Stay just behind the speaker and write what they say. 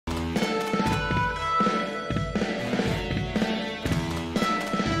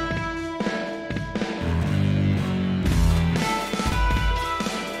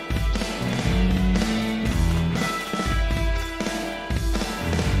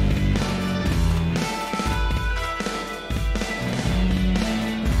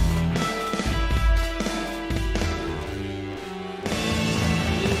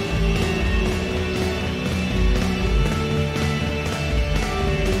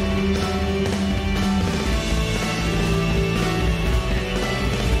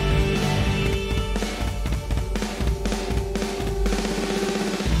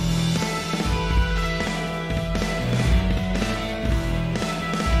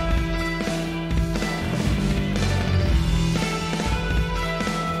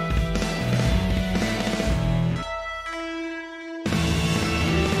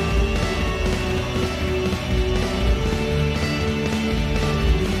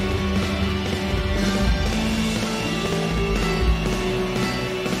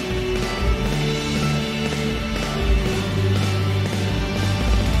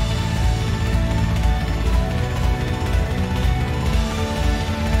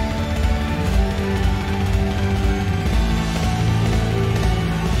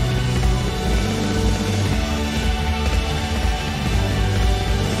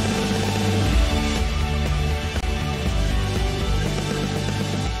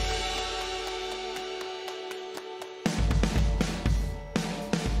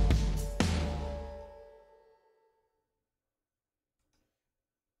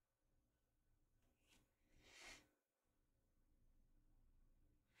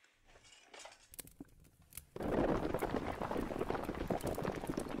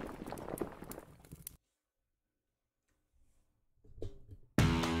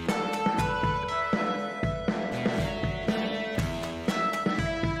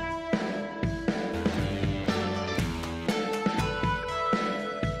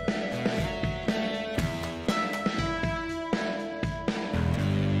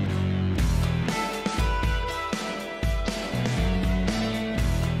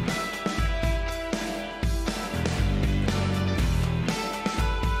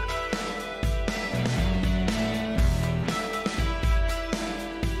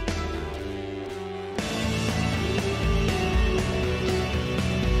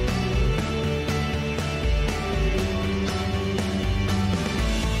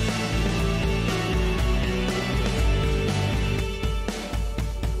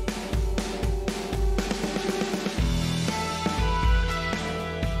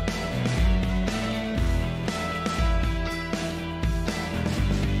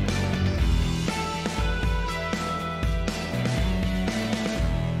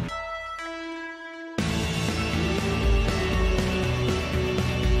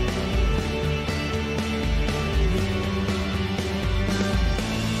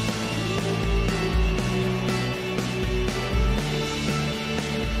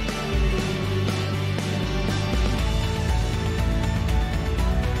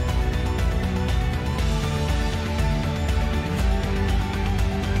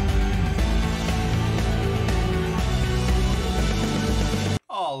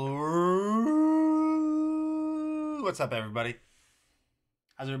what's up, everybody?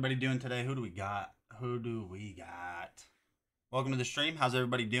 How's everybody doing today? Who do we got? Welcome to the stream. How's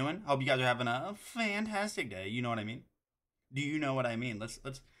everybody doing? Hope you guys are having a fantastic day. You know what I mean? Do you know what I mean? Let's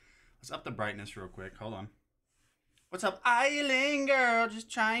up the brightness real quick. Hold on. What's up, island girl?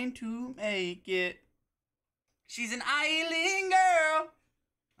 Just trying to make it. She's an island girl.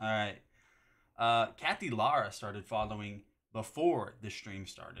 All right. Kathy Lara started following before the stream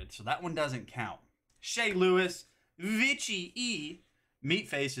started, so that one doesn't count. Shay Lewis, Vichy E,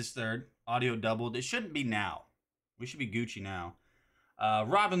 Meatface is third. Audio doubled. It shouldn't be now. We should be Gucci now.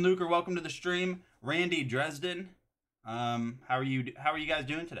 Robin Luker, welcome to the stream. Randy Dresden, how are you guys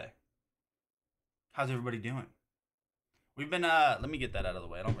doing today? How's everybody doing? We've been let me get that out of the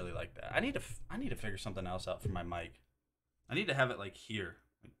way. I don't really like that. I need to figure something else out for my mic. I need to have it like here.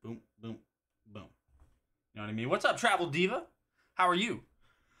 Like boom, boom, boom. You know what I mean? What's up, Travel Diva? How are you?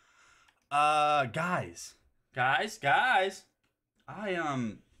 Guys. I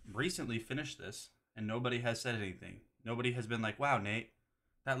recently finished this and nobody has said anything. Nobody has been like, "Wow, Nate,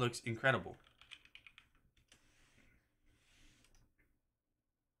 that looks incredible."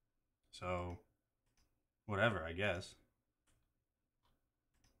 So, whatever, I guess.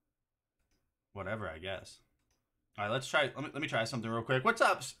 All right, let's try. Let me try something real quick. What's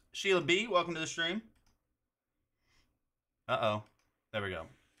up, Sheila B? Welcome to the stream. Uh-oh. There we go.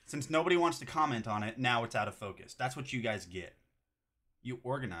 Since nobody wants to comment on it, now it's out of focus. That's what you guys get. You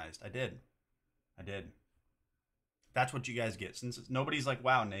organized. I did. That's what you guys get. Since nobody's like,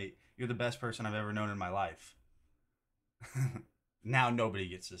 "Wow, Nate, you're the best person I've ever known in my life." Now nobody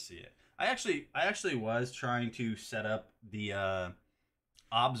gets to see it. I actually was trying to set up the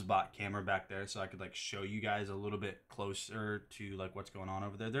OBSBot camera back there so I could like show you guys a little bit closer to like what's going on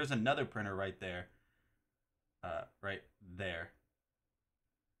over there. There's another printer right there. Right there.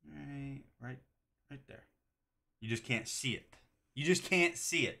 Right there. You just can't see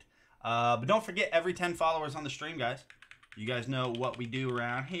it. But don't forget, every 10 followers on the stream, guys. You guys know what we do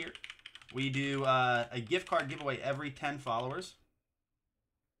around here. We do a gift card giveaway every 10 followers.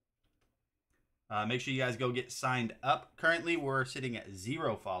 Make sure you guys go get signed up. Currently, we're sitting at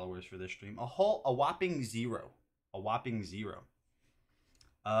 0 followers for this stream. A whopping zero.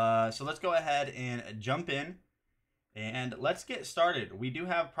 So let's go ahead and jump in. And let's get started. We do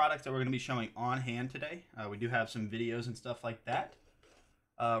have products that we're going to be showing on hand today. We do have some videos and stuff like that.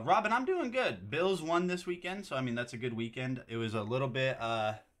 Robin, I'm doing good. Bills won this weekend, so I mean that's a good weekend. It was a little bit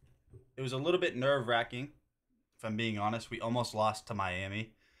nerve-wracking, if I'm being honest. We almost lost to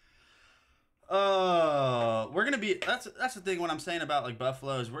Miami. We're gonna be that's the thing. What I'm saying about like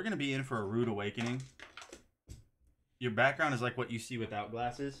Buffalo is we're gonna be in for a rude awakening. Your background is like what you see without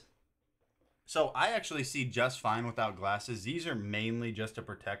glasses. So I actually see just fine without glasses. These are mainly just to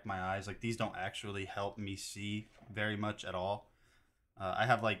protect my eyes. Like these don't actually help me see very much at all.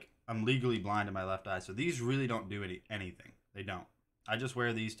 I'm legally blind in my left eye, so these really don't do anything. They don't. I just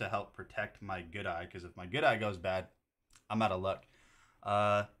wear these to help protect my good eye, because if my good eye goes bad, I'm out of luck.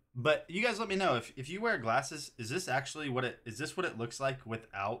 But you guys let me know if you wear glasses, is this what it looks like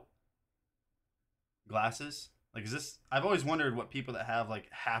without glasses? Like, is this, I've always wondered what people that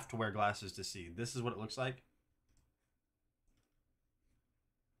have to wear glasses to see. This is what it looks like.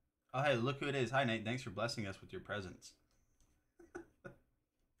 Oh, hey, look who it is. Hi, Nate. Thanks for blessing us with your presence.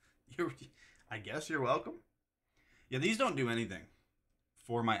 I guess you're welcome. Yeah, these don't do anything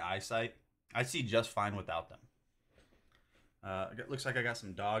for my eyesight. I see just fine without them. It looks like I got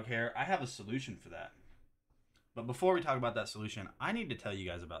some dog hair. I have a solution for that. But before we talk about that solution, I need to tell you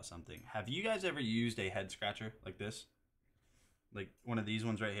guys about something. Have you guys ever used a head scratcher like this? Like one of these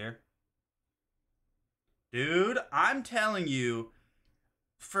ones right here? Dude, I'm telling you,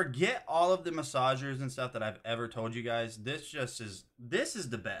 forget all of the massagers and stuff that I've ever told you guys. This is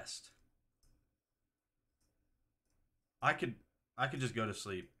the best. I could just go to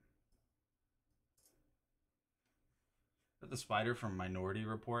sleep. Is that the spider from Minority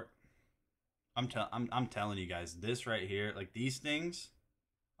Report? I'm telling you guys, this right here, like these things,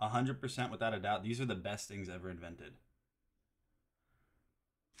 100% without a doubt, these are the best things ever invented.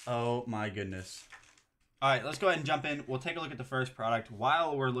 Oh my goodness. All right, let's go ahead and jump in. We'll take a look at the first product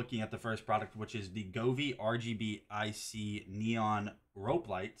while we're looking at the first product, which is the Govee RGB IC Neon Rope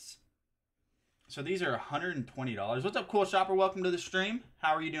Lights. So these are $120. What's up, Cool Shopper? Welcome to the stream.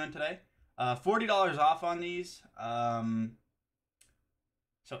 How are you doing today? $40 off on these.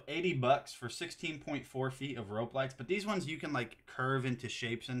 So $80 for 16.4 feet of rope lights. But these ones you can like curve into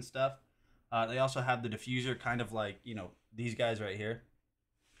shapes and stuff. They also have the diffuser, kind of like, you know, these guys right here.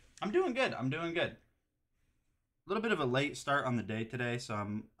 I'm doing good. little bit of a late start on the day today, so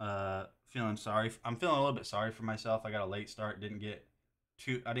I'm feeling sorry. I'm feeling a little bit sorry for myself. I got a late start. I didn't get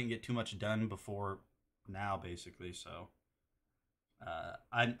too much done before now, basically. So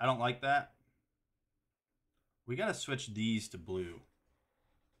I don't like that. We gotta switch these to blue.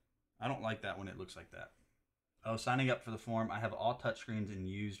 I don't like that when it looks like that. Oh, signing up for the form. I have all touchscreens and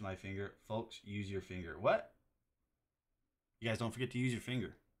used my finger. Folks, use your finger. What? You guys don't forget to use your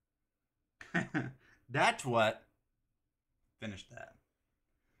finger. That's what. Finish that.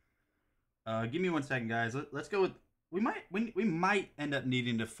 Give me 1 second, guys. Let's go with. We might end up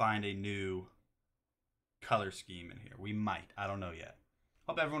needing to find a new color scheme in here. We might. I don't know yet.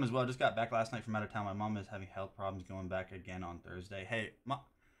 Hope everyone is well. Just got back last night from out of town. My mom is having health problems, going back again on Thursday. Hey,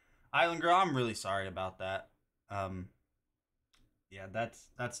 Island Girl, I'm really sorry about that. Yeah, that's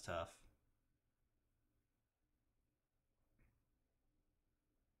tough.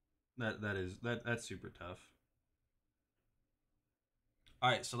 That's super tough. All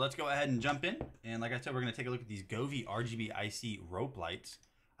right, so let's go ahead and jump in. And like I said, we're going to take a look at these Govee RGB IC rope lights.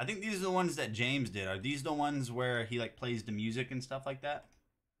 I think these are the ones that James did. Are these the ones where he like plays the music and stuff like that?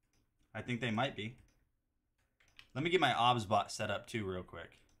 I think they might be. Let me get my OBSBot set up too real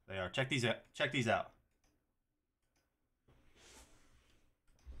quick. They are. Check these out. Check these out.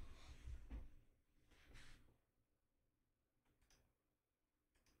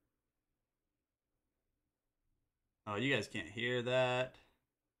 Oh, you guys can't hear that.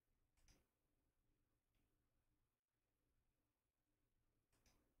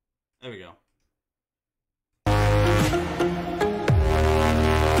 There we go.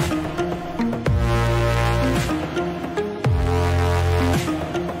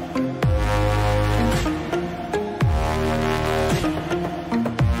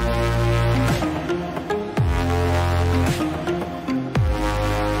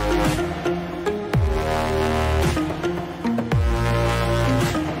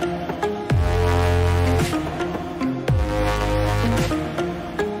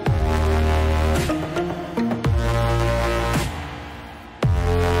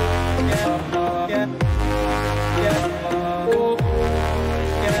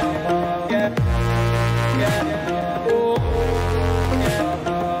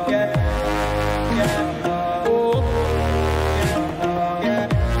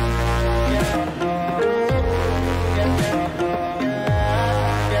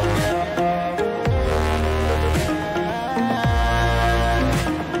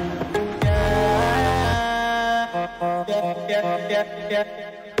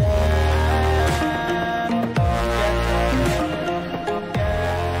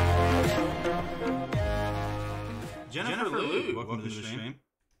 Jennifer Lou, welcome to the stream.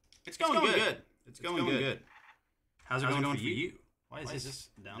 It's going good. It's going good. How's it going for you? Why is this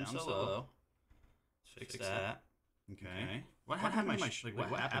down so low? Let's fix that. Okay. What happened to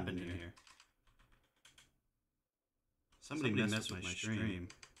what happened in here? Somebody messed with my stream.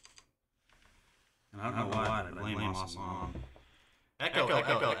 And I don't know why, but I blame Awesome Mom.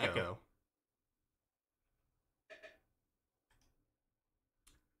 Echo.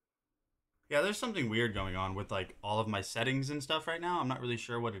 Yeah, there's something weird going on with like all of my settings and stuff right now. I'm not really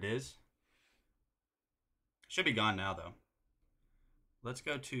sure what it is. Should be gone now though. Let's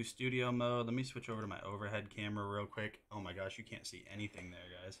go to studio mode. Let me switch over to my overhead camera real quick. Oh my gosh, you can't see anything there,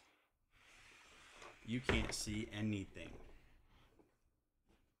 guys. You can't see anything.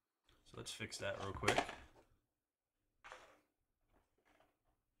 So let's fix that real quick.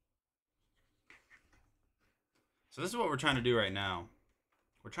 So this is what we're trying to do right now.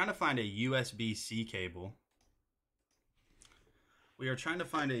 We're trying to find a USB-C cable. We are trying to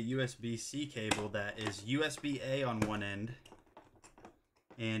find a USB-C cable that is USB-A on one end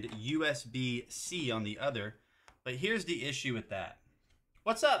and USB-C on the other. But here's the issue with that.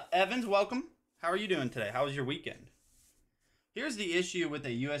 What's up, Evans? Welcome. How are you doing today? How was your weekend? Here's the issue with a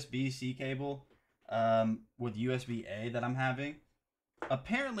USB-C cable with USB-A that I'm having.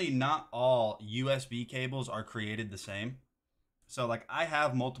 Apparently not all USB cables are created the same. So like I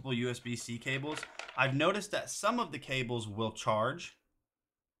have multiple USB-C cables. I've noticed that some of the cables will charge,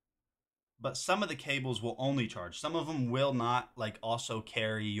 but some of the cables will only charge. Some of them will not like also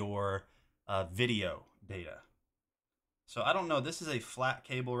carry your video data. So I don't know. This is a flat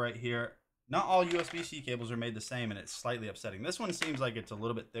cable right here. Not all USB-C cables are made the same, and it's slightly upsetting. This one seems like it's a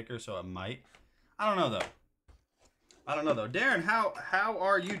little bit thicker, so it might. I don't know though. Darren, how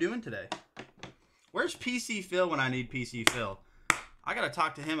are you doing today? Where's PC Phil when I need PC Phil? I gotta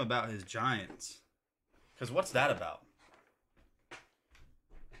talk to him about his Giants. Because what's that about?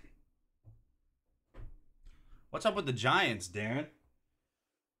 What's up with the Giants, Darren?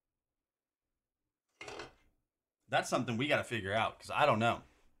 That's something we got to figure out because I don't know.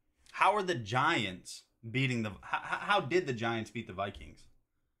 How are the Giants beating the? How did the Giants beat the Vikings?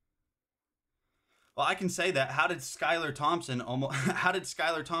 Well, I can say that. How did Skylar Thompson almost? How did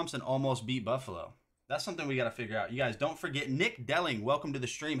Skylar Thompson almost beat Buffalo? That's something we got to figure out. You guys, don't forget Nick Delling. Welcome to the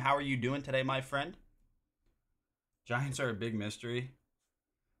stream. How are you doing today, my friend? Giants are a big mystery.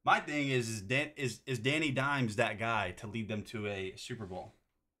 My thing is Danny Dimes that guy to lead them to a Super Bowl?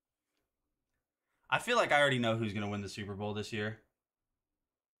 I feel like I already know who's going to win the Super Bowl this year.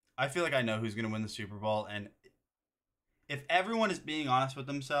 I feel like I know who's going to win the Super Bowl. And if everyone is being honest with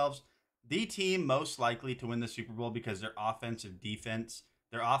themselves, the team most likely to win the Super Bowl because their offense and defense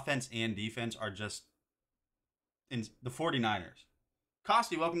are just in the 49ers.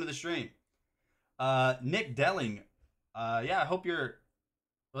 Costi, welcome to the stream. Nick Delling. Yeah, I hope you're...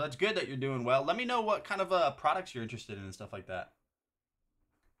 Well, that's good that you're doing well. Let me know what kind of products you're interested in and stuff like that.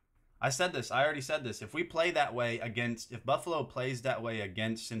 I already said this. If we play that way if Buffalo plays that way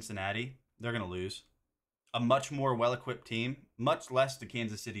against Cincinnati, they're going to lose. A much more well-equipped team, much less the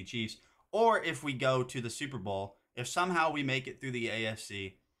Kansas City Chiefs. Or if we go to the Super Bowl, if somehow we make it through the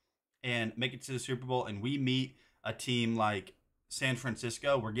AFC and make it to the Super Bowl and we meet a team like San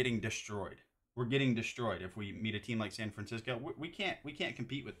Francisco, we're getting destroyed. We're getting destroyed if we meet a team like San Francisco. We can't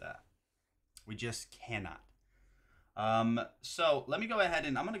compete with that. We just cannot. So let me go ahead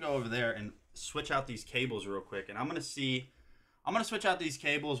and I'm going to go over there and switch out these cables real quick. And I'm going to switch out these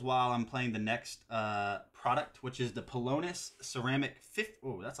cables while I'm playing the next product, which is the Pelonis ceramic.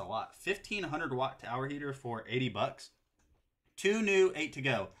 That's a lot. 1500 watt tower heater for $80. 2 new, 8 to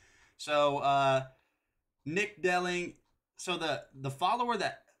go. So Nick Delling. So the follower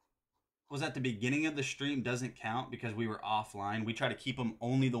that was at the beginning of the stream doesn't count because we were offline. We try to keep them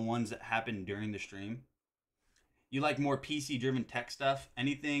only the ones that happened during the stream. You like more PC-driven tech stuff?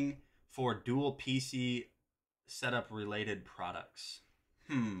 Anything for dual PC setup related products?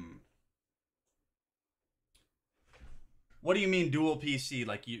 What do you mean dual PC?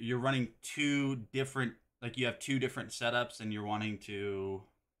 Like you're running two different, like you have two different setups and you're wanting to...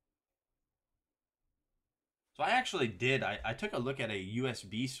 So I actually did. I took a look at a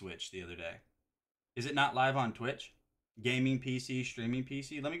USB switch the other day. Is it not live on Twitch? Gaming PC, streaming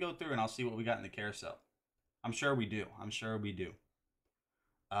PC? Let me go through and I'll see what we got in the carousel. I'm sure we do.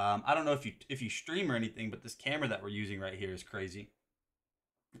 I don't know if you stream or anything, but this camera that we're using right here is crazy.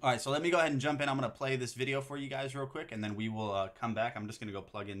 All right, so let me go ahead and jump in. I'm going to play this video for you guys real quick, and then we will come back. I'm just going to go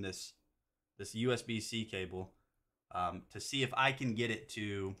plug in this USB-C cable to see if I can get it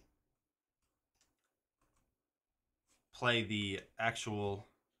to play the actual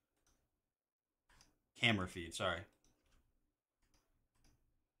camera feed. Sorry.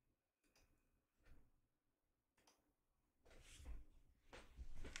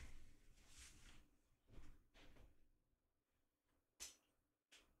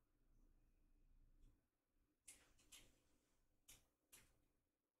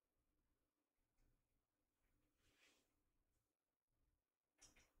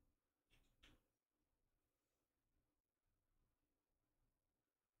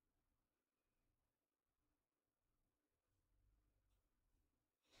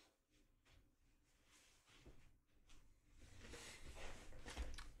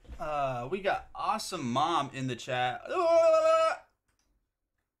 We got Awesome Mom in the chat.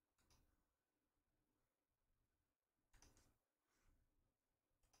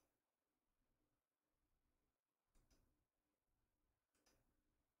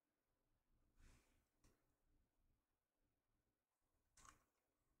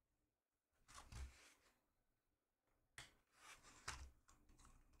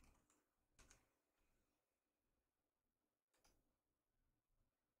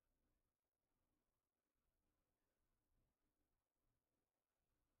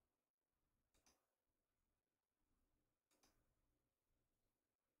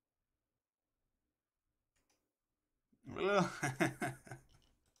 All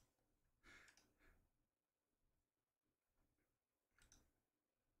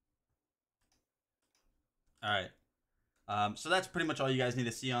right. So that's pretty much all you guys need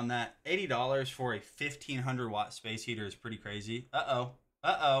to see on that. $80 for a 1500 watt space heater is pretty crazy. Uh-oh.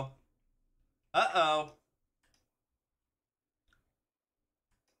 Uh-oh. Uh-oh.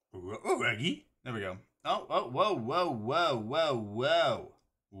 Oh, Reggie. There we go. Oh, whoa, whoa, whoa, whoa, whoa.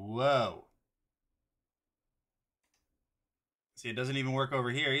 Whoa. See, it doesn't even work over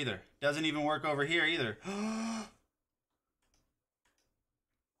here either. Doesn't even work over here either.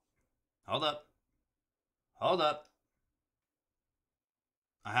 Hold up. Hold up.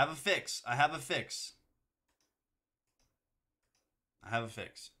 I have a fix. I have a fix.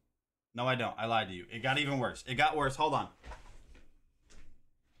 No, I don't. I lied to you. It got even worse. It got worse. Hold on.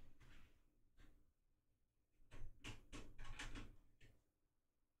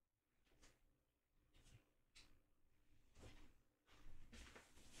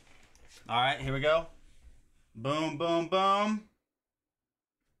 All right, here we go. Boom, boom, boom.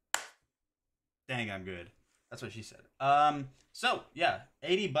 Dang, I'm good. That's what she said. So yeah,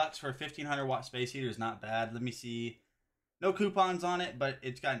 $80 for a 1500 watt space heater is not bad. Let me see. No coupons on it, but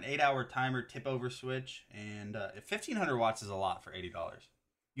it's got an 8-hour timer, tip over switch, and 1500 watts is a lot for $80.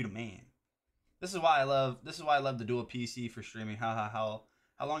 You the man. This is why I love the dual PC for streaming. How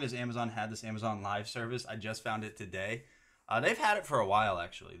long has Amazon had this Amazon Live service? I just found it today. They've had it for a while,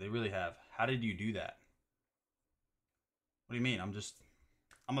 actually. They really have. How did you do that? What do you mean?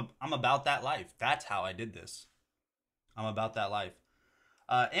 I'm about that life. That's how I did this. I'm about that life.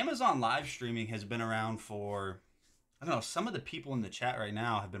 Amazon live streaming has been around for, I don't know, some of the people in the chat right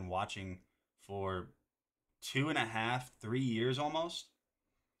now have been watching for 2.5, 3 years almost.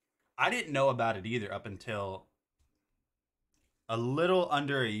 I didn't know about it either up until a little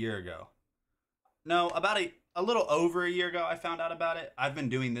under a year ago. No, about a little over a year ago I found out about it. I've been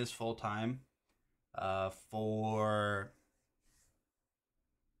doing this full time for,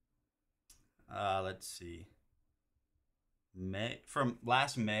 let's see, from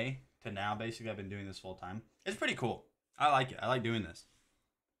last May to now. Basically, I've been doing this full time. It's pretty cool. I like it. I like doing this.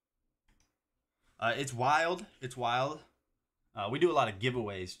 It's wild. It's wild. We do a lot of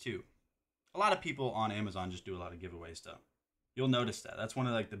giveaways too. A lot of people on Amazon just do a lot of giveaway stuff. You'll notice that. That's one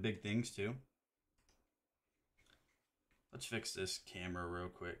of like the big things too. Let's fix this camera real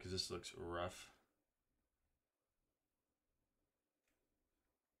quick because this looks rough.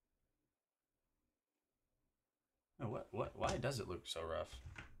 Oh, what? Why does it look so rough?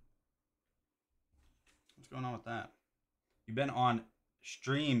 What's going on with that? You've been on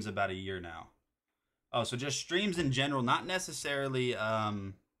streams about a year now. Oh, so just streams in general, not necessarily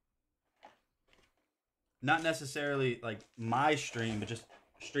like my stream, but just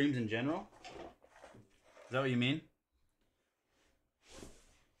streams in general. Is that what you mean?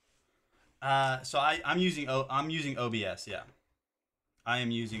 So I'm using OBS, yeah. I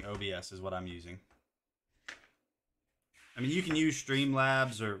am using OBS is what I'm using. I mean, you can use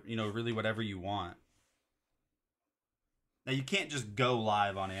Streamlabs or, you know, really whatever you want. Now, you can't just go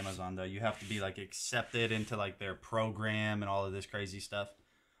live on Amazon, though. You have to be, like, accepted into, like, their program and all of this crazy stuff.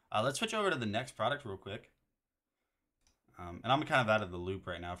 Let's switch over to the next product real quick. And I'm kind of out of the loop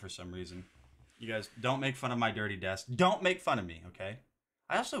right now for some reason. You guys, don't make fun of my dirty desk. Don't make fun of me, okay?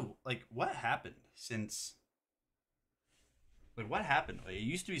 I also, like, what happened since... Like, what happened? Like, it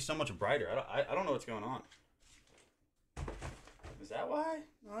used to be so much brighter. I don't know what's going on. Is that why?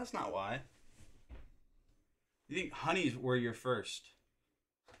 No, that's not why. You think honeys were your first?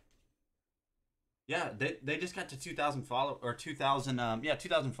 Yeah, they just got to 2,000 followers, or 2,000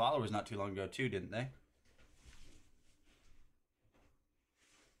 2,000 followers not too long ago too, didn't they?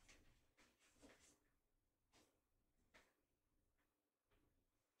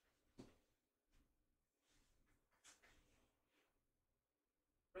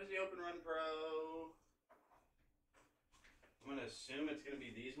 Where's the Open Run Pro? I'm gonna assume it's gonna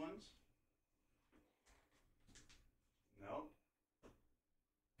be these ones. No.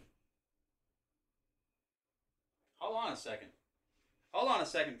 Hold on a second. Hold on a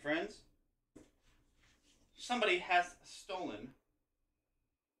second, friends. Somebody has stolen.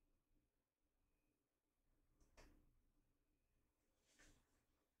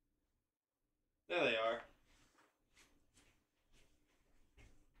 There they are.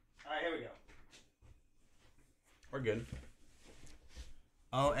 Alright, here we go. We're good.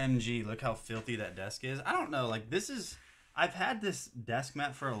 OMG, look how filthy that desk is. I don't know, like this is... I've had this desk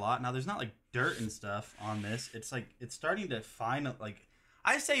mat for a lot. Now, there's not like dirt and stuff on this. It's like, it's starting to like,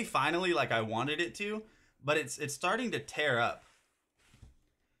 I say finally like I wanted it to, but it's starting to tear up.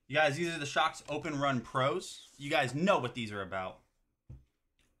 You guys, these are the Shox Open Run Pros. You guys know what these are about.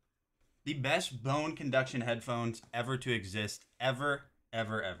 The best bone conduction headphones ever to exist. Ever,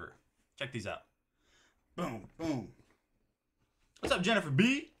 ever, ever. Check these out. Boom, boom. What's up, Jennifer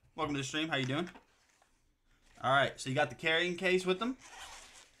B? Welcome to the stream. How you doing? All right, so you got the carrying case with them.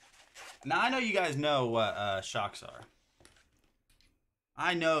 Now, I know you guys know what Shox are.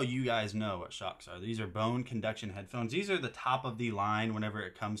 I know you guys know what Shox are. These are bone conduction headphones. These are the top of the line whenever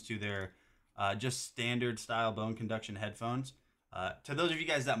it comes to their just standard style bone conduction headphones. To those of you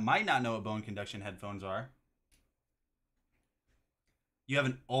guys that might not know what bone conduction headphones are, you have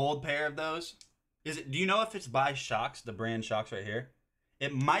an old pair of those. Do you know if it's by Shox, the brand Shox right here?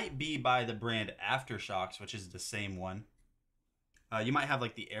 It might be by the brand After Shox, which is the same one. You might have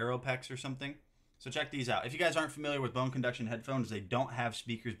like the Aeropex or something. So check these out. If you guys aren't familiar with bone conduction headphones, they don't have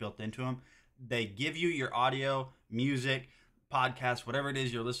speakers built into them. They give you your audio, music, podcast, whatever it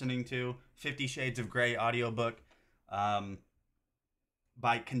is you're listening to, 50 Shades of Grey audiobook,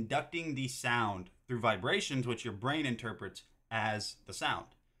 by conducting the sound through vibrations, which your brain interprets as the sound.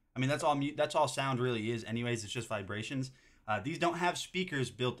 I mean, that's all sound really is anyways. It's just vibrations. These don't have speakers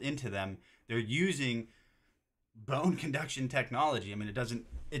built into them. They're using bone conduction technology. I mean,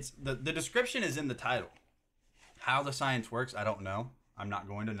 it's the description is in the title. How the science works, I don't know. I'm not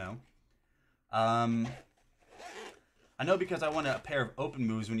going to know. I know because I won a pair of open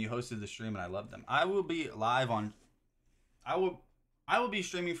moves when you hosted the stream, and I love them. I will be live on. I will be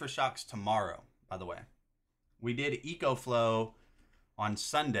streaming for Shocks tomorrow. By the way, we did EcoFlow on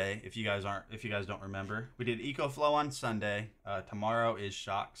Sunday. If you guys don't remember, we did EcoFlow on Sunday. Tomorrow is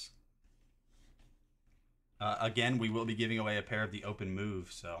Shocks. Again, we will be giving away a pair of the open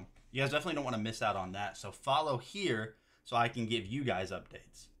moves, so you guys definitely don't want to miss out on that. So follow here so I can give you guys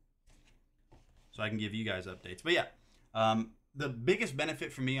updates. But yeah, the biggest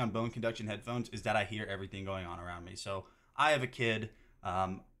benefit for me on bone conduction headphones is that I hear everything going on around me. So I have a kid.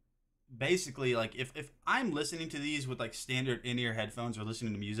 Basically, like if I'm listening to these with like standard in-ear headphones or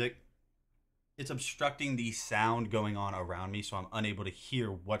listening to music, it's obstructing the sound going on around me, so I'm unable to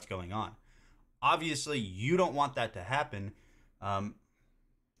hear what's going on. Obviously, you don't want that to happen. Mine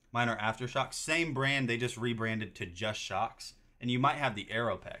are Aftershocks. Same brand, they just rebranded to just Shocks. And you might have the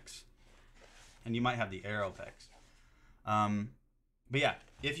Aeropex. But yeah,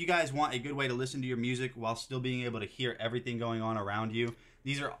 if you guys want a good way to listen to your music while still being able to hear everything going on around you,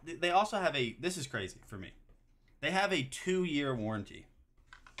 they also have this is crazy for me. They have a 2-year warranty.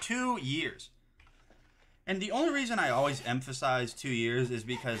 2 years. And the only reason I always emphasize 2 years is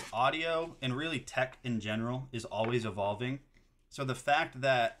because audio and really tech in general is always evolving. So the fact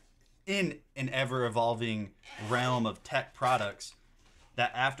that in an ever-evolving realm of tech products,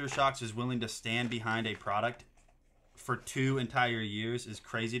 that Aftershocks is willing to stand behind a product for 2 entire years is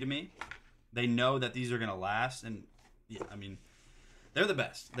crazy to me. They know that these are going to last, and yeah, I mean, they're the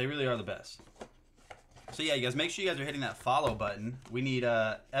best. They really are the best. So yeah, you guys, make sure you guys are hitting that follow button. We need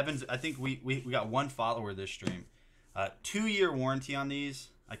Evans. I think we got 1 follower this stream. 2-year warranty on these.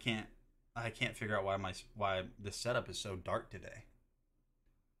 I can't figure out why this setup is so dark today.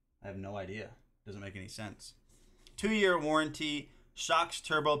 I have no idea. Doesn't make any sense. 2-year warranty. Shocks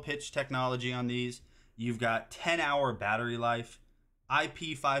turbo pitch technology on these. You've got 10-hour battery life.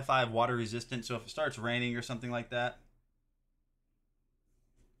 IP55 water resistant. So if it starts raining or something like that,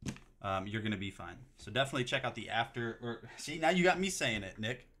 you're going to be fine. So definitely check out the see, now you got me saying it,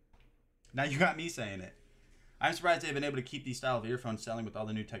 Nick. Now you got me saying it. I'm surprised they've been able to keep these style of earphones selling with all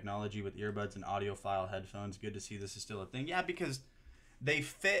the new technology with earbuds and audiophile headphones. Good to see this is still a thing. Yeah, because they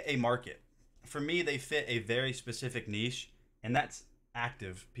fit a market. For me, they fit a very specific niche, and that's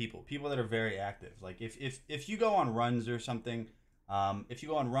active people that are very active. Like if you go on runs or something, if you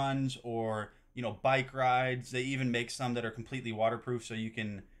go on runs or bike rides, they even make some that are completely waterproof so you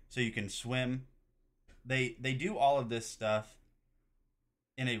can swim. They do all of this stuff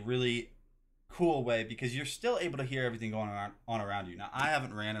in a really cool way because you're still able to hear everything going on around you. Now, I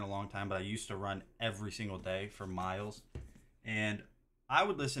haven't ran in a long time, but I used to run every single day for miles, and I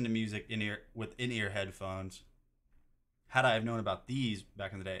would listen to music with in-ear headphones. Had I have known about these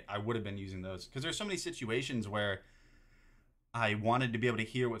back in the day, I would have been using those because there's so many situations where I wanted to be able to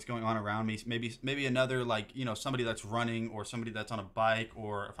hear what's going on around me. Maybe another, somebody that's running or somebody that's on a bike,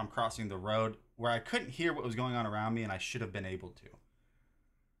 or if I'm crossing the road where I couldn't hear what was going on around me and I should have been able to.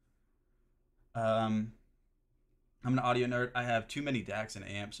 I'm an audio nerd. I have too many DACs and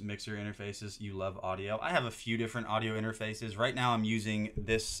amps, mixer interfaces. You love audio. I have a few different audio interfaces. Right now I'm using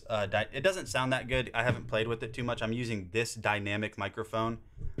this. It doesn't sound that good. I haven't played with it too much. I'm using this dynamic microphone.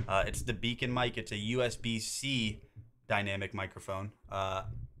 It's the Beacon mic. It's a USB-C dynamic microphone.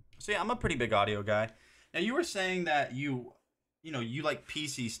 So yeah, I'm a pretty big audio guy. Now you were saying that you like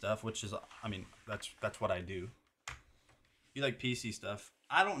PC stuff, which is, I mean, that's what I do. You like PC stuff.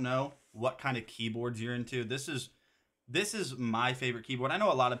 I don't know what kind of keyboards you're into. This is my favorite keyboard. I know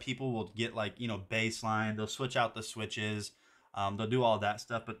a lot of people will get baseline. They'll switch out the switches. They'll do all that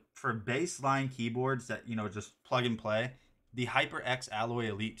stuff. But for baseline keyboards that just plug and play, the HyperX Alloy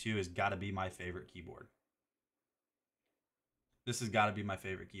Elite 2 has got to be my favorite keyboard. This has got to be my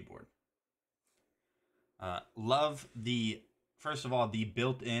favorite keyboard. Love first of all, the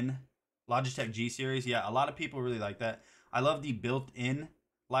built-in Logitech G Series. Yeah, a lot of people really like that. I love the built-in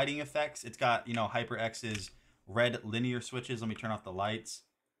lighting effects. It's got, HyperX's red linear switches. Let me turn off the lights.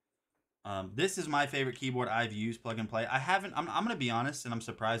 This is my favorite keyboard I've used, plug and play. I haven't, I'm going to be honest, and I'm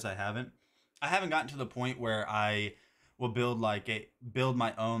surprised I haven't. I haven't gotten to the point where I will build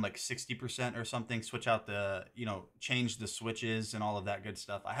my own like 60% or something, switch out the, change the switches and all of that good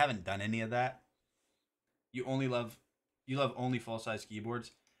stuff. I haven't done any of that. You love only full size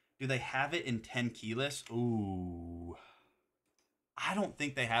keyboards. Do they have it in 10 keyless? Ooh. I don't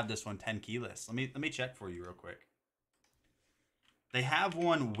think they have this one 10 keyless. Let me check for you real quick. They have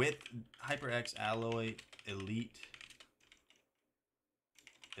one with HyperX Alloy Elite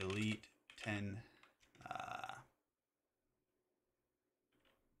 10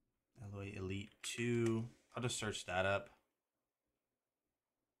 Alloy Elite 2. I'll just search that up.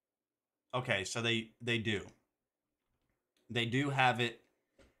 Okay, so they do. They do have it.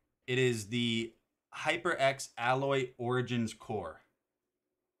 It is the HyperX Alloy Origins Core.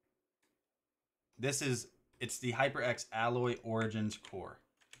 It's the HyperX Alloy Origins Core.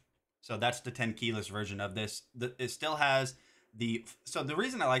 So that's the 10 keyless version of this. It still has so the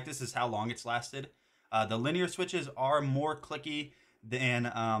reason I like this is how long it's lasted. The linear switches are more clicky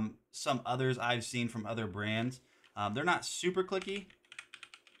than some others I've seen from other brands. They're not super clicky.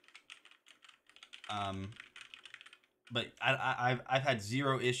 But I've had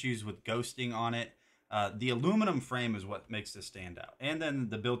zero issues with ghosting on it. The aluminum frame is what makes this stand out. And then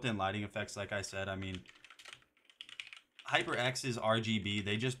the built-in lighting effects, like I said, I mean, HyperX is RGB.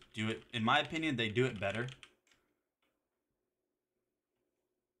 They just do it, in my opinion, they do it better.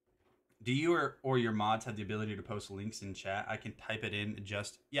 Do you or your mods have the ability to post links in chat? I can type it in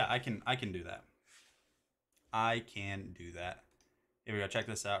yeah, I can do that. I can do that. Here we go. Check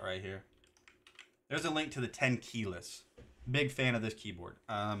this out right here. There's a link to the 10 keyless. Big fan of this keyboard.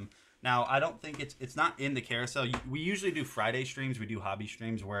 Now, I don't think it's not in the carousel. We usually do Friday streams. We do hobby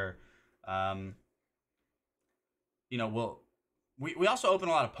streams where, we also open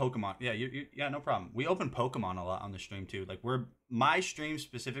a lot of Pokemon. Yeah, yeah, no problem. We open Pokemon a lot on the stream too. Like my stream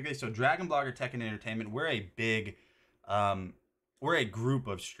specifically. So DragonBlogger Tech and Entertainment. We're a big, we're a group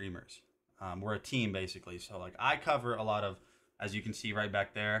of streamers. We're a team basically. So like I cover a lot of, as you can see right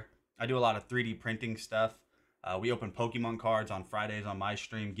back there. I do a lot of 3D printing stuff. We open Pokemon cards on Fridays on my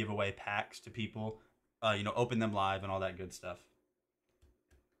stream, give away packs to people, open them live and all that good stuff.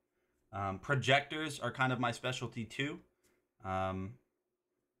 Projectors are kind of my specialty too. Evan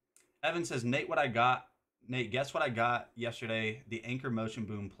says, Nate, guess what I got yesterday? The Anchor Motion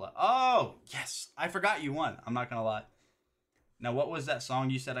Boom Plus. Oh, yes. I forgot you won. I'm not going to lie. Now, what was that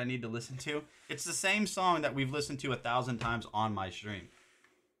song you said I need to listen to? It's the same song that we've listened to 1,000 times on my stream.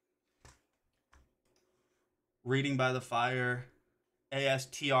 Reading by the Fire,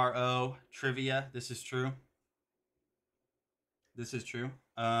 ASTRO, Trivia. This is true. This is true.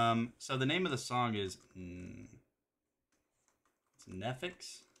 So the name of the song is it's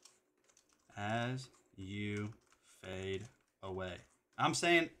Nefix, As You Fade Away. I'm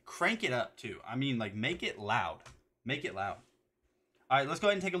saying crank it up too. I mean, like, make it loud. Make it loud. All right, let's go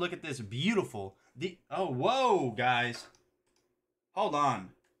ahead and take a look at this beautiful. Oh, whoa, guys. Hold on.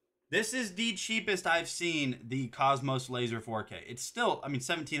 This is the cheapest I've seen the Cosmos Laser 4K. It's still, I mean,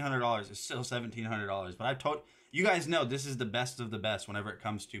 $1,700 is still $1,700. But I've told you guys know this is the best of the best whenever it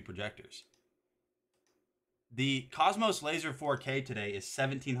comes to projectors. The Cosmos Laser 4K today is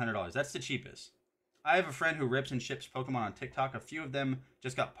 $1,700. That's the cheapest. I have a friend who rips and ships Pokemon on TikTok. A few of them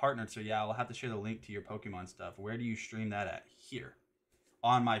just got partnered. So yeah, I'll have to share the link to your Pokemon stuff. Where do you stream that at? Here.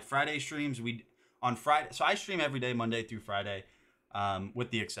 On my Friday streams, so I stream every day, Monday through Friday.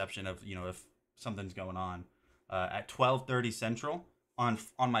 With the exception of, if something's going on, at 12:30 Central. On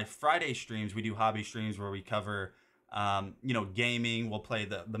my Friday streams, we do hobby streams where we cover, gaming. We'll play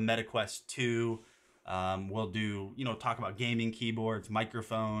the MetaQuest 2. We'll do, talk about gaming keyboards,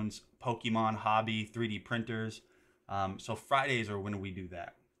 microphones, Pokemon, hobby, 3D printers. So Fridays are when we do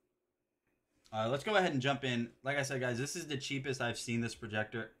that. Let's go ahead and jump in. Like I said, guys, this is the cheapest I've seen this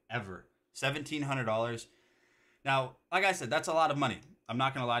projector ever. $1,700. Now, like I said, that's a lot of money. I'm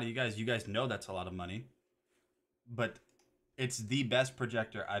not going to lie to you guys. You guys know that's a lot of money. But it's the best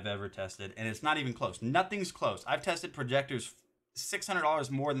projector I've ever tested. And it's not even close. Nothing's close. I've tested projectors $600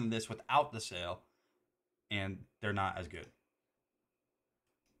 more than this without the sale. And they're not as good.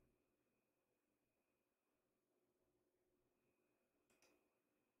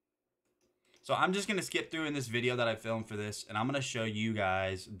 So I'm just going to skip through in this video that I filmed for this. And I'm going to show you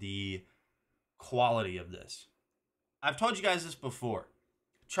guys the quality of this. I've told you guys this before.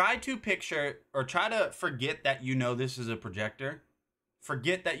 Try to picture or try to forget that this is a projector.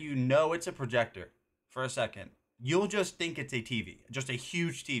 Forget that it's a projector for a second. You'll just think it's a TV, just a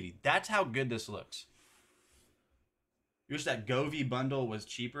huge TV. That's how good this looks. You wish that Govee bundle was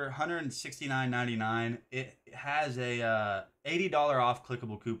cheaper. $169.99. It has a $80 off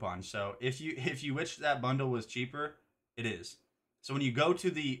clickable coupon. So if you wish that bundle was cheaper, it is. So when you go to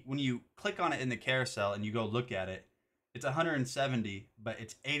when you click on it in the carousel and you go look at it, it's $170, but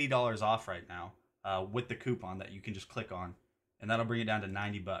it's $80 off right now with the coupon that you can just click on, and that'll bring it down to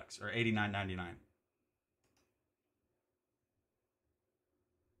 $90 or $89.99.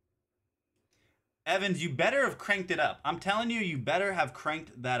 Evans, you better have cranked it up. I'm telling you, you better have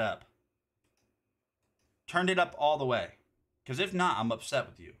cranked that up. Turned it up all the way. Because if not, I'm upset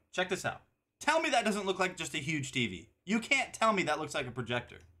with you. Check this out. Tell me that doesn't look like just a huge TV. You can't tell me that looks like a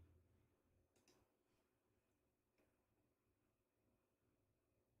projector.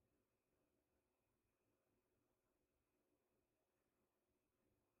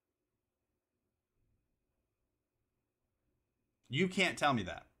 You can't tell me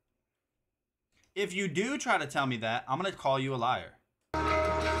that. If you do try to tell me that, I'm going to call you a liar.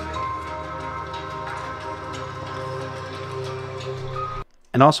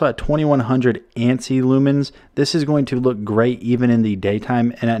 And also at 2100 ANSI lumens, this is going to look great even in the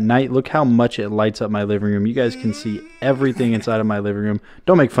daytime. And at night, look how much it lights up my living room. You guys can see everything inside of my living room.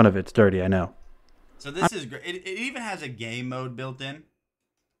 Don't make fun of it. It's dirty, I know. So this is great. It even has a game mode built in.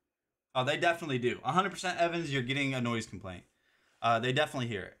 Oh, they definitely do. 100% Evans, you're getting a noise complaint. They definitely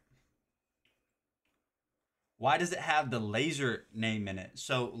hear it. Why does it have the laser name in it?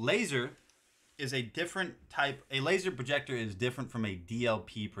 So laser is a different type. A laser projector is different from a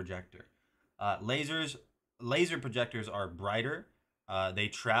DLP projector. Laser projectors are brighter. They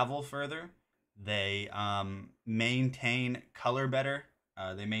travel further. They maintain color better.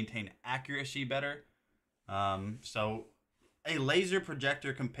 They maintain accuracy better. So a laser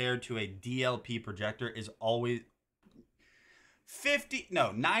projector compared to a DLP projector is always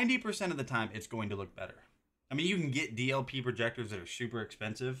 90% of the time it's going to look better. I mean, you can get DLP projectors that are super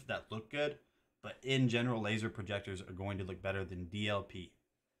expensive that look good, but in general, laser projectors are going to look better than DLP.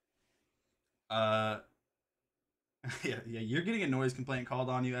 Yeah, you're getting a noise complaint called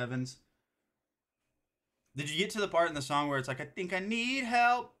on you, Evans. Did you get to the part in the song where it's like, I think I need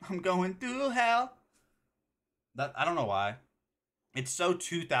help, I'm going through hell? I don't know why. It's so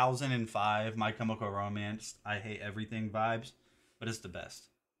 2005, My Chemical Romance, I Hate Everything vibes, but it's the best.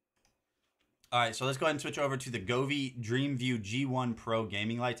 All right, so let's go ahead and switch over to the Govee DreamView G1 Pro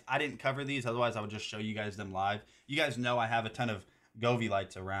gaming lights. I didn't cover these, otherwise I would just show you guys them live. You guys know I have a ton of Govee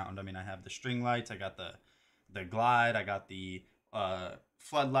lights around. I mean, I have the string lights, I got the glide, I got the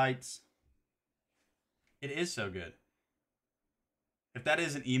floodlights. It is so good. If that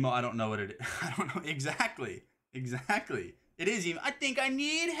isn't emo, I don't know what it is. I don't know. Exactly. It is emo. I think I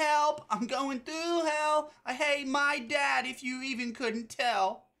need help. I'm going through hell. I hate my dad, if you even couldn't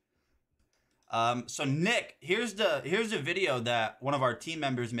tell. So Nick, here's the video that one of our team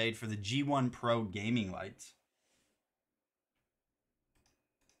members made for the G1 Pro gaming lights.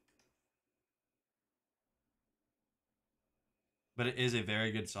 But it is a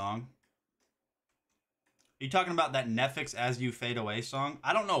very good song. Are you talking about that Netflix As You Fade Away song?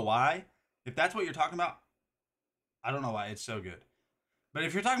 I don't know why. If that's what you're talking about, I don't know why. It's so good. But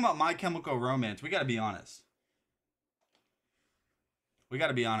if you're talking about My Chemical Romance, we got to be honest.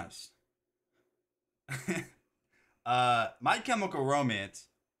 My Chemical Romance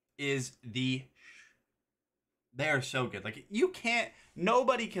is they are so good. Like,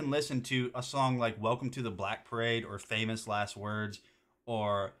 nobody can listen to a song like Welcome to the Black Parade or Famous Last Words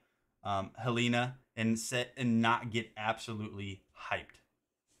or Helena and not get absolutely hyped.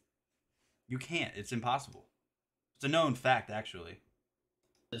 You can't. It's impossible. It's a known fact, actually.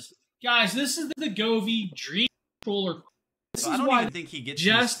 Guys, this is the Govee Dream Controller. I don't even think he gets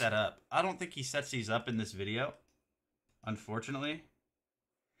these set up. I don't think he sets these up in this video, unfortunately.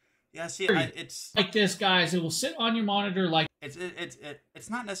 Yeah, see, it's like this, guys. It will sit on your monitor like it's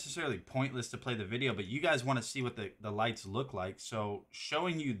not necessarily pointless to play the video, but you guys want to see what the lights look like. So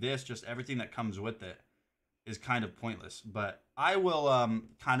showing you this, just everything that comes with it, is kind of pointless. But I will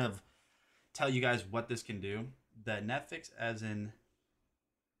kind of tell you guys what this can do. The Netflix, as in,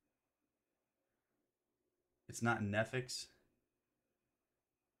 it's not Netflix.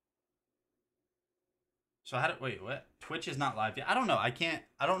 So wait, what? Twitch is not live yet. I don't know. I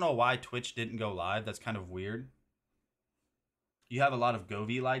don't know why Twitch didn't go live. That's kind of weird. You have a lot of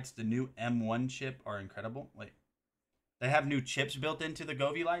Govee lights. The new M1 chip are incredible. Wait, they have new chips built into the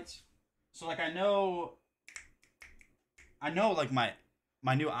Govee lights. So like, I know like my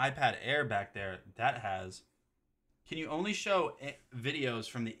new iPad Air back there, that has, can you only show videos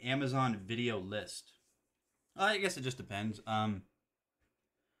from the Amazon video list? I guess it just depends.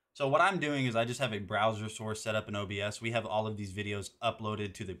 So what I'm doing is I just have a browser source set up in OBS. We have all of these videos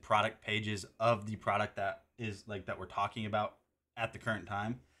uploaded to the product pages of the product that is like that we're talking about at the current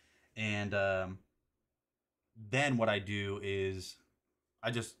time. And then what I do is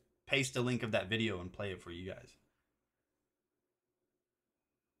I just paste a link of that video and play it for you guys.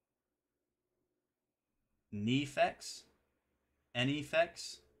 Nefex?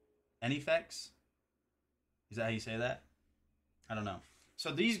 Nefex? Nefex? Is that how you say that? I don't know.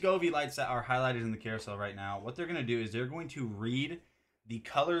 So these Govee lights that are highlighted in the carousel right now, what they're going to do is they're going to read the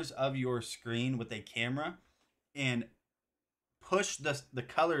colors of your screen with a camera and push the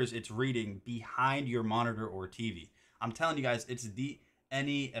colors it's reading behind your monitor or TV. I'm telling you guys, it's the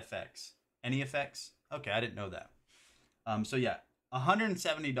NEFX. NEFX? Okay, I didn't know that. So yeah,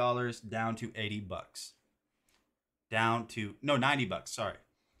 $170 down to 80 bucks. Down to, no, 90 bucks, sorry.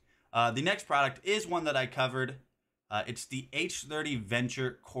 The next product is one that I covered. It's the H30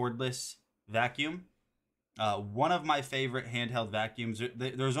 Venture cordless vacuum. One of my favorite handheld vacuums.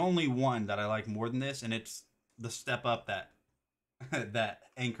 There's only one that I like more than this, and it's the step up that that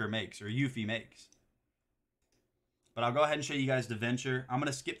Anchor makes, or Eufy makes. But I'll go ahead and show you guys the Venture. I'm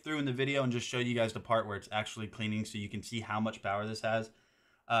going to skip through in the video and just show you guys the part where it's actually cleaning so you can see how much power this has.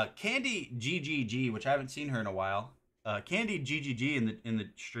 Candy GGG, which I haven't seen her in a while. Candy GGG in the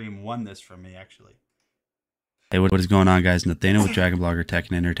stream won this from me, actually. Hey, what is going on, guys? Nathaniel with DragonBlogger Tech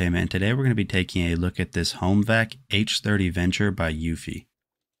and Entertainment, and today we're going to be taking a look at this home vac H30 Venture by Eufy.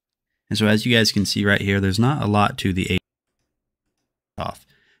 And so as you guys can see right here, there's not a lot to the off.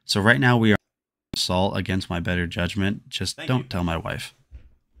 So right now we are assault against my better judgment. Just don't tell my wife.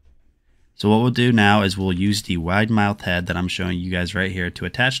 So what we'll do now is we'll use the wide mouth head that I'm showing you guys right here. To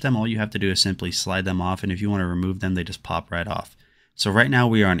attach them, all you have to do is simply slide them off, and if you want to remove them, they just pop right off. So right now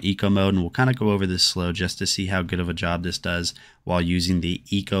we are on eco mode, and we'll kind of go over this slow just to see how good of a job this does while using the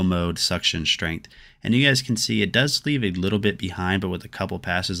eco mode suction strength. And you guys can see it does leave a little bit behind, but with a couple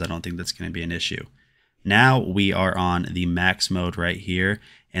passes I don't think that's going to be an issue. Now we are on the max mode right here,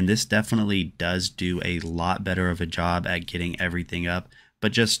 and this definitely does do a lot better of a job at getting everything up,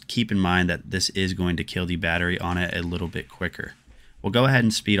 but just keep in mind that this is going to kill the battery on it a little bit quicker. We'll go ahead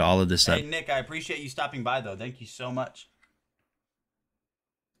and speed all of this up. Hey Nick, I appreciate you stopping by though. Thank you so much.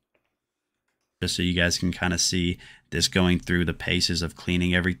 Just so you guys can kind of see this going through the paces of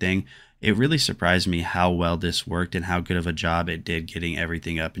cleaning everything. It really surprised me how well this worked and how good of a job it did getting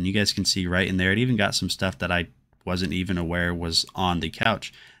everything up. And you guys can see right in there, it even got some stuff that I wasn't even aware was on the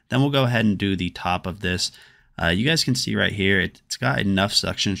couch. Then we'll go ahead and do the top of this. You guys can see right here, it's got enough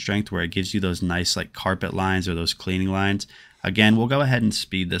suction strength where it gives you those nice like carpet lines or those cleaning lines. Again, we'll go ahead and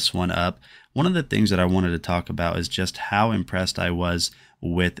speed this one up. One of the things that I wanted to talk about is just how impressed I was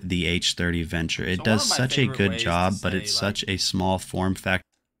with the H30 Venture. It does such a good job, but it's such a small form factor.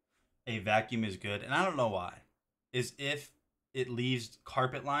 A vacuum is good, and I don't know why, is if it leaves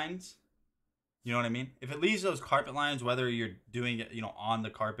carpet lines. You know what I mean? If it leaves those carpet lines, whether you're doing it, you know, on the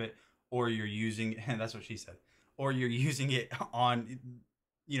carpet, or you're using, and that's what she said, or you're using it on,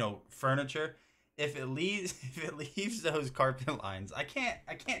 you know, furniture. If it leaves those carpet lines, I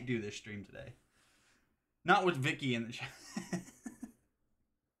can't do this stream today. Not with Vicky in the chat.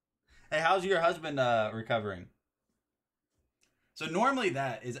 Hey, how's your husband recovering? So normally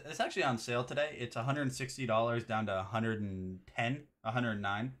it's actually on sale today. It's $160 down to $110,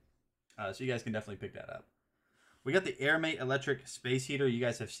 $109. So you guys can definitely pick that up. We got the AirMate electric space heater. You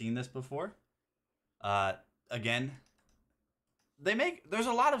guys have seen this before. Again, there's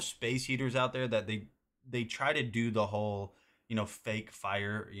a lot of space heaters out there that they try to do the whole, you know, fake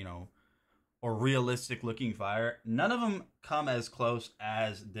fire, you know, or realistic looking fire. None of them come as close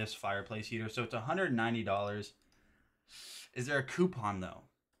as this fireplace heater. So it's $190. Is there a coupon though?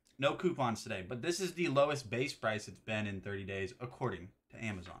 No coupons today, but this is the lowest base price it's been in 30 days, according to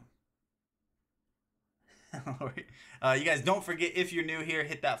Amazon. You guys, don't forget, if you're new here,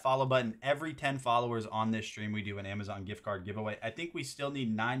 hit that follow button. Every 10 followers on this stream, we do an Amazon gift card giveaway. I think we still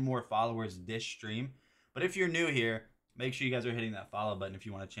need 9 more followers this stream. But if you're new here, make sure you guys are hitting that follow button if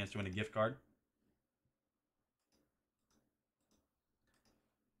you want a chance to win a gift card.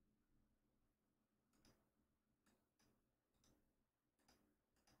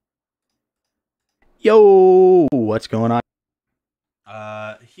 Yo, what's going on?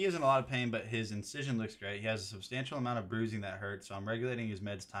 He is in a lot of pain, but his incision looks great. He has a substantial amount of bruising that hurts, so I'm regulating his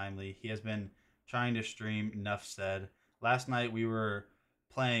meds timely. He has been trying to stream, enough said. Last night we were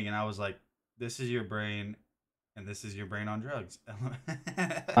playing, and I was like, this is your brain, and this is your brain on drugs.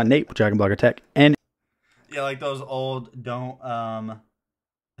 Nate with DragonBlogger Tech, and yeah, like those old don't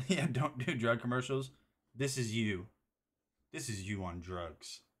do drug commercials. This is you. This is you on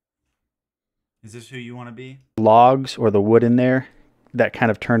drugs. Is this who you want to be? logs or the wood in there that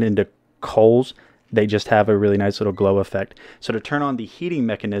kind of turn into coals, they just have a really nice little glow effect. So to turn on the heating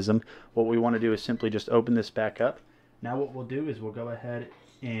mechanism, what we want to do is simply just open this back up. Now what we'll do is we'll go ahead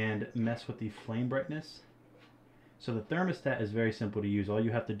and mess with the flame brightness. So the thermostat is very simple to use. All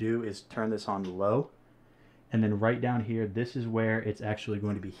you have to do is turn this on low. And then right down here, this is where it's actually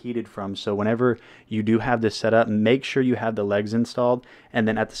going to be heated from. So whenever you do have this set up, make sure you have the legs installed. And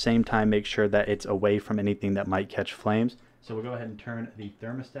then at the same time, make sure that it's away from anything that might catch flames. So we'll go ahead and turn the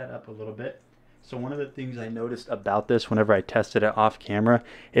thermostat up a little bit. So one of the things I noticed about this whenever I tested it off camera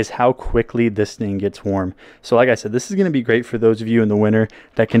is how quickly this thing gets warm. So like I said, this is going to be great for those of you in the winter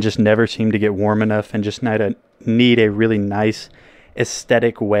that can just never seem to get warm enough and just need a really nice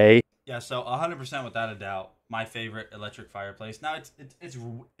aesthetic way. Yeah, so 100% without a doubt, my favorite electric fireplace. Now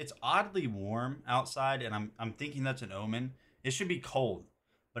it's oddly warm outside, and I'm thinking that's an omen. It should be cold,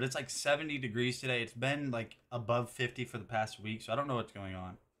 but it's like 70 degrees today. It's been like above 50 for the past week, so I don't know what's going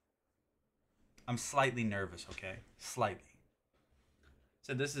on. I'm slightly nervous, okay? Slightly.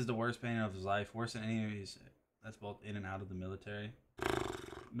 Said this is the worst pain of his life. Worse than any of his. That's both in and out of the military.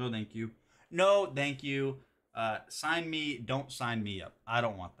 No, thank you. No, thank you. Sign me. Don't sign me up. I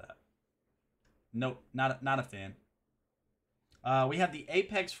don't want that. Nope, not a fan. We have the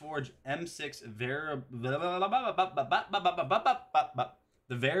Apex Forge M6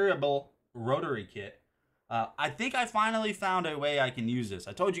 the variable rotary kit. I think I finally found a way I can use this.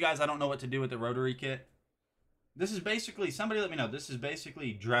 I told you guys I don't know what to do with the rotary kit. This is basically, somebody let me know, this is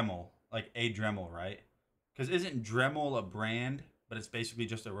basically Dremel, like a Dremel, right? Because isn't Dremel a brand, but it's basically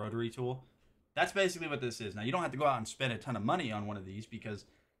just a rotary tool? That's basically what this is. Now, you don't have to go out and spend a ton of money on one of these, because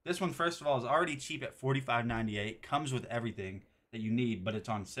this one, first of all, is already cheap at $45.98. Comes with everything that you need, but it's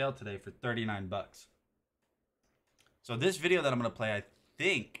on sale today for 39 bucks. So this video that I'm going to play,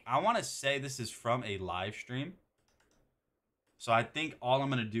 I want to say this is from a live stream. So I think all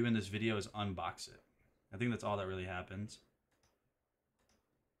I'm going to do in this video is unbox it. I think that's all that really happens.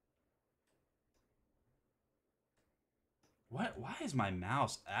 Why is my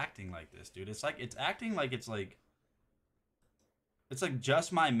mouse acting like this, dude? It's acting like it's like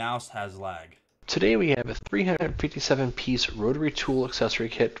just my mouse has lag. Today we have a 357-piece rotary tool accessory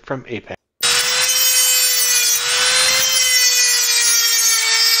kit from Apex.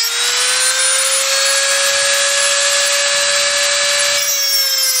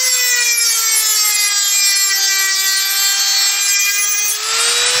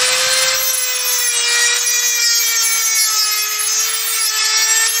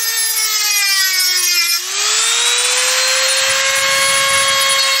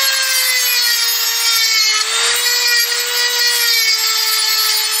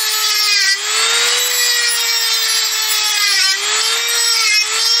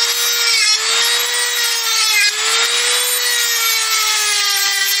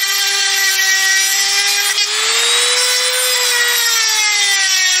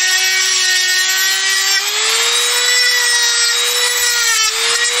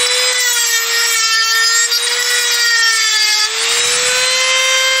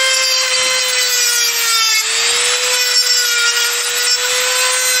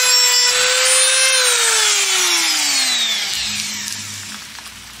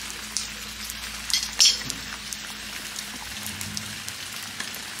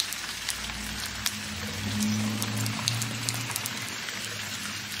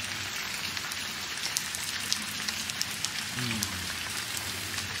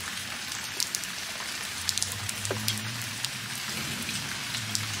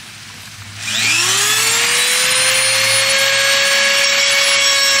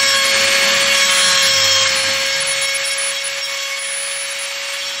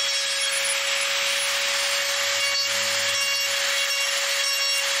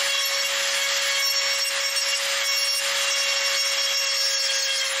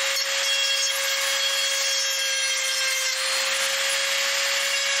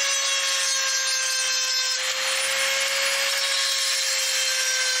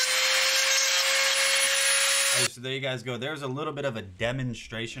 So there you guys go. There's a little bit of a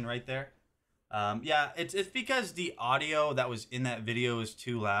demonstration right there. Yeah, it's because the audio that was in that video is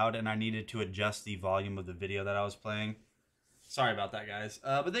too loud, and I needed to adjust the volume of the video that I was playing. Sorry about that, guys.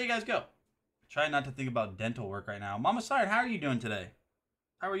 But there you guys go. Try not to think about dental work right now. Mama Siren, how are you doing today?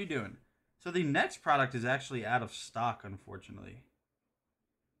 How are you doing? So the next product is actually out of stock, unfortunately.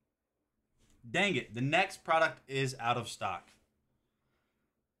 Dang it. The next product is out of stock.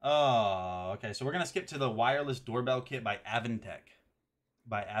 Oh, okay. So we're going to skip to the wireless doorbell kit by Avantech.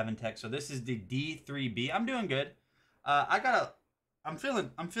 So this is the D3B. I'm doing good. I got I'm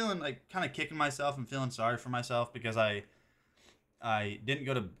feeling like kind of kicking myself and feeling sorry for myself because I didn't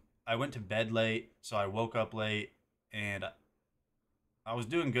go to I went to bed late, so I woke up late, and I was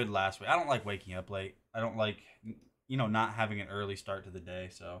doing good last week. I don't like waking up late. I don't like, not having an early start to the day.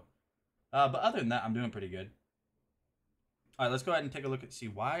 So, but other than that, I'm doing pretty good. All right, let's go ahead and take a look see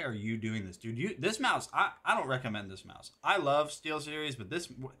why are you doing this, dude? This mouse, I don't recommend this mouse. I love SteelSeries, but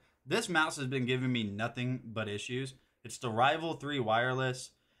this mouse has been giving me nothing but issues. It's the Rival 3 wireless.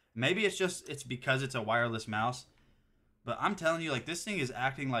 Maybe it's because it's a wireless mouse. But I'm telling you, like, this thing is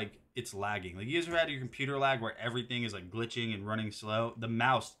acting like it's lagging. Like, you guys ever had your computer lag where everything is, like, glitching and running slow? The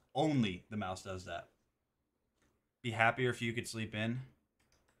mouse does that. Be happier if you could sleep in.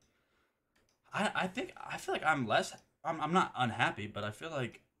 I feel like I'm not unhappy, but I feel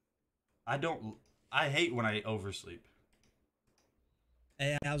like I hate when I oversleep.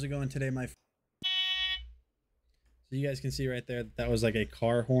 Hey, how's it going today, my friend? So you guys can see right there that was like a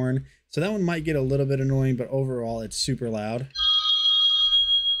car horn. So that one might get a little bit annoying, but overall it's super loud.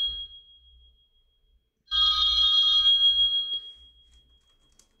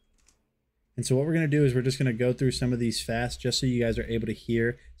 And so what we're going to do is we're just going to go through some of these fast just so you guys are able to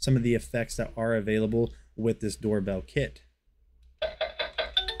hear some of the effects that are available with this doorbell kit.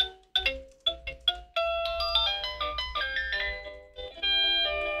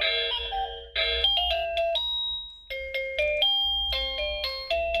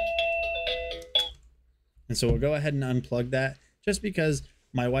 And so we'll go ahead and unplug that just because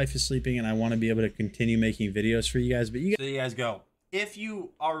my wife is sleeping and I want to be able to continue making videos for you guys. But So you guys go. If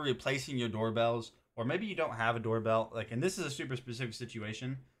you are replacing your doorbells, or maybe you don't have a doorbell, like, and this is a super specific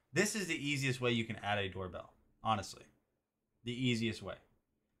situation, this is the easiest way you can add a doorbell, honestly. The easiest way.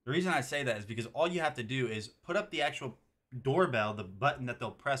 The reason I say that is because all you have to do is put up the actual doorbell, the button that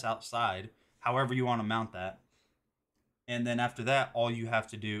they'll press outside, however you want to mount that. And then after that, all you have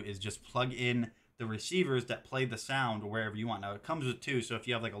to do is just plug in the receivers that play the sound wherever you want. Now, it comes with two, so if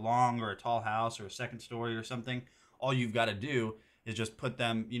you have like a long or a tall house or a second story or something, all you've got to do is just put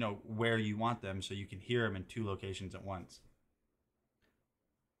them, where you want them so you can hear them in two locations at once.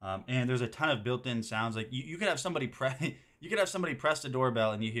 And there's a ton of built-in sounds. Like you could have somebody press the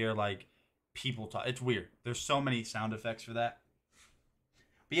doorbell and you hear like people talk. It's weird. There's so many sound effects for that.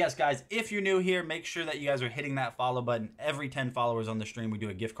 But yes, guys, if you're new here, make sure that you guys are hitting that follow button. Every 10 followers on the stream, we do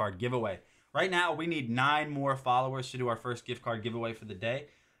a gift card giveaway. Right now, we need 9 more followers to do our first gift card giveaway for the day.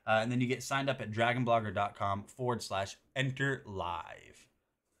 And then you get signed up at dragonblogger.com/enter live.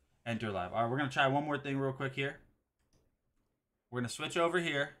 Enter live. All right, we're going to try one more thing real quick here. We're going to switch over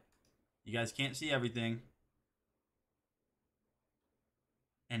here. You guys can't see everything.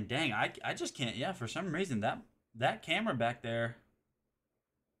 And dang, I just can't. Yeah, for some reason, that camera back there,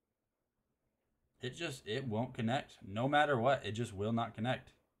 it won't connect. No matter what, it just will not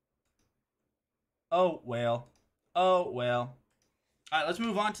connect. Oh, well. Oh, well. All right, let's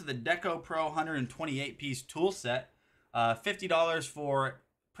move on to the Deco Pro 128-piece tool set. $50 for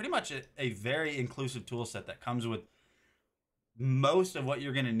pretty much a very inclusive tool set that comes with most of what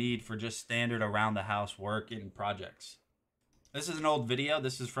you're going to need for just standard around-the-house work and projects. This is an old video.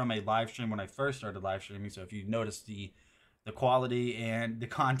 This is from a live stream when I first started live streaming, so if you notice the quality and the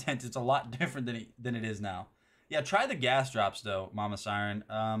content, it's a lot different than it is now. Yeah, try the gas drops, though, Mama Siren.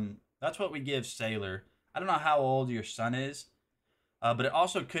 That's what we give Sailor. I don't know how old your son is, but it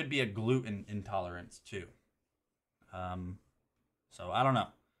also could be a gluten intolerance, too. So, I don't know.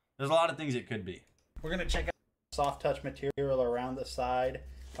 There's a lot of things it could be. We're going to check out soft touch material around the side,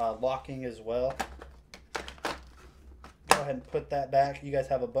 locking as well. Go ahead and put that back. You guys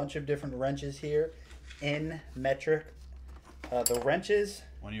have a bunch of different wrenches here in metric. The wrenches,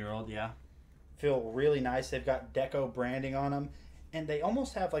 1-year-old, yeah, feel really nice. They've got Deco branding on them, and they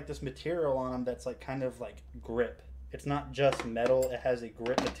almost have like this material on them that's like kind of like grip. It's not just metal, it has a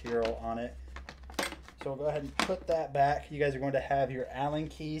grip material on it. So we'll go ahead and put that back. You guys are going to have your Allen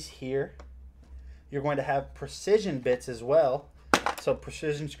keys here. You're going to have precision bits as well. So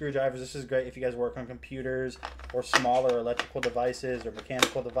precision screwdrivers, this is great if you guys work on computers or smaller electrical devices or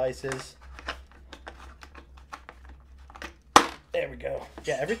mechanical devices. There we go.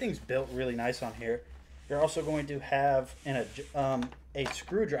 Yeah, everything's built really nice on here. You're also going to have a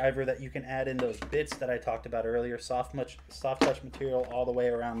screwdriver that you can add in those bits that I talked about earlier. Soft touch material all the way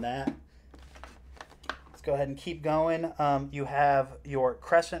around that. Let's go ahead and keep going. You have your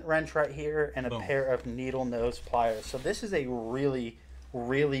crescent wrench right here and a pair of needle nose pliers. So this is a really,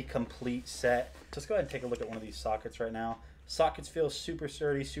 really complete set. Let's go ahead and take a look at one of these sockets right now. Sockets feel super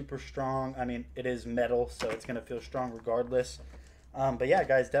sturdy, super strong. I mean, it is metal, so it's going to feel strong regardless. But yeah,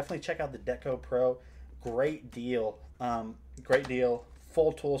 guys, definitely check out the Deco Pro. Great deal Great deal.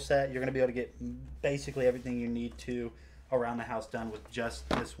 Full tool set. You're going to be able to get basically everything you need to around the house done with just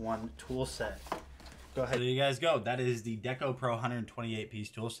this one tool set. Go ahead. So there you guys go. That is the Deco Pro 128 piece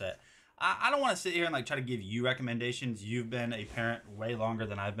tool set. I don't want to sit here and like try to give you recommendations. You've been a parent way longer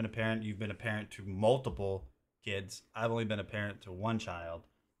than I've been a parent. You've been a parent to multiple kids. I've only been a parent to one child,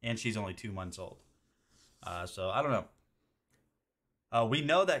 and she's only 2 months old. So I don't know. We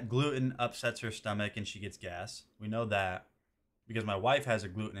know that gluten upsets her stomach and she gets gas. We know that because my wife has a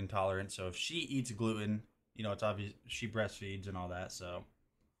gluten intolerance. So if she eats gluten, you know, it's obvious she breastfeeds and all that. So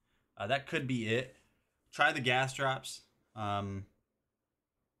that could be it. Try the gas drops.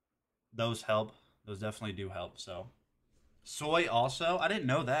 Those help. Those definitely do help. So soy also. I didn't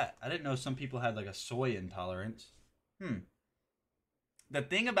know that. I didn't know some people had like a soy intolerance. The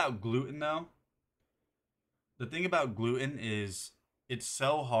thing about gluten though, the thing about gluten is it's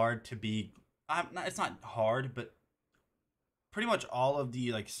so hard to be, it's not hard, but pretty much all of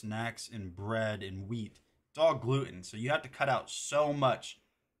the like snacks and bread and wheat, it's all gluten. So you have to cut out so much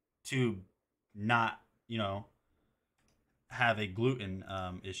to not, you know, have a gluten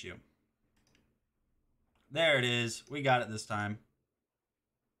issue. There it is. We got it this time.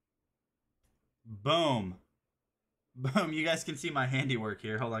 Boom. Boom. You guys can see my handiwork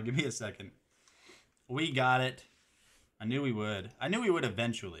here. Hold on. Give me a second. We got it. I knew we would. I knew we would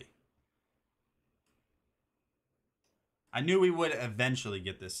eventually. I knew we would eventually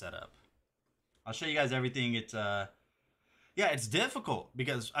get this set up. I'll show you guys everything. It's yeah, it's difficult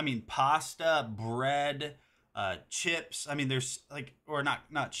because I mean pasta, bread, chips. I mean there's like, or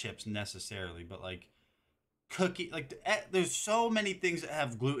not chips necessarily, but like cookie, like there's so many things that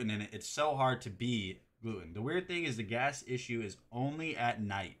have gluten in it. It's so hard to be gluten. The weird thing is the gas issue is only at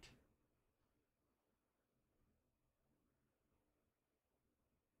night.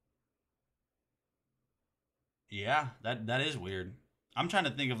 Yeah, that is weird. I'm trying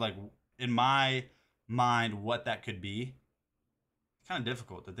to think of like in my mind what that could be. It's kind of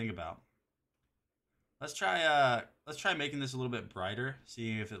difficult to think about. Let's try making this a little bit brighter,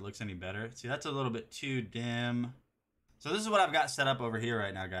 see if it looks any better. See, that's a little bit too dim. So this is what I've got set up over here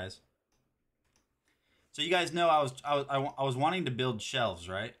right now, guys. So you guys know I was wanting to build shelves,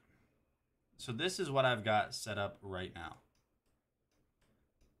 right? So this is what I've got set up right now.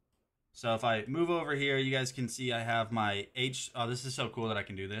 So if I move over here, you guys can see I have my oh, this is so cool that I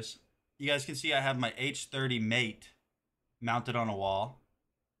can do this. You guys can see I have my H30 Mate mounted on a wall.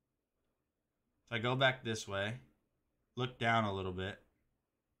 If I go back this way, look down a little bit,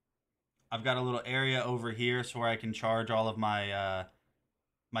 I've got a little area over here so where I can charge all of my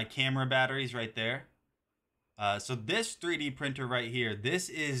my camera batteries right there. So this 3D printer right here, this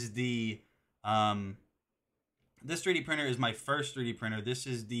is the this 3D printer is my first 3D printer. This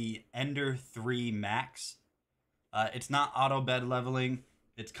is the Ender 3 Max. It's not auto bed leveling.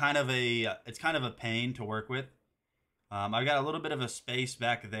 It's kind of a pain to work with. I've got a little bit of a space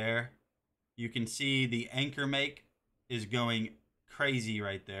back there. You can see the anchor make is going crazy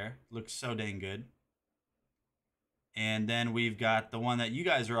right there. Looks so dang good. And then we've got the one that you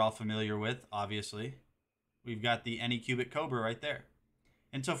guys are all familiar with, obviously. We've got the Anycubic Cobra right there.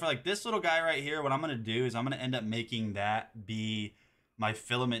 And so for like this little guy right here, what I'm going to do is I'm going to end up making that be my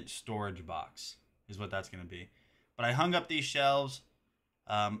filament storage box is what that's going to be. But I hung up these shelves.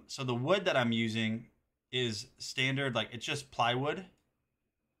 So the wood that I'm using is standard, like it's just plywood.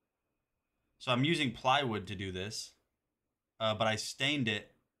 So I'm using plywood to do this. But I stained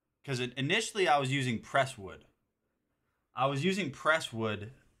it because initially I was using press wood. I was using press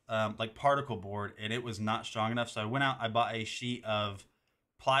wood, like particle board, and it was not strong enough. So I went out, I bought a sheet of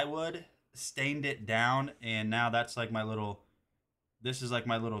plywood, stained it down, and now that's like my little, this is like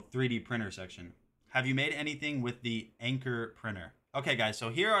my little 3D printer section. Have you made anything with the Anchor printer? Okay, guys, so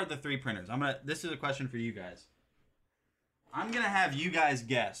here are the 3 printers. This is a question for you guys. I'm gonna have you guys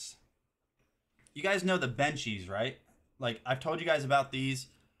guess. You guys know the benchies, right? Like I've told you guys about these.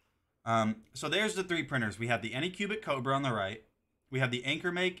 So there's the 3 printers. We have the Anycubic Cobra on the right. We have the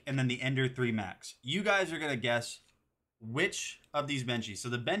Anchor Make, and then the Ender 3 Max. You guys are gonna guess which of these benchies. So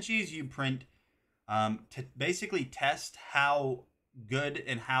the benchies you print to basically test how good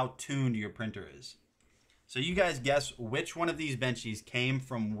and how tuned your printer is. So you guys guess which one of these benchies came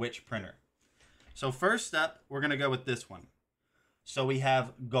from which printer. So first up, we're gonna go with this one. So we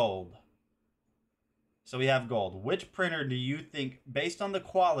have gold. Which printer do you think, based on the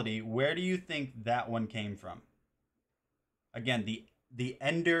quality, where do you think that one came from? Again, the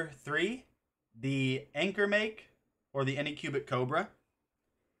Ender 3, the Anchor Make, or the Anycubic Cobra.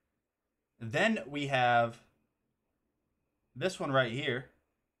 Then we have this one right here.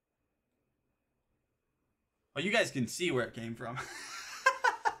 Oh, you guys can see where it came from.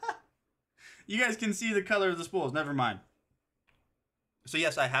 You guys can see the color of the spools. Never mind. So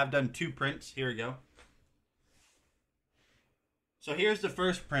yes, I have done 2 prints. Here we go. So here's the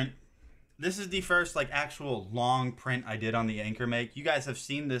first print. This is the first like actual long print I did on the Anchor Make. You guys have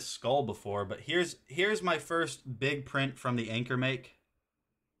seen this skull before, but here's my first big print from the Anchor Make.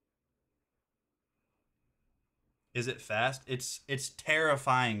 Is it fast? It's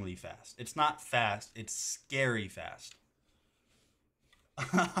terrifyingly fast. It's not fast, it's scary fast.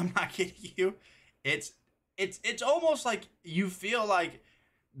 I'm not kidding you. It's almost like you feel like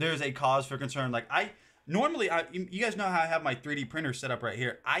there's a cause for concern. Like normally, you guys know how I have my 3D printer set up right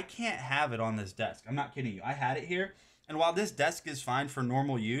here. I can't have it on this desk. I'm not kidding you. I had it here. And while this desk is fine for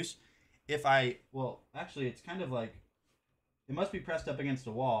normal use, well, actually, it's kind of like, it must be pressed up against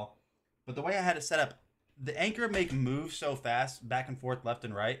the wall. But the way I had it set up, the Anchor Make moves so fast, back and forth, left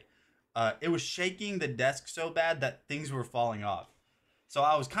and right. It was shaking the desk so bad that things were falling off. So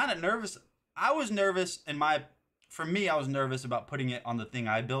I was kind of nervous. I was nervous, for me, I was nervous about putting it on the thing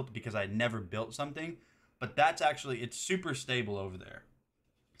I built because I never built something. But that's actually, it's super stable over there.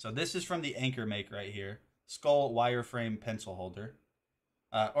 So this is from the Anchor Make right here. Skull wireframe pencil holder.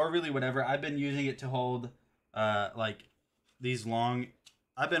 Or really whatever. I've been using it to hold like these long,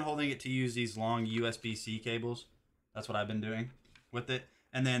 I've been holding it to use these long USB-C cables. That's what I've been doing with it.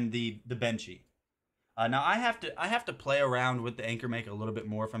 And then the benchy. Now I have to play around with the Anchor Make a little bit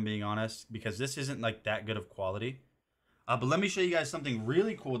more, if I'm being honest, because this isn't like that good of quality. But let me show you guys something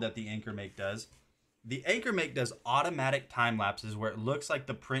really cool that the Anchor Make does. The Anchor Make does automatic time lapses where it looks like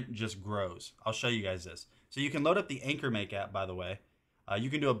the print just grows. I'll show you guys this. So you can load up the Anchor Make app, by the way. You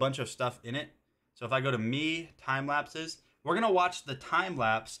can do a bunch of stuff in it. So if I go to me, time lapses, we're going to watch the time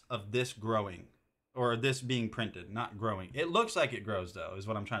lapse of this growing, or this being printed, not growing. It looks like it grows though, is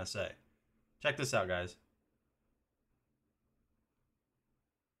what I'm trying to say. Check this out, guys.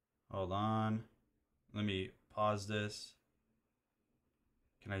 Hold on. Let me pause this.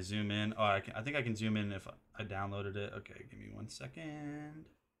 Can I zoom in? Oh, I think I can zoom in if I downloaded it. Okay, give me 1 second.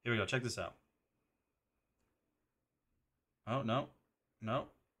 Here we go. Check this out. Oh, no. No.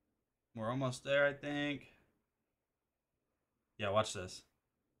 We're almost there, I think. Yeah, watch this.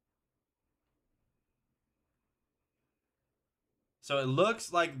 So it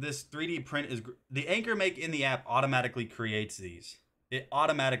looks like this 3D print is... The Anchor Make in the app automatically creates these. It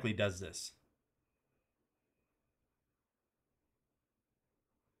automatically does this.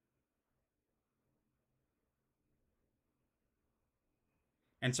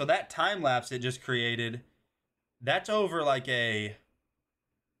 And so that time lapse it just created, that's over like a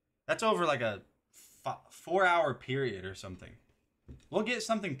 4-hour period or something. We'll get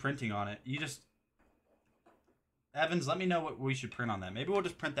something printing on it. Evans, let me know what we should print on that. Maybe we'll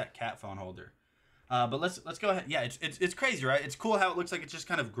just print that cat phone holder. But let's go ahead. Yeah, it's crazy, right? It's cool how it looks like it's just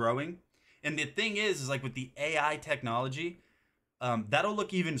kind of growing. And the thing is like with the AI technology, that'll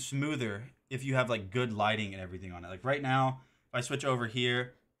look even smoother if you have like good lighting and everything on it. Like right now, if I switch over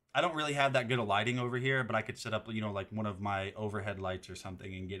here, I don't really have that good of lighting over here, but I could set up, you know, like one of my overhead lights or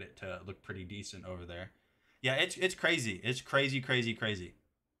something and get it to look pretty decent over there. Yeah, it's crazy. It's crazy, crazy, crazy.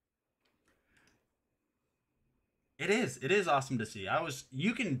 It is awesome to see.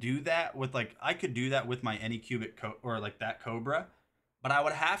 You can do that with like, I could do that with my Anycubic or like that Cobra, but I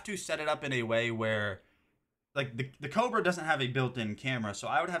would have to set it up in a way where like the Cobra doesn't have a built-in camera. So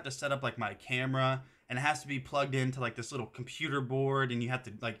I would have to set up like my camera, and it has to be plugged into like this little computer board, and you have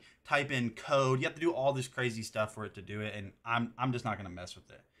to like type in code. You have to do all this crazy stuff for it to do it. And I'm just not going to mess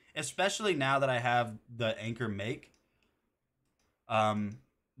with it, especially now that I have the Anchor Make.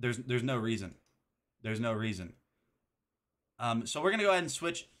 There's no reason. There's no reason. So we're going to go ahead and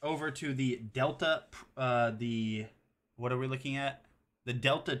switch over to the Delta, what are we looking at? The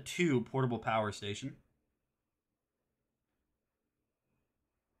Delta 2 portable power station.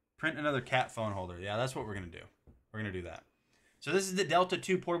 Print another cat phone holder. Yeah, that's what we're going to do. We're going to do that. So this is the Delta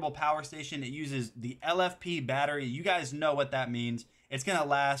 2 portable power station. It uses the LFP battery. You guys know what that means. It's going to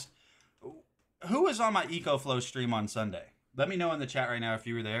last. Who was on my EcoFlow stream on Sunday? Let me know in the chat right now if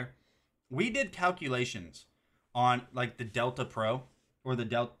you were there. We did calculations on like the Delta Pro or the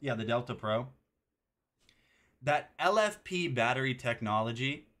Delta Pro. That LFP battery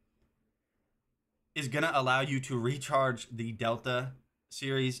technology is going to allow you to recharge the Delta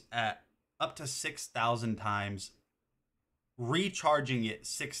series at up to 6,000 times, recharging it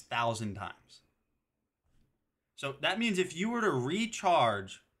 6,000 times. So that means if you were to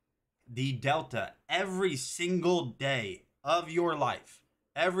recharge the Delta every single day of your life,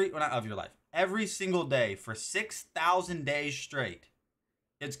 every single day for 6,000 days straight,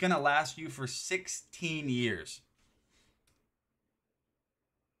 It's going to last you for 16 years.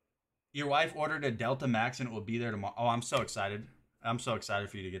 Your wife ordered a Delta Max and it will be there tomorrow. Oh, I'm so excited. I'm so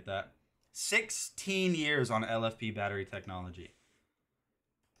excited for you to get that. 16 years on LFP battery technology.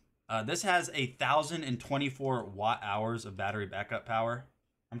 This has 1,024 watt hours of battery backup power.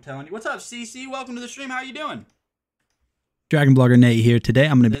 I'm telling you. What's up, CC? Welcome to the stream. How are you doing? DragonBlogger Nate here. Today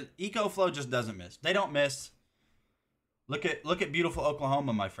I'm going to The EcoFlow just doesn't miss. They don't miss. Look at beautiful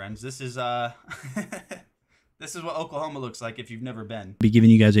Oklahoma, my friends. This is this is what Oklahoma looks like if you've never been. be giving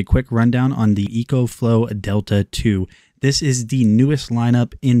you guys a quick rundown on the EcoFlow Delta 2. This is the newest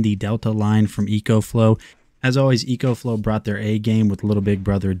lineup in the Delta line from EcoFlow. As always, EcoFlow brought their A game with little big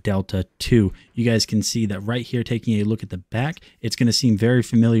brother Delta 2. You guys can see that right here, taking a look at the back, it's going to seem very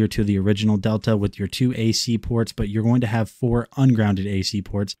familiar to the original Delta with your 2 AC ports, but you're going to have 4 ungrounded AC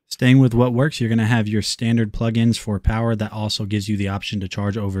ports. Staying with what works, you're going to have your standard plugins for power that also gives you the option to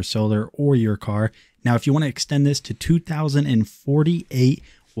charge over solar or your car. Now, if you want to extend this to 2,048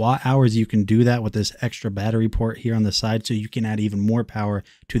 watt hours, you can do that with this extra battery port here on the side, so you can add even more power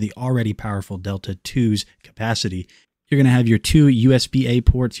to the already powerful Delta 2's capacity. You're going to have your 2 USB-A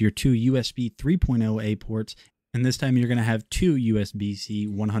ports, your 2 USB 3.0A ports, and this time you're going to have 2 USB-C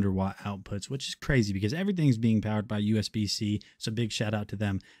 100 watt outputs, which is crazy because everything's being powered by USB-C, so big shout out to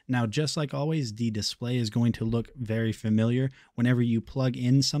them. Now, just like always, the display is going to look very familiar. Whenever you plug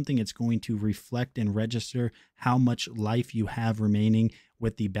in something, it's going to reflect and register how much life you have remaining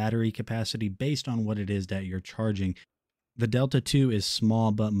with the battery capacity based on what it is that you're charging. The Delta 2 is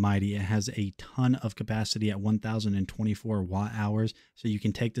small but mighty. It has a ton of capacity at 1,024 watt hours, so you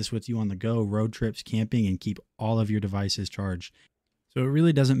can take this with you on the go, road trips, camping, and keep all of your devices charged. So it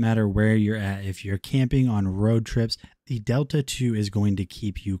really doesn't matter where you're at. If you're camping on road trips, the Delta 2 is going to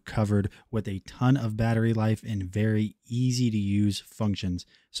keep you covered with a ton of battery life and very easy to use functions.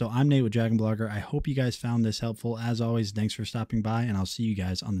 So I'm Nate with DragonBlogger. I hope you guys found this helpful. As always, thanks for stopping by, and I'll see you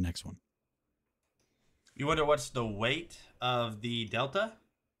guys on the next one. You wonder what's the weight of the Delta?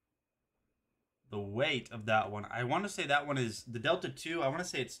 The weight of that one. I want to say that one is the Delta 2. I want to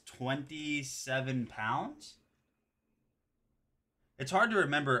say it's 27 pounds. It's hard to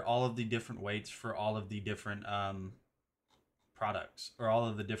remember all of the different weights for all of the different products or all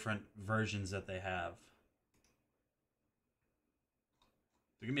of the different versions that they have.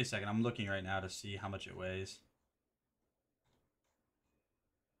 So give me a second. I'm looking right now to see how much it weighs.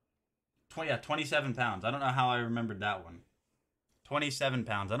 Yeah, 27 pounds. I don't know how I remembered that one. 27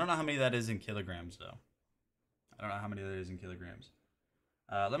 pounds. I don't know how many that is in kilograms, though. I don't know how many that is in kilograms.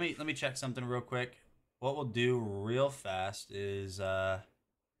 Let me check something real quick. What we'll do real fast is we'll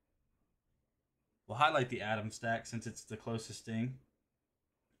highlight the Atom Stack since it's the closest thing.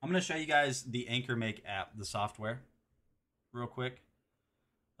 I'm going to show you guys the Anchor Make app, the software, real quick.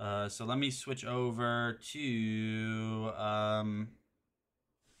 So let me switch over to...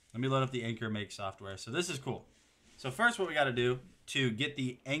 let me load up the Anchor Make software. So this is cool. So first what we got to do to get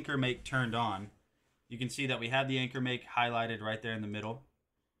the Anchor Make turned on, you can see that we have the Anchor Make highlighted right there in the middle.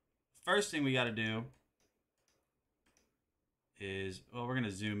 First thing we got to do is, well, we're going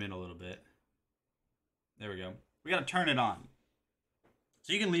to zoom in a little bit. There we go. We got to turn it on.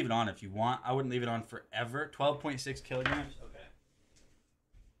 So you can leave it on if you want. I wouldn't leave it on forever. 12.6 kilograms. Okay.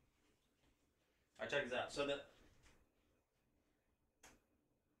 All right, check this out. So the...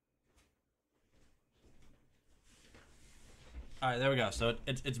 All right, there we go. So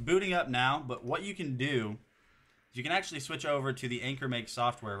it's booting up now, but what you can do is you can actually switch over to the Anchor Make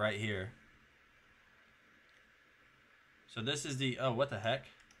software right here. So this is the, oh, what the heck?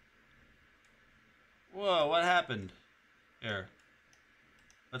 Whoa, what happened? Here.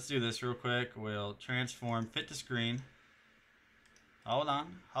 Let's do this real quick. We'll transform, fit to screen. Hold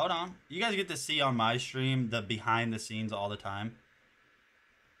on, hold on. You guys get to see on my stream the behind the scenes all the time.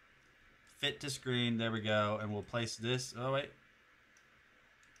 Fit to screen, there we go. And we'll place this, oh wait.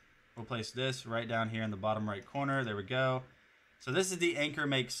 We'll place this right down here in the bottom right corner. There we go. So this is the Anchor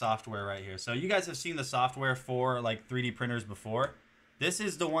Make software right here. So you guys have seen the software for like 3D printers before. This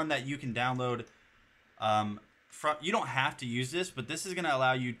is the one that you can download. You don't have to use this, but this is going to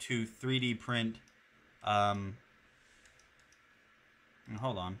allow you to 3D print. Hold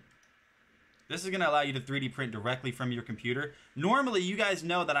on. This is going to allow you to 3D print directly from your computer. Normally, you guys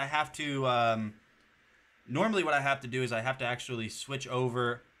know that I have to. Normally, what I have to do is I have to actually switch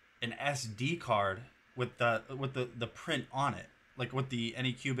over an SD card with the print on it, like with the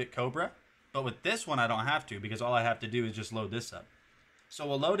Anycubic Cobra. But with this one, I don't have to, because all I have to do is just load this up. So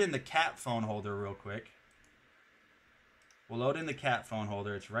we'll load in the cat phone holder real quick. We'll load in the cat phone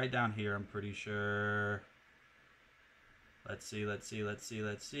holder. It's right down here, I'm pretty sure. Let's see, let's see, let's see,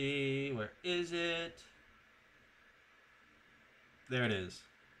 let's see. Where is it? There it is.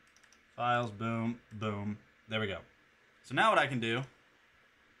 Files, boom, boom. There we go. So now what I can do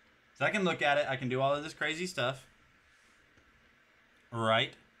is I can look at it. I can do all of this crazy stuff.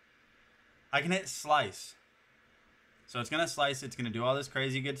 Right. I can hit slice. So it's going to slice. It's going to do all this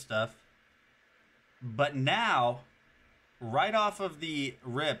crazy good stuff. But now, right off of the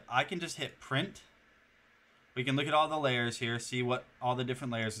rip, I can just hit print. We can look at all the layers here, see what all the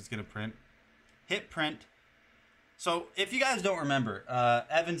different layers it's going to print. Hit print. So if you guys don't remember,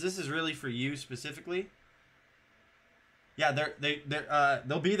 Evans, this is really for you specifically. Yeah,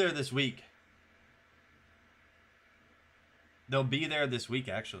 they'll be there this week. They'll be there this week,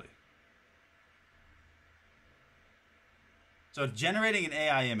 actually. So it's generating an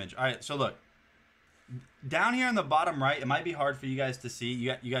AI image. All right, so look. Down here in the bottom right, it might be hard for you guys to see.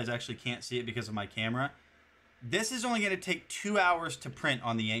 You guys actually can't see it because of my camera. This is only going to take 2 hours to print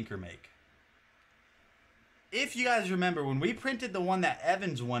on the Anchor Make. If you guys remember, when we printed the one that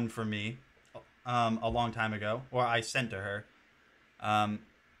Evans won for me a long time ago, or I sent to her,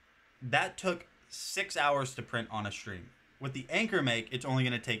 that took 6 hours to print on a stream. With the Anchor Make, it's only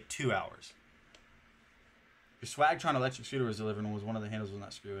going to take 2 hours. Your Swagtron electric scooter was delivered and was one of the handles was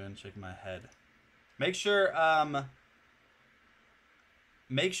not screwed in. Shaking my head. Make sure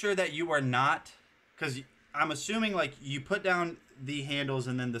that you are not, because I'm assuming like you put down the handles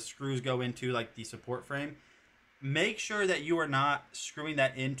and then the screws go into like the support frame. Make sure that you are not screwing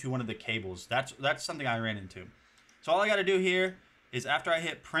that into one of the cables. That's something I ran into. So all I got to do here is after I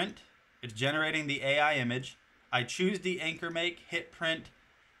hit print, it's generating the AI image. I choose the Anchor Make, hit print,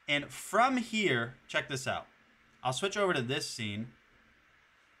 and from here, check this out. I'll switch over to this scene.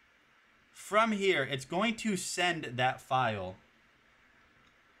 From here, it's going to send that file.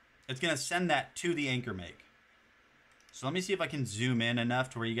 It's going to send that to the Anchor Make. So let me see if I can zoom in enough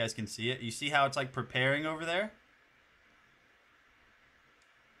to where you guys can see it. You see how it's like preparing over there?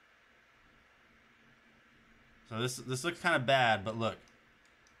 So this looks kind of bad, but look.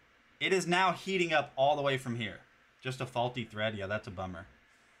 It is now heating up all the way from here. Just a faulty thread. Yeah, that's a bummer.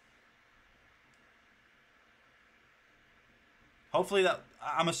 Hopefully that,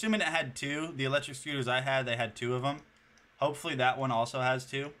 I'm assuming it had two. The electric scooters I had, they had two of them. Hopefully that one also has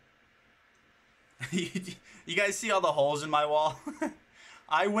two. You guys see all the holes in my wall?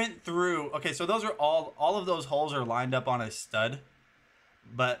 I went through, okay, so those are all of those holes are lined up on a stud.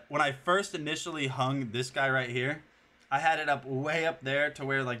 But when I first initially hung this guy right here, I had it up way up there to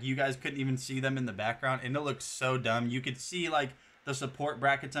where like you guys couldn't even see them in the background. And it looked so dumb. You could see like the support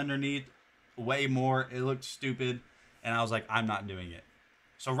brackets underneath way more. It looked stupid. And I was like, I'm not doing it.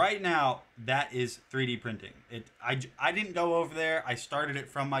 So right now, that is 3D printing. I didn't go over there. I started it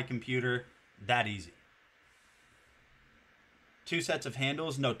from my computer. That easy. 2 sets of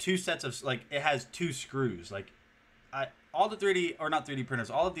handles. No, 2 sets of, like, it has 2 screws. Like, all the 3D, or not 3D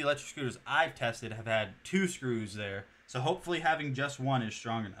printers, all of the electric scooters I've tested have had 2 screws there. So hopefully having just one is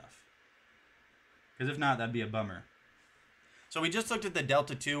strong enough. Because if not, that'd be a bummer. So we just looked at the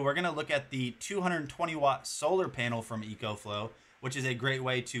Delta 2. We're going to look at the 220 watt solar panel from EcoFlow, which is a great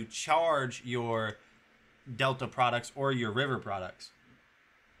way to charge your Delta products or your River products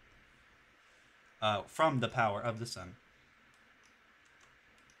from the power of the sun.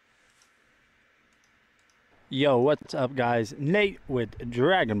 Yo, what's up guys? Nate with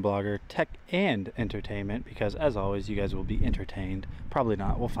DragonBlogger Tech and Entertainment, because as always you guys will be entertained. Probably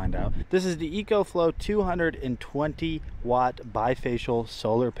not, we'll find out. This is the EcoFlow 220 watt bifacial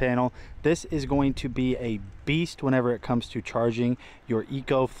solar panel. This is going to be a beast whenever it comes to charging your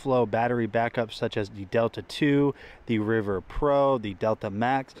EcoFlow battery backups such as the Delta 2, the River Pro, the Delta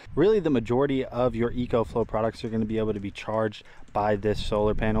Max. Really the majority of your EcoFlow products are going to be able to be charged by this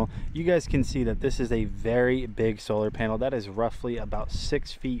solar panel. You guys can see that this is a very big solar panel that is roughly about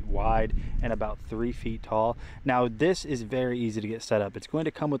 6 feet wide and about 3 feet tall. Now this is very easy to get set up. It's going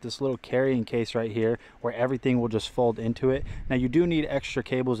to come with this little carrying case right here where everything will just fold into it. Now you do need extra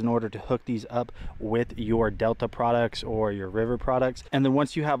cables in order to hook these up with your Delta products or your River products, and then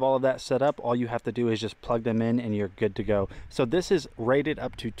once you have all of that set up, all you have to do is just plug them in and you're good to go. So this is rated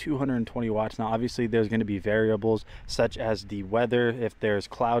up to 220 watts. Now obviously there's going to be variables such as the weather, if there's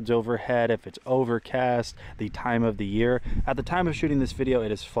clouds overhead, if it's overcast, the time of the year. At the time of shooting this video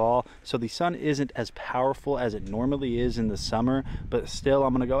it is fall, so the sun isn't as powerful as it normally is in the summer, but still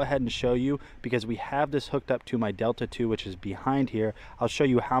I'm going to go ahead and show you because we have this hooked up to my Delta 2, which is behind here. I'll show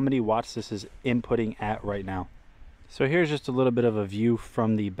you how many watts this is inputting at right now. So here's just a little bit of a view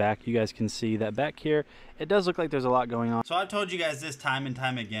from the back. You guys can see that back here it does look like there's a lot going on. So I've told you guys this time and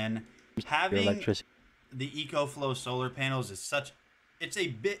time again, having electricity. the EcoFlow solar panels is such, it's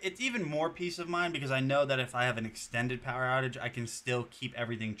even more peace of mind because I know that if I have an extended power outage, I can still keep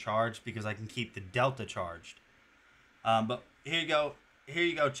everything charged because I can keep the Delta charged. But here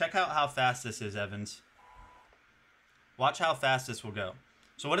you go. Check out how fast this is, Evans. Watch how fast this will go.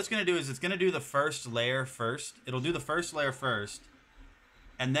 So what it's going to do is it's going to do the first layer first. It'll do the first layer first.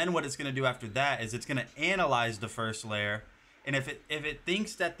 And then what it's going to do after that is it's going to analyze the first layer. And if it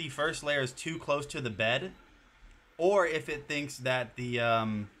thinks that the first layer is too close to the bed, or if it thinks that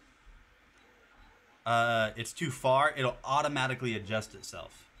the it's too far, it'll automatically adjust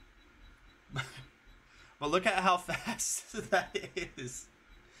itself. But look at how fast that is.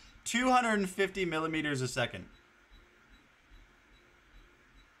 250 millimeters a second.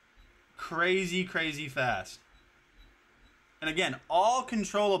 Crazy, crazy fast. And again, all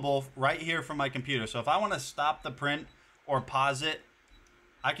controllable right here from my computer. So if I want to stop the print or pause it,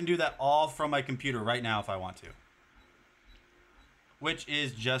 I can do that all from my computer right now if I want to. Which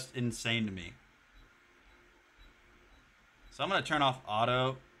is just insane to me. So I'm going to turn off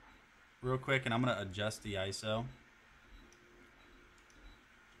auto real quick and I'm going to adjust the ISO.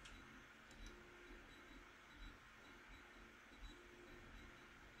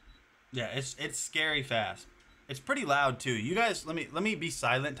 Yeah, it's scary fast. It's pretty loud too. You guys, let me be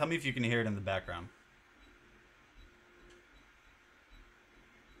silent. Tell me if you can hear it in the background.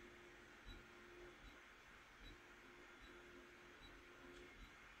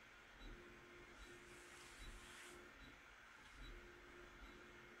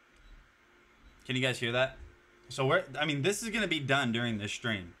 Can you guys hear that? So I mean, this is going to be done during this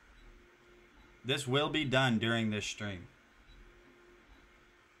stream. This will be done during this stream.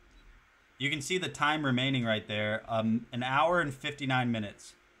 You can see the time remaining right there, 1 hour and 59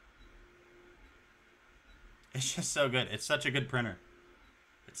 minutes. It's just so good. It's such a good printer.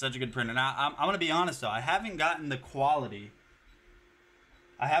 It's such a good printer. Now, I'm going to be honest though, I haven't gotten the quality.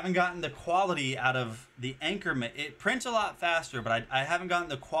 I haven't gotten the quality out of the Anchormate. It prints a lot faster, but I haven't gotten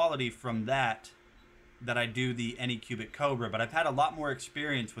the quality from that I do the Anycubic Cobra. But I've had a lot more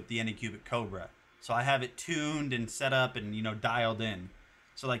experience with the Anycubic Cobra. So I have it tuned and set up and, you know, dialed in.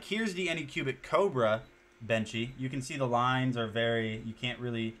 So like here's the Anycubic Cobra Benchy. You can see the lines are very, you can't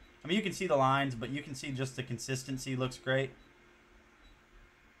really, I mean you can see the lines, but you can see just the consistency looks great.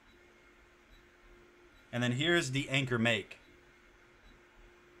 And then here's the Anchormate.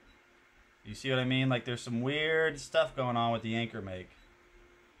 You see what I mean? Like there's some weird stuff going on with the Anchormate.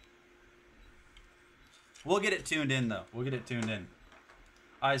 We'll get it tuned in though. We'll get it tuned in.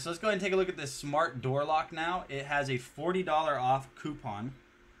 Alright, so let's go ahead and take a look at this smart door lock now. It has a $40 off coupon.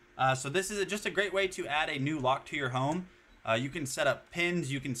 So this is just a great way to add a new lock to your home. You can set up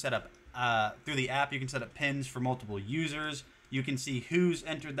pins. You can set up, through the app, you can set up pins for multiple users. You can see who's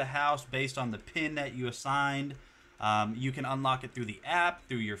entered the house based on the pin that you assigned. You can unlock it through the app,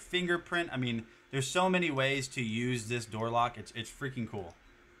 through your fingerprint. I mean, there's so many ways to use this door lock. It's freaking cool.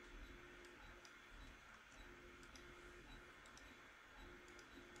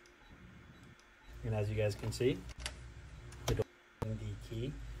 And as you guys can see, the door is the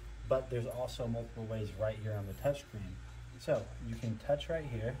key, but there's also multiple ways right here on the touchscreen. So you can touch right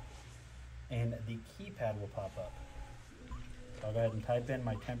here and the keypad will pop up. So I'll go ahead and type in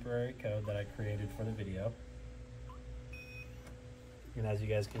my temporary code that I created for the video. And as you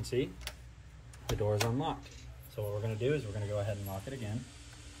guys can see, the door is unlocked. So what we're going to do is we're going to go ahead and lock it again.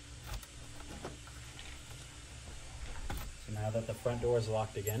 So now that the front door is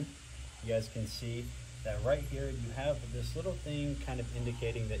locked again, you guys can see that right here you have this little thing kind of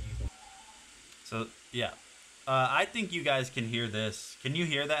indicating that you can. So yeah, I think you guys can hear this. Can you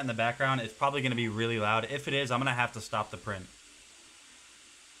hear that in the background? It's probably going to be really loud. If it is, I'm going to have to stop the print.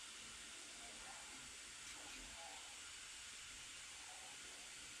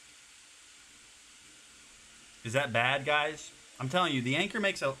 Is that bad, guys? I'm telling you, the Anchor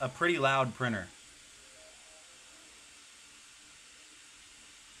makes a pretty loud printer.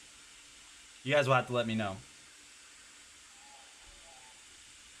 You guys will have to let me know.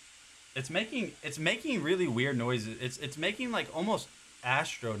 It's making really weird noises. It's making like almost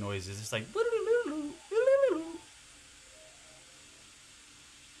Astro noises. It's like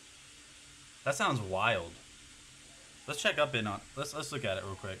that sounds wild. Let's check up in on. Let's look at it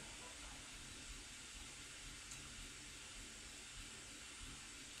real quick.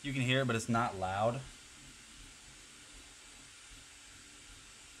 You can hear it, but it's not loud.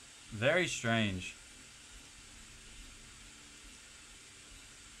 Very strange.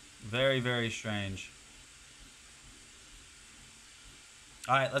 Very, very strange.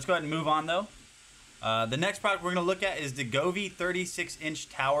 Alright, let's go ahead and move on though. The next product we're going to look at is the Govee 36-inch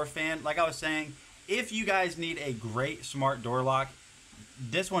tower fan. Like I was saying, if you guys need a great smart door lock,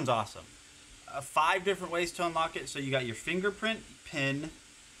 this one's awesome. 5 different ways to unlock it. So you got your fingerprint pin,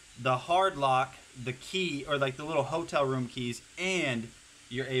 the hard lock, the key, or like the little hotel room keys, and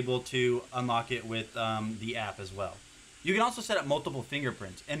you're able to unlock it with the app as well. You can also set up multiple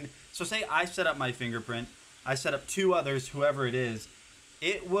fingerprints. And so say I set up my fingerprint, I set up 2 others, whoever it is,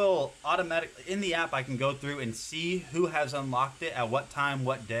 it will automatically, in the app, I can go through and see who has unlocked it at what time,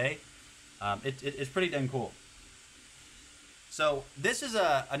 what day. It's pretty dang cool. So this is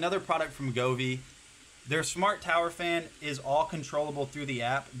another product from Govee. Their smart tower fan is all controllable through the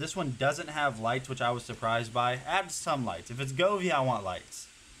app. This one doesn't have lights, which I was surprised by. Add some lights. If it's Govee, I want lights.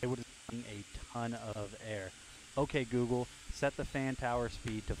 It would bring a ton of air. Okay, Google, set the fan tower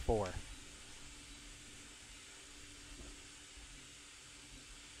speed to 4.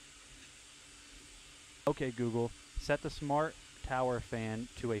 Okay, Google, set the smart tower fan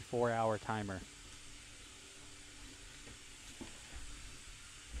to a 4-hour timer.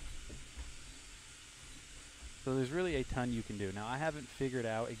 So there's really a ton you can do. Now, I haven't figured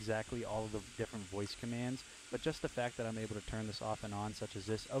out exactly all of the different voice commands, but just the fact that I'm able to turn this off and on, such as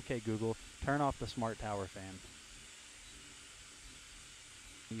this, okay, Google, turn off the smart tower fan.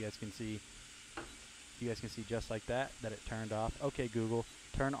 You guys can see just like that it turned off. Okay, Google,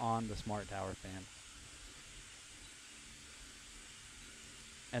 turn on the smart tower fan.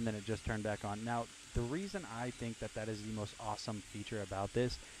 And then it just turned back on. Now, the reason I think that is the most awesome feature about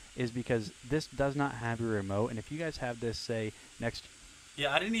this is because this does not have a remote. And if you guys have this, say, next...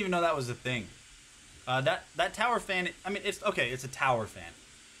 Yeah, I didn't even know that was a thing. That tower fan, I mean, it's a tower fan.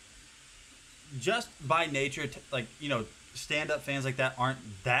 Just by nature, like, you know, stand-up fans like that aren't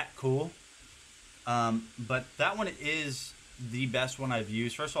that cool. But that one is the best one I've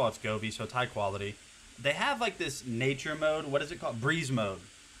used. First of all, it's Govee, so it's high quality. They have, like, this nature mode. What is it called? Breeze mode.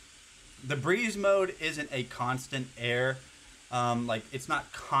 The breeze mode isn't a constant air. Like, it's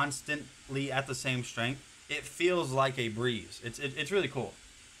not constantly at the same strength. It feels like a breeze. It's really cool.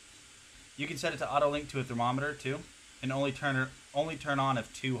 You can set it to auto link to a thermometer too, and only turn on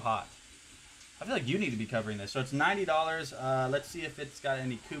if too hot. I feel like you need to be covering this. So it's $90. Let's see if it's got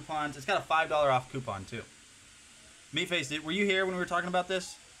any coupons. It's got a $5 off coupon too. Meatface, were you here when we were talking about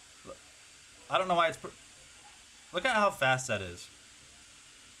this? I don't know why it's... Look at how fast that is.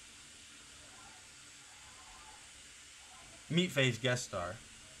 Meatface guest star.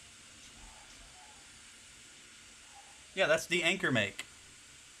 Yeah, that's the anchor make.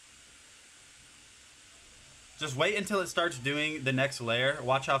 Just wait until it starts doing the next layer.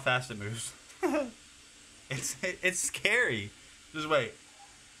 Watch how fast it moves. It's scary. Just wait.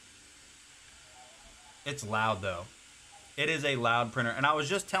 It's loud though. It is a loud printer. And I was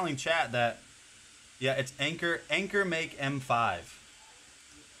just telling chat that, yeah, it's anchor make M5.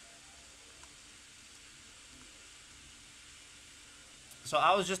 So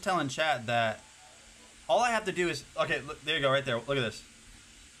I was just telling chat that all I have to do is, okay, look, there you go, right there. Look at this.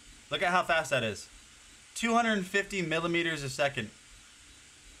 Look at how fast that is. 250 millimeters a second.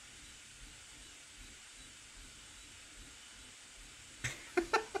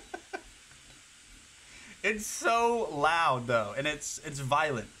 It's so loud though, and it's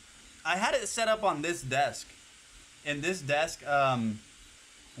violent. I had it set up on this desk, and this desk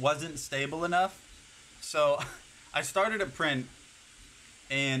wasn't stable enough, so I started a print,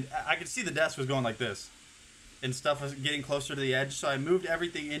 and I could see the desk was going like this, and stuff was getting closer to the edge, so I moved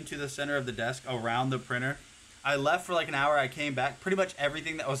everything into the center of the desk around the printer. I left for like an hour, I came back, pretty much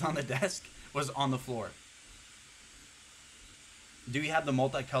everything that was on the desk was on the floor. Do you have the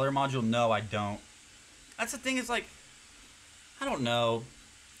multicolor module? No, I don't. That's the thing, is like, I don't know.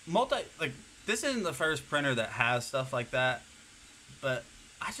 This isn't the first printer that has stuff like that, but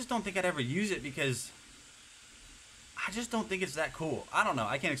I just don't think I'd ever use it because I just don't think it's that cool. I don't know.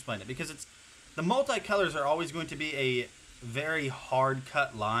 I can't explain it because the multicolors are always going to be a very hard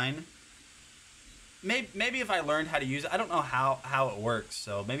cut line. Maybe if I learned how to use it, I don't know how it works.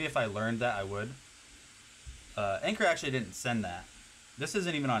 So maybe if I learned that, I would. Anchor actually didn't send that. This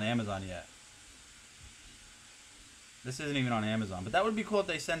isn't even on Amazon yet. This isn't even on Amazon, but that would be cool if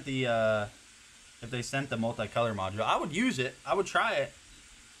they sent the multicolor module. I would use it. I would try it.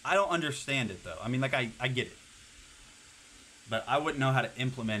 I don't understand it though. I mean, like I get it, but I wouldn't know how to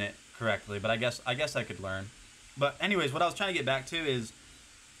implement it correctly. But I guess I could learn. But anyways, what I was trying to get back to is,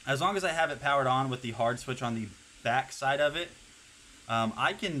 as long as I have it powered on with the hard switch on the back side of it,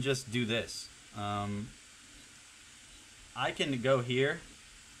 I can just do this. I can go here,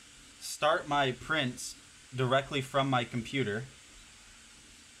 start my prints directly from my computer.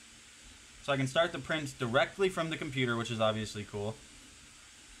 So I can start the prints directly from the computer, which is obviously cool.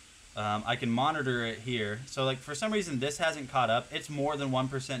 I can monitor it here. So like for some reason this hasn't caught up. It's more than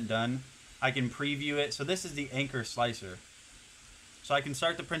 1% done. I can preview it. So this is the anchor slicer. So I can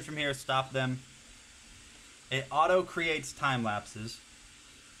start the prints from here, stop them. It auto creates time lapses.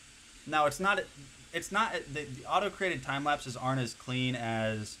 Now the auto created time lapses aren't as clean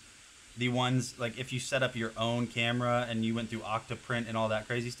as the ones like if you set up your own camera and you went through Octoprint and all that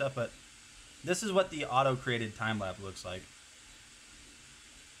crazy stuff, but this is what the auto created time lapse looks like.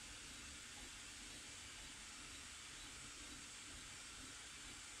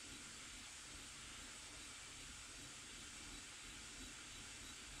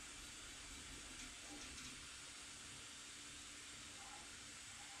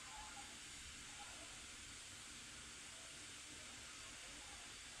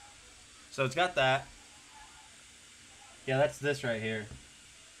 So it's got that. Yeah, that's this right here.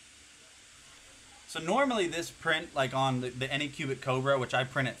 So normally this print, like on the Anycubic Cobra, which I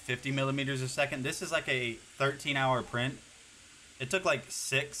print at 50 millimeters a second, this is like a 13-hour print. It took like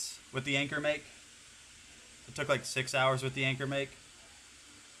 6 with the anchor make. It took like 6 hours with the anchor make.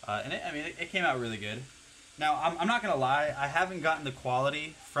 And it came out really good. Now, I'm not going to lie, I haven't gotten the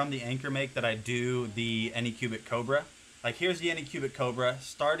quality from the anchor make that I do the Anycubic Cobra. Like here's the Anycubic Cobra,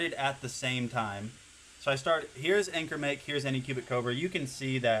 started at the same time. So here's anchor make, here's Anycubic Cobra. You can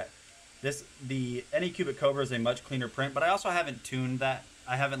see that the Anycubic Cobra is a much cleaner print, but I also haven't tuned that.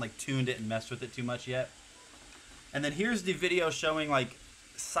 I haven't like tuned it and messed with it too much yet. And then here's the video showing like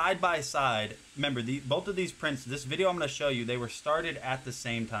side by side. Remember, both of these prints, this video I'm going to show you, they were started at the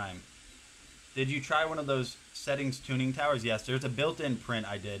same time. Did you try one of those settings tuning towers? Yes, there's a built-in print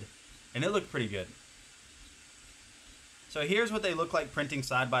I did, and it looked pretty good. So here's what they look like printing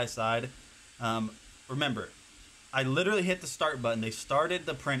side by side. Remember, I literally hit the start button. They started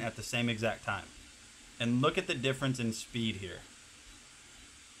the print at the same exact time. And look at the difference in speed here.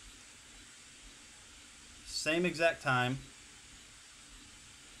 Same exact time.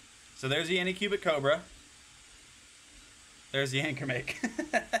 So there's the Anycubic Cobra. There's the anchor make.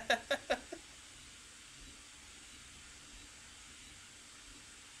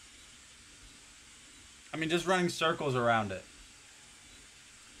 I mean, just running circles around it.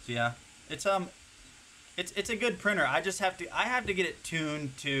 So yeah, it's a good printer. I have to get it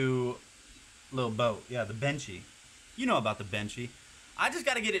tuned to little boat. Yeah, the Benchy. You know about the Benchy. I just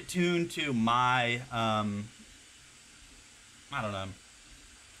got to get it tuned to my I don't know.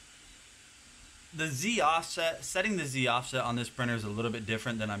 The Z offset, setting the Z offset on this printer is a little bit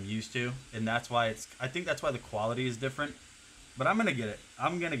different than I'm used to, and that's why I think that's why the quality is different. But I'm gonna get it.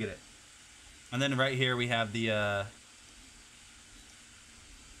 I'm gonna get it. And then right here we have the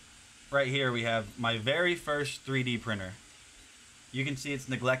right here we have my very first 3D printer. You can see it's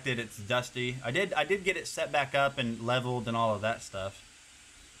neglected, it's dusty. I did get it set back up and leveled and all of that stuff.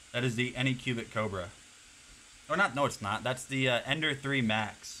 That is the Anycubic Cobra. Or not, no it's not. That's the Ender 3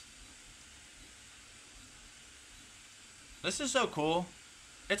 Max. This is so cool.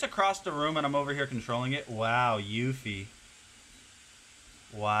 It's across the room and I'm over here controlling it. Wow, Eufy.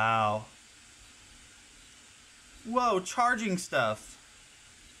 Wow. Whoa, charging stuff.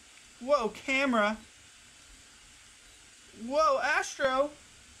 Whoa, camera. Whoa, Astro.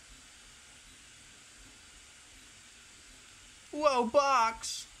 Whoa,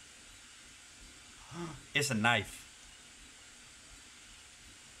 box. It's a knife.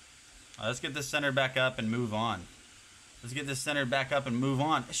 Right, let's get this centered back up and move on. Let's get this centered back up and move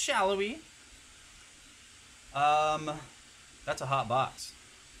on. Shall we? That's a hot box.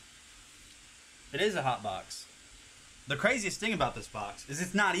 It is a hot box. The craziest thing about this box is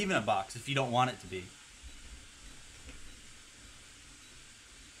it's not even a box if you don't want it to be.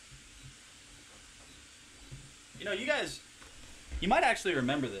 You know, you guys, you might actually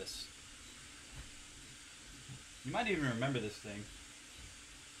remember this. You might even remember this thing.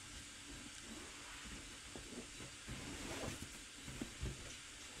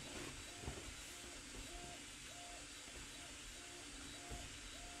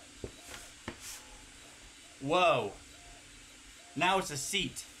 Whoa. Now it's a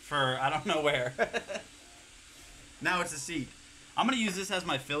seat for I don't know where. Now it's a seat. I'm going to use this as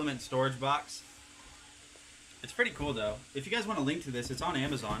my filament storage box. It's pretty cool though. If you guys want a link to this, it's on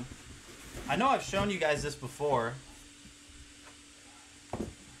Amazon. I know I've shown you guys this before.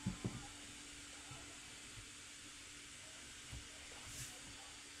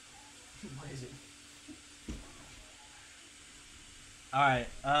 What is it? Alright,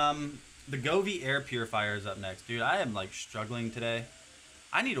 the Govee air purifier is up next. Dude, I am like struggling today.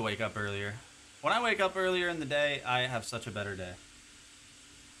 I need to wake up earlier. When I wake up earlier in the day, I have such a better day.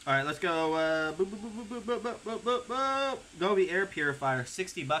 All right, let's go. Govee air purifier,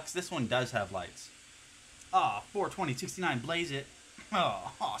 $60. This one does have lights. Ah, 42069, blaze it.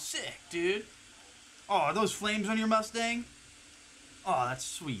 Oh, sick, dude. Oh, are those flames on your Mustang? Oh, that's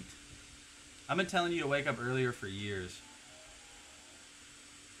sweet. I've been telling you to wake up earlier for years.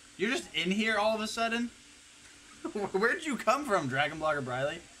 You're just in here all of a sudden? Where'd you come from, DragonBlogger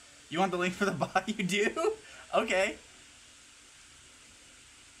Briley? You want the link for the bot? You do? Okay.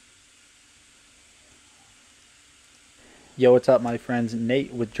 Yo, what's up, my friends?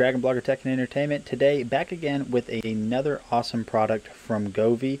 Nate with DragonBlogger Tech and Entertainment. Today, back again with another awesome product from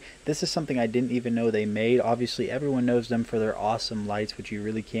Govee. This is something I didn't even know they made. Obviously, everyone knows them for their awesome lights, which you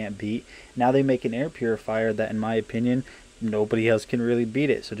really can't beat. Now they make an air purifier that, in my opinion, nobody else can really beat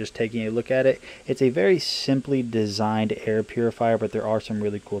it. So just taking a look at it, it's a very simply designed air purifier, but there are some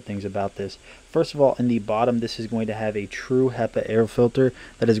really cool things about this. First of all, in the bottom, this is going to have a true HEPA air filter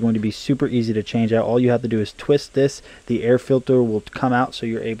that is going to be super easy to change out. All you have to do is twist this. The air filter will come out, so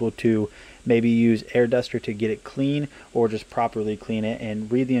you're able to maybe use air duster to get it clean, or just properly clean it,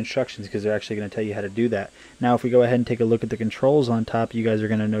 and read the instructions because they're actually going to tell you how to do that. Now if we go ahead and take a look at the controls on top, you guys are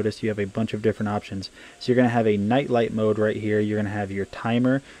going to notice you have a bunch of different options. So you're going to have a night light mode right here. You're going to have your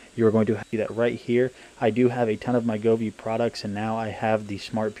timer. You're going to see that right here. I do have a ton of my Govee products, and now I have the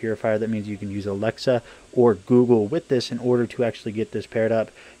smart purifier. That means you can use Alexa or Google with this in order to actually get this paired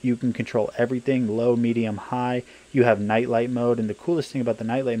up. You can control everything, low, medium, high. You have night light mode, and the coolest thing about the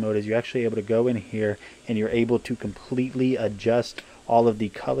night light mode is you're actually able to go in here and you're able to completely adjust all of the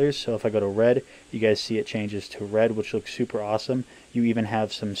colors. So if I go to red, you guys see it changes to red, which looks super awesome. You even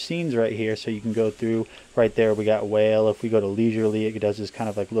have some scenes right here, so you can go through. Right there we got whale. If we go to leisurely, it does this kind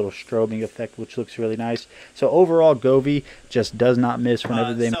of like little strobing effect, which looks really nice. So overall, Govee just does not miss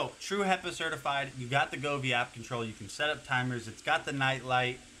whenever they... So true HEPA certified. You got the Govee app control. You can set up timers. It's got the night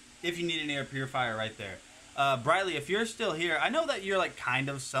light. If you need an air purifier, right there. Briley, if you're still here, I know that you're like kind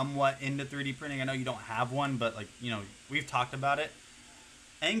of somewhat into 3D printing. I know you don't have one, but like, you know, we've talked about it.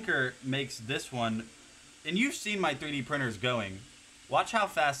 Anchor makes this one, and you've seen my 3D printers going. Watch how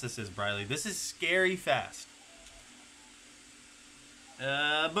fast this is, Briley. This is scary fast.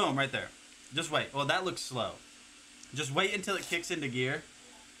 Boom, right there. Just wait. Well, that looks slow. Just wait until it kicks into gear.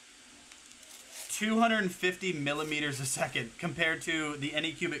 250 millimeters a second compared to the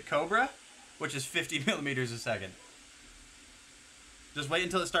Anycubic Cobra, which is 50 millimeters a second. Just wait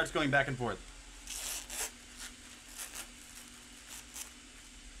until it starts going back and forth.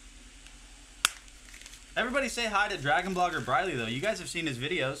 Everybody say hi to DragonBlogger Briley, though. You guys have seen his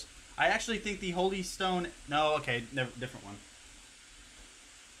videos. I actually think the Holy Stone... No, okay, different one.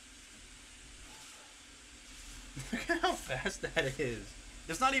 Look at how fast that is.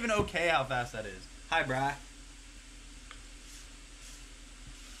 It's not even okay how fast that is. Hi, Bri.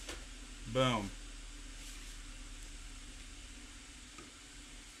 Boom.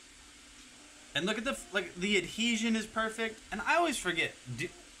 And look at the adhesion is perfect. And I always forget...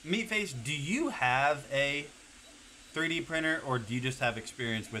 Meatface, do you have a 3D printer, or do you just have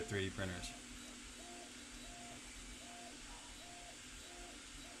experience with 3D printers?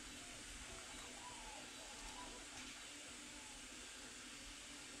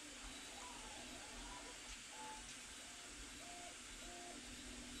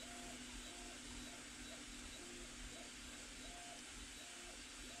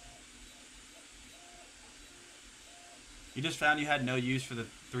 You just found you had no use for the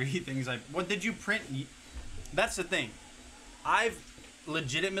 3 things what did you print? That's the thing. I've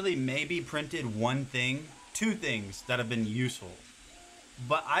legitimately maybe printed 1 thing, 2 things that have been useful.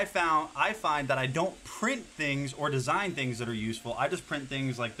 But I find that I don't print things or design things that are useful. I just print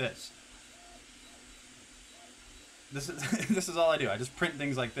things like this. This is all I do. I just print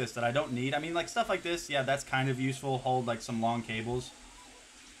things like this that I don't need. I mean, like stuff like this, yeah, that's kind of useful. Hold like some long cables.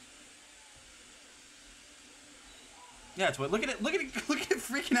 Yeah, it's what. Look at it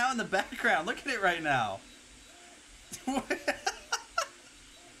freaking out in the background. Look at it right now.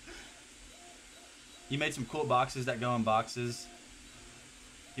 You made some cool boxes that go in boxes.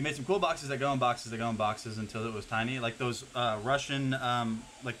 You made some cool boxes that go in boxes that go in boxes until it was tiny, like those Russian,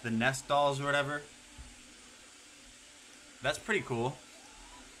 like the nest dolls or whatever. That's pretty cool.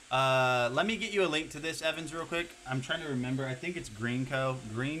 Let me get you a link to this, Evans, real quick. I'm trying to remember. I think it's Greenco.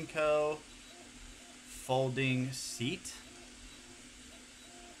 Greenco. Folding seat.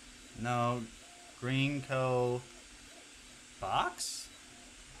 No, Greenco box.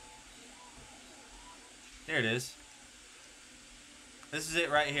 There it is. This is it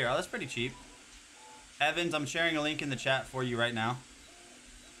right here. Oh, that's pretty cheap. Evans, I'm sharing a link in the chat for you right now.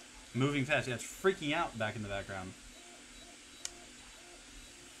 Moving fast. Yeah, it's freaking out back in the background.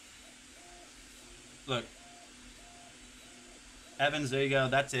 Look. Evans, there you go.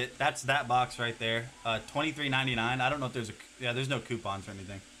 That's it. That's that box right there. $23.99. I don't know if there's there's no coupons or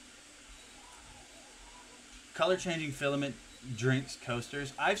anything. Color changing filament drinks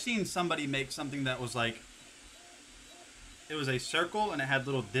coasters. I've seen somebody make something that was like, it was a circle and it had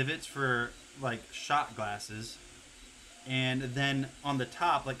little divots for like shot glasses. And then on the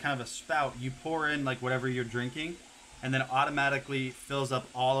top, like kind of a spout, you pour in like whatever you're drinking, and then it automatically fills up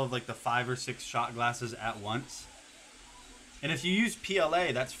all of like the 5 or 6 shot glasses at once. And if you use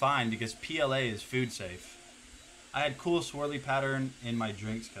PLA, that's fine because PLA is food safe. I had cool swirly pattern in my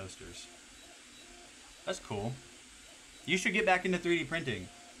drinks coasters. That's cool. You should get back into 3D printing.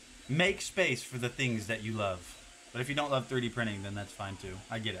 Make space for the things that you love. But if you don't love 3D printing, then that's fine too.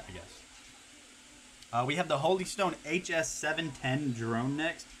 I get it, I guess. We have the Holy Stone HS710 drone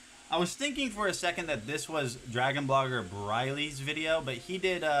next. I was thinking for a second that this was DragonBlogger Briley's video, but he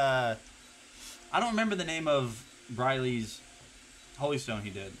did, I don't remember the name of Briley's Holy Stone he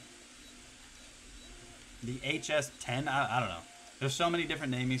did. The HS10, I don't know. There's so many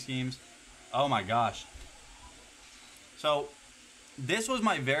different naming schemes. Oh my gosh. So, this was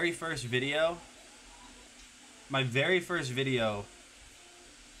my very first video. My very first video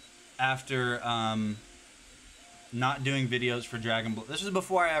after not doing videos for DragonBloggers. This was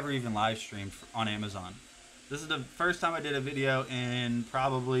before I ever even live streamed on Amazon. This is the first time I did a video in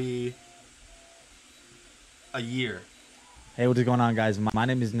probably a year. Hey, what is going on, guys? My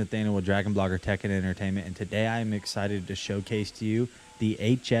name is Nathaniel with DragonBlogger Tech and Entertainment, and today I am excited to showcase to you the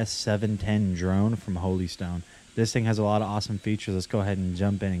HS710 drone from Holy Stone. This thing has a lot of awesome features. Let's go ahead and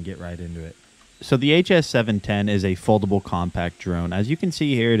jump in and get right into it. So the HS710 is a foldable compact drone. As you can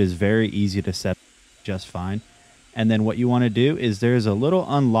see here, it is very easy to set just fine. And then what you want to do is there's a little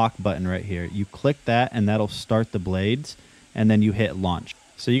unlock button right here. You click that and that'll start the blades, and then you hit launch.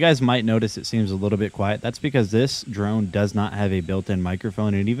 So you guys might notice it seems a little bit quiet. That's because this drone does not have a built-in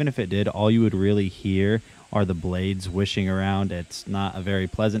microphone, and even if it did, all you would really hear are the blades whooshing around. It's not a very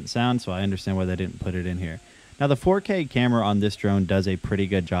pleasant sound, so I understand why they didn't put it in here. Now the 4K camera on this drone does a pretty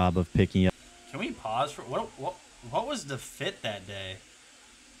good job of picking up. Can we pause for what was the fit that day?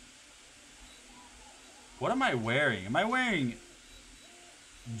 What am I wearing? Am I wearing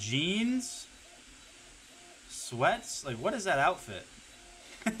jeans? Sweats? Like, what is that outfit?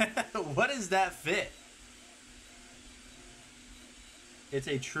 What is that fit? It's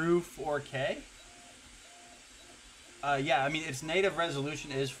a true 4K? Yeah, I mean, its native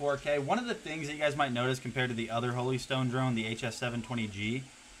resolution is 4K. One of the things that you guys might notice compared to the other Holy Stone drone, the HS720G,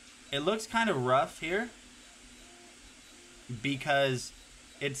 it looks kind of rough here because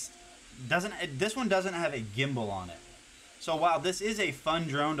this one doesn't have a gimbal on it. So while this is a fun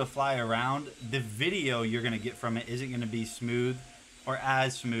drone to fly around, the video you're going to get from it isn't going to be smooth or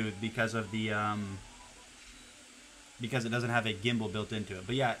as smooth because of the because it doesn't have a gimbal built into it.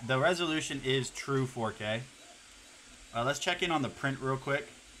 But yeah, the resolution is true 4K. Let's check in on the print real quick.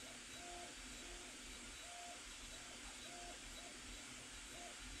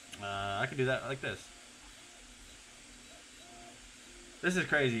 I could do that like this. This is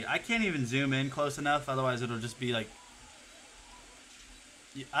crazy. I can't even zoom in close enough, otherwise it'll just be like...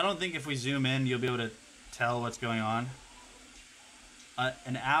 I don't think if we zoom in, you'll be able to tell what's going on.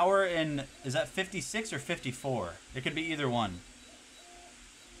 An hour and... Is that 56 or 54? It could be either one.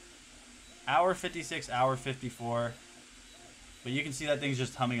 Hour 56, hour 54. But you can see that thing's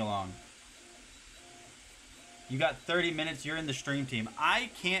just humming along. You got 30 minutes. You're in the stream team. I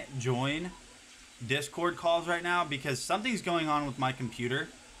can't join Discord calls right now because something's going on with my computer.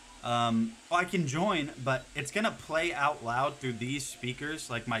 Well, I can join, but it's going to play out loud through these speakers,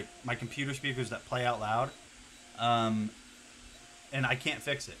 like my computer speakers that play out loud. And I can't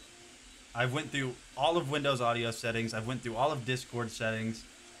fix it. I've went through all of Windows audio settings. I've went through all of Discord settings.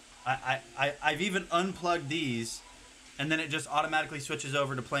 I've even unplugged these, and then it just automatically switches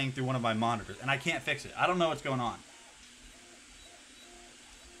over to playing through one of my monitors, and I can't fix it. I don't know what's going on.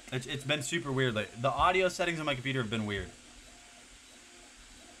 It's been super weird. Like, the audio settings on my computer have been weird.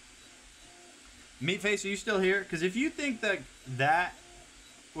 Meatface, are you still here? Because if you think that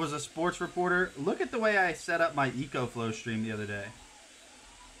was a sports reporter, look at the way I set up my EcoFlow stream the other day.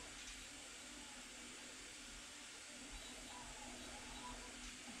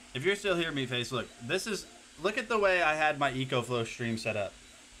 If you're still here, Meatface, look at the way I had my EcoFlow stream set up.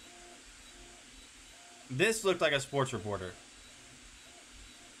 This looked like a sports reporter.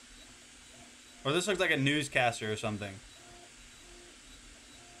 Or this looked like a newscaster or something.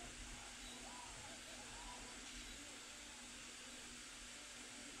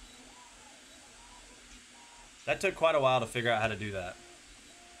 That took quite a while to figure out how to do that.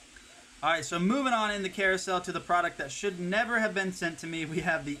 All right, so moving on in the carousel to the product that should never have been sent to me, we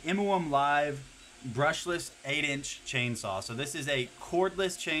have the MOM Live brushless 8-inch chainsaw. So this is a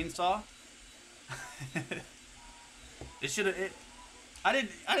cordless chainsaw. I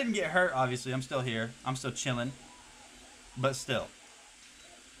didn't get hurt, obviously. I'm still here. I'm still chilling. But still.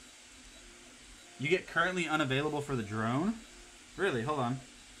 You get currently unavailable for the drone? Really? Hold on.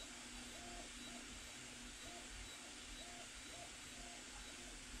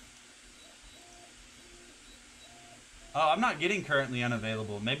 Oh, I'm not getting currently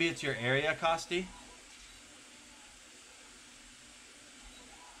unavailable. Maybe it's your area, Costi?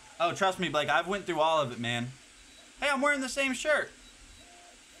 Oh, trust me, Blake. I've went through all of it, man. Hey, I'm wearing the same shirt.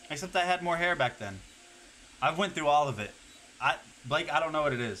 Except I had more hair back then. I've went through all of it. Blake, I don't know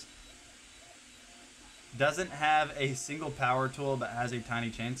what it is. Doesn't have a single power tool, but has a tiny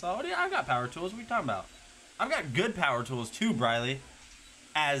chainsaw. Oh, yeah, I've got power tools. What are you talking about? I've got good power tools too, Briley.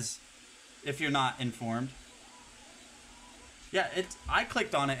 As if you're not informed. Yeah, I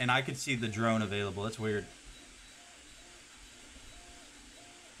clicked on it and I could see the drone available. It's weird.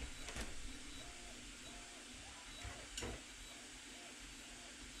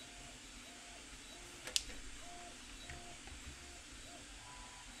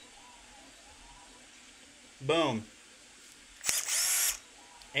 Boom.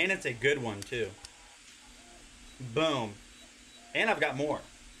 And it's a good one too. Boom. And I've got more.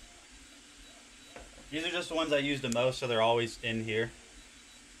 These are just the ones I use the most, so they're always in here.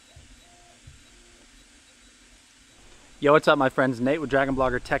 Yo, what's up, my friends? Nate with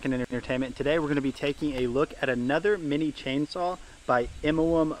DragonBlogger Tech and Entertainment. Today we're going to be taking a look at another mini chainsaw by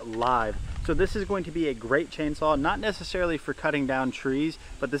MOM Live. So this is going to be a great chainsaw, not necessarily for cutting down trees,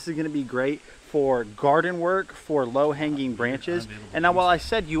 but this is going to be great for garden work, for low-hanging branches. And now while I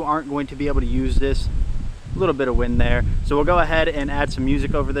said you aren't going to be able to use this, a little bit of wind there, so we'll go ahead and add some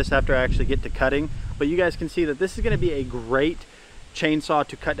music over this after I actually get to cutting. But you guys can see that this is going to be a great chainsaw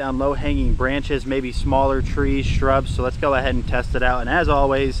to cut down low-hanging branches, maybe smaller trees, shrubs. So let's go ahead and test it out. And as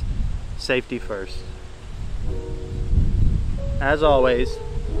always, safety first. As always,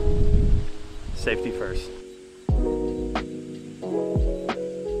 safety first.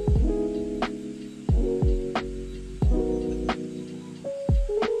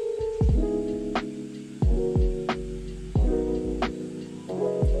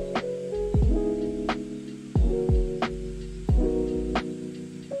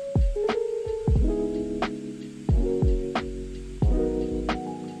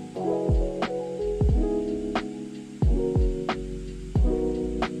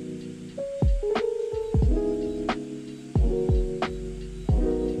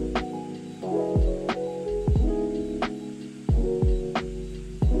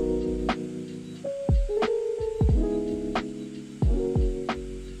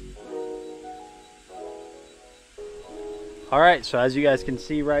 Alright, so as you guys can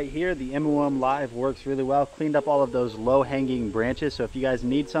see right here, the MOM Live works really well. Cleaned up all of those low-hanging branches, so if you guys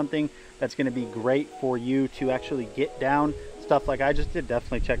need something that's going to be great for you to actually get down stuff like I just did,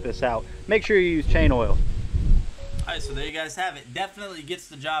 definitely check this out. Make sure you use chain oil. Alright, so there you guys have it. Definitely gets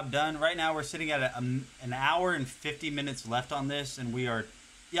the job done. Right now we're sitting at an hour and 50 minutes left on this, and we are...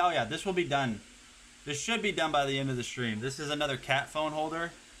 Yeah, oh yeah, this will be done. This should be done by the end of the stream. This is another cat phone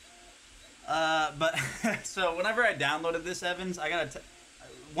holder. But so whenever I downloaded this, Evans,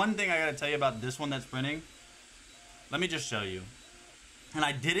 one thing I gotta tell you about this one that's printing. Let me just show you. And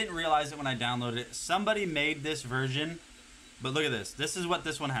I didn't realize it when I downloaded it. Somebody made this version, but look at this. This is what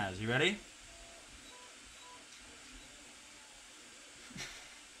this one has. You ready?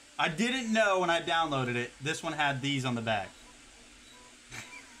 I didn't know when I downloaded it, this one had these on the back.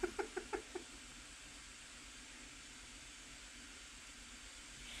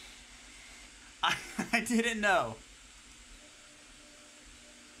 I didn't know.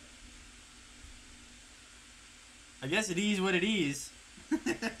 I guess it is what it is.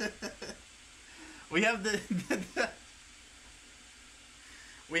 We have the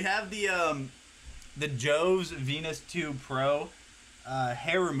Joe's Venus 2 Pro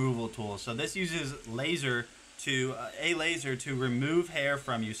hair removal tool. So this uses a laser to remove hair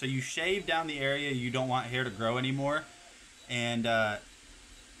from you. So you shave down the area you don't want hair to grow anymore, and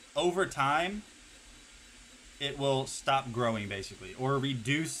over time it will stop growing basically, or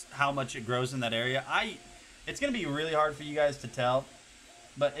reduce how much it grows in that area. It's gonna be really hard for you guys to tell,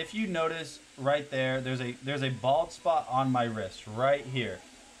 but if you notice right there, there's a bald spot on my wrist right here,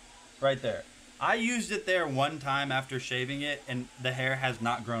 right there. I used it there one time after shaving it, and the hair has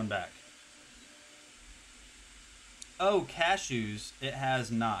not grown back. Oh, cashews, it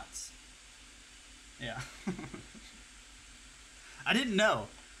has knots. Yeah. I didn't know.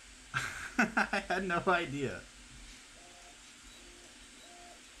 I had no idea.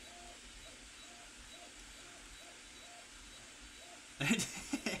 It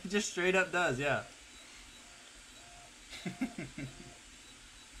just straight up does, yeah.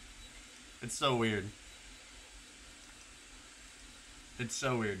 It's so weird. It's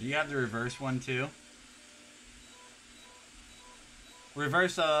so weird. Do you have the reverse one too?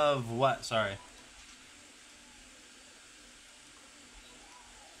 Reverse of what? Sorry.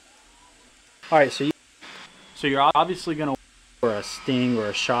 All right, so you're obviously going to for a sting or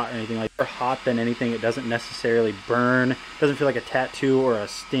a shot or anything like that. More hot than anything. It doesn't necessarily burn. It doesn't feel like a tattoo or a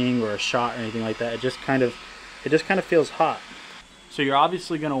sting or a shot or anything like that. It just kind of feels hot. So you're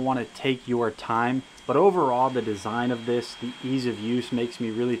obviously going to want to take your time, but overall the design of this, the ease of use makes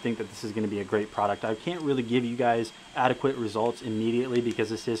me really think that this is going to be a great product. I can't really give you guys adequate results immediately because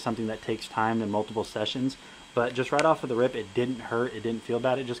this is something that takes time and multiple sessions, but just right off of the rip, it didn't hurt, it didn't feel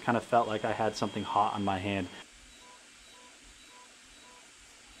bad, it just kind of felt like I had something hot on my hand.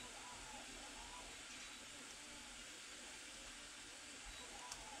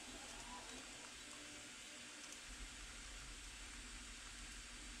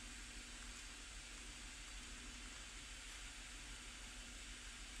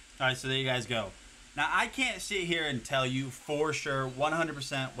 Alright, so there you guys go. Now, I can't sit here and tell you for sure,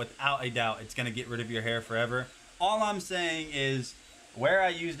 100%, without a doubt, it's going to get rid of your hair forever. All I'm saying is where I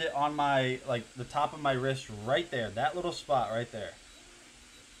used it on my, like, the top of my wrist right there, that little spot right there,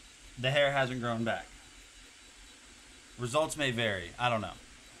 the hair hasn't grown back. Results may vary. I don't know.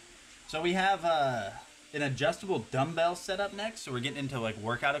 So we have an adjustable dumbbell setup next. So we're getting into, like,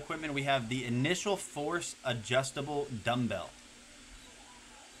 workout equipment. We have the Initial Force Adjustable Dumbbell.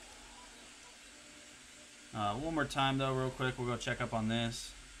 One more time though, real quick. We'll go check up on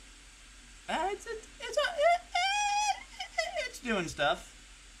this. It's doing stuff.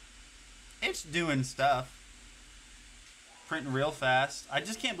 It's doing stuff. Printing real fast. I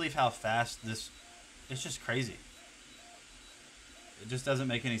just can't believe how fast this. It's just crazy. It just doesn't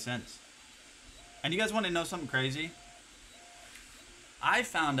make any sense. And you guys want to know something crazy? I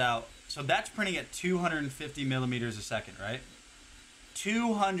found out. So that's printing at 250 millimeters a second, right?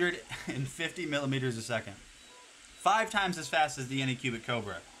 250 millimeters a second. 5 times as fast as the Anycubic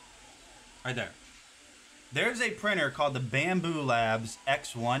Cobra. Right there. There's a printer called the Bamboo Labs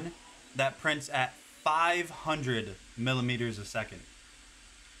X1 that prints at 500 millimeters a second.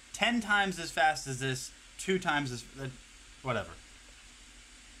 10 times as fast as this, 2 times as... whatever.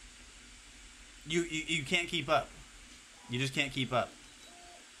 You can't keep up. You just can't keep up.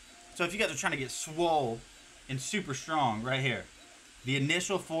 So if you guys are trying to get swole and super strong, right here, the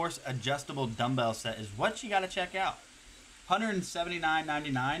Initial Force Adjustable Dumbbell Set is what you got to check out.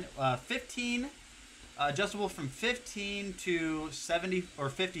 $179.99. 15 adjustable from 15 to 70 or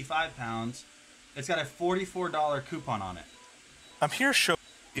 55 pounds. It's got a $44 coupon on it. I'm here showing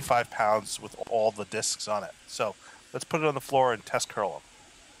 55 pounds with all the discs on it. So let's put it on the floor and test curl them.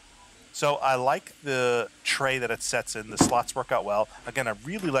 So I like the tray that it sets in. The slots work out well. Again, I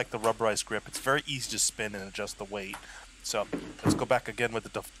really like the rubberized grip. It's very easy to spin and adjust the weight. So let's go back again with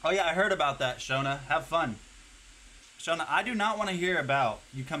the... Oh yeah, I heard about that, Shona. Have fun. Shona, I do not want to hear about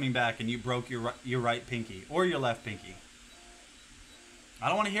you coming back and you broke your right pinky or your left pinky. I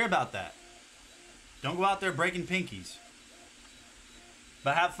don't want to hear about that. Don't go out there breaking pinkies.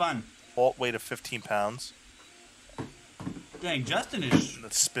 But have fun. Vault weight of 15 pounds. Dang, Justin is...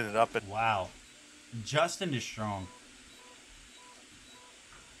 Let's spin it up. Wow. Justin is strong.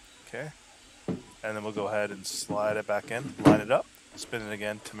 Okay. And then we'll go ahead and slide it back in, line it up, spin it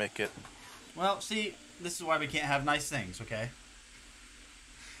again to make it... Well, see, this is why we can't have nice things, okay?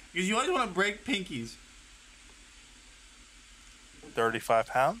 Because you always want to break pinkies. 35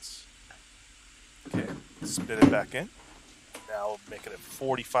 pounds. Okay, spin it back in. Now we'll make it at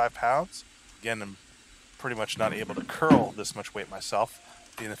 45 pounds. Again, I'm pretty much not able to curl this much weight myself,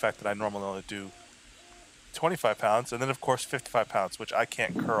 being the fact that I normally only do 25 pounds, and then of course 55 pounds, which I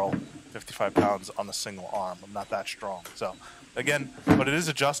can't curl 55 pounds on a single arm. I'm not that strong. So again, but it is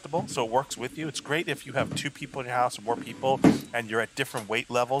adjustable, so it works with you. It's great if you have 2 people in your house or more people and you're at different weight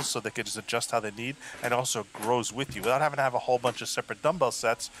levels, so they can just adjust how they need, and also grows with you. Without having to have a whole bunch of separate dumbbell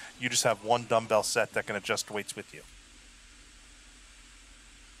sets, you just have one dumbbell set that can adjust weights with you.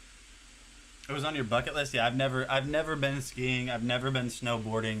 It was on your bucket list? Yeah, I've never been skiing. I've never been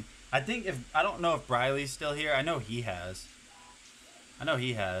snowboarding. I don't know if Briley's still here. I know he has. I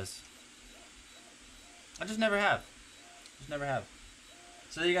just never have.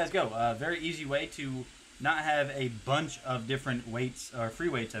 So there you guys go. Very easy way to not have a bunch of different weights or free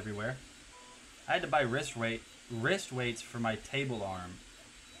weights everywhere. I had to buy wrist weights for my table arm.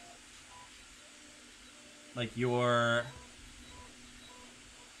 like your,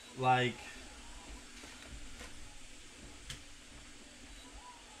 like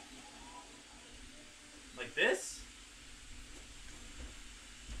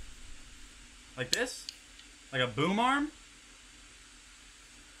this, like a boom arm.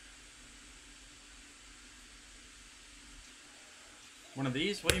 One of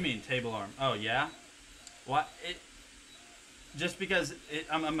these? What do you mean table arm? Oh yeah. What it? Just because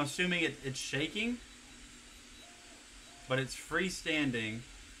I'm assuming it's shaking, but it's freestanding.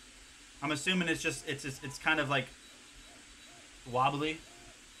 I'm assuming it's just it's kind of like wobbly.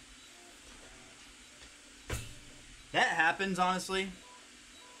 That happens, honestly.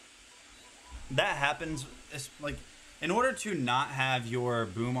 That happens. It's like, in order to not have your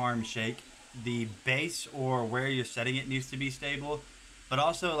boom arm shake, the base or where you're setting it needs to be stable. But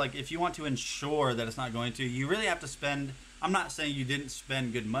also, like, if you want to ensure that it's not going to, you really have to spend. I'm not saying you didn't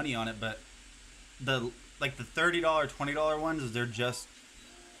spend good money on it, but the $30, $20 ones,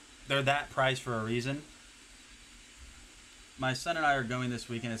 they're that price for a reason. My son and I are going this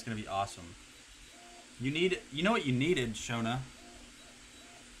weekend. It's going to be awesome. You know what you needed, Shona?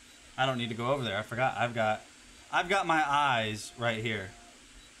 I don't need to go over there. I forgot. I've got my eyes right here.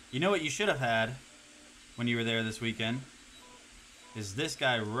 You know what you should have had when you were there this weekend? Is this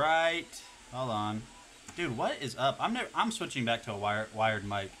guy right? Hold on. Dude, what is up? I'm switching back to a wired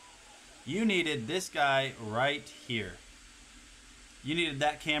mic. You needed this guy right here. You needed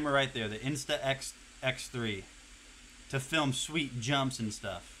that camera right there, the Insta X3, to film sweet jumps and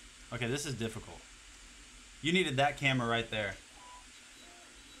stuff. Okay, this is difficult. You needed that camera right there.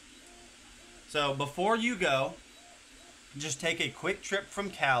 So before you go, just take a quick trip from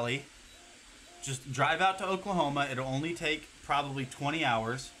Cali. Just drive out to Oklahoma. It'll only take probably 20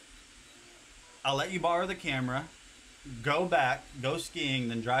 hours. I'll let you borrow the camera. Go back, go skiing,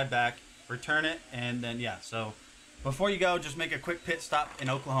 then drive back, return it, and then, yeah. So before you go, just make a quick pit stop in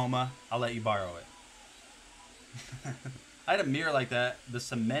Oklahoma. I'll let you borrow it. I had a mirror like that. The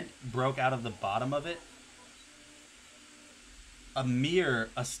cement broke out of the bottom of it. A mirror,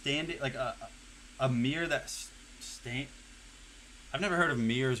 like a mirror that stand. I've never heard of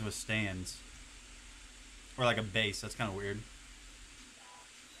mirrors with stands. Or like a base. That's kind of weird.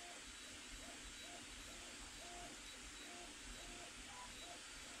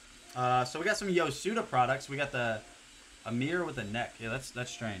 So we got some Yosuda products. We got a mirror with a neck. Yeah,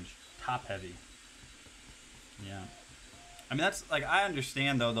 that's strange. Top heavy. Yeah. I mean, that's like, I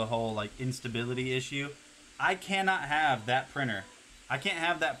understand though the whole like instability issue. I cannot have that printer. I can't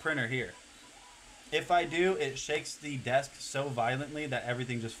have that printer here. If I do, it shakes the desk so violently that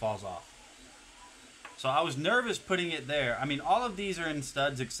everything just falls off. So I was nervous putting it there. I mean, all of these are in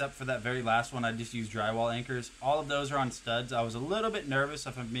studs except for that very last one. I just used drywall anchors. All of those are on studs. I was a little bit nervous,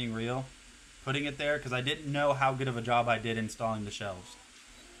 if I'm being real, putting it there because I didn't know how good of a job I did installing the shelves.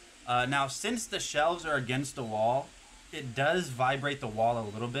 Now, since the shelves are against the wall, it does vibrate the wall a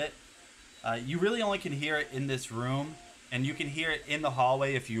little bit. You really only can hear it in this room, and you can hear it in the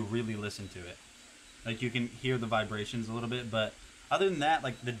hallway if you really listen to it. Like, you can hear the vibrations a little bit, but other than that,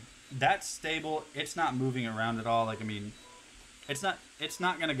 like, that's stable. It's not moving around at all. Like, I mean, it's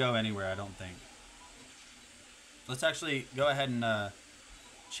not going to go anywhere, I don't think. Let's actually go ahead and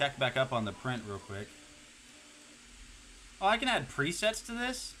check back up on the print real quick. Oh, I can add presets to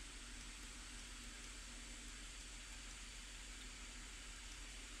this?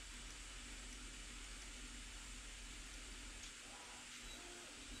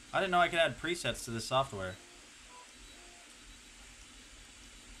 I didn't know I could add presets to this software.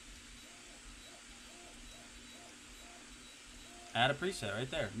 Add a preset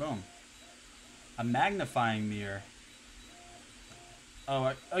right there. Boom. A magnifying mirror.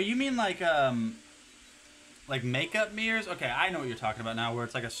 Oh, you mean like makeup mirrors? Okay, I know what you're talking about now, where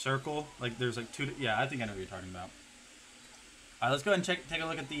it's like a circle. Like there's like two. Yeah, I think I know what you're talking about. All right, let's go ahead and take a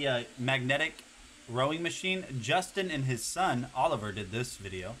look at the magnetic rowing machine. Justin and his son Oliver did this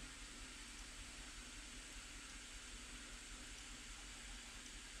video.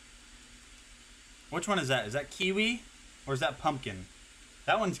 Which one is that? Is that kiwi or is that pumpkin?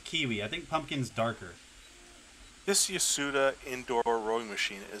 That one's kiwi. I think pumpkin's darker. This Yasuda indoor rowing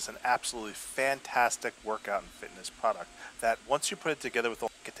machine is an absolutely fantastic workout and fitness product that once you put it together with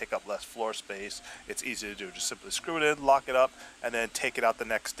it can take up less floor space. It's easy to do. Just simply screw it in, lock it up, and then take it out the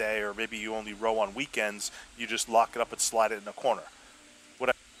next day, or maybe you only row on weekends. You just lock it up and slide it in a corner.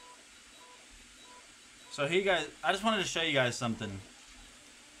 So here you guys, I just wanted to show you guys something.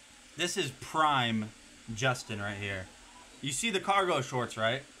 This is prime Justin right here. You see the cargo shorts,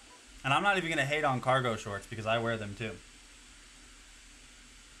 right? And I'm not even going to hate on cargo shorts because I wear them too.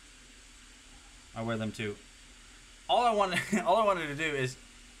 I wear them too. All I wanted to do is,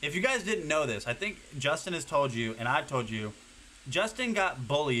 if you guys didn't know this, I think Justin has told you, and I've told you, Justin got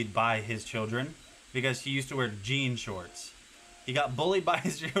bullied by his children because he used to wear jean shorts. He got bullied by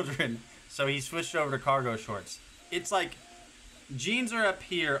his children, so he switched over to cargo shorts. It's like, jeans are up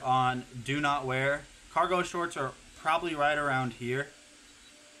here on do not wear. Cargo shorts are probably right around here.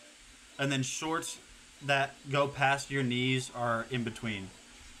 And then shorts that go past your knees are in between.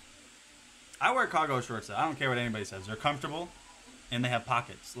 I wear cargo shorts though. I don't care what anybody says. They're comfortable and they have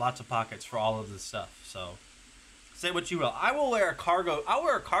pockets. Lots of pockets for all of this stuff. So say what you will. I'll wear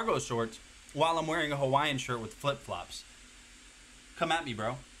cargo shorts while I'm wearing a Hawaiian shirt with flip-flops. Come at me,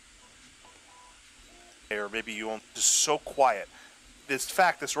 bro. Or maybe you won't. It's so quiet.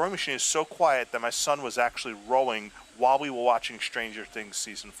 This rowing machine is so quiet that my son was actually rowing while we were watching Stranger Things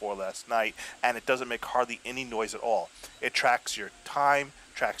Season 4 last night, and it doesn't make hardly any noise at all. It tracks your time,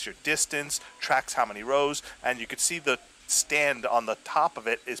 tracks your distance, tracks how many rows, and you can see the stand on the top of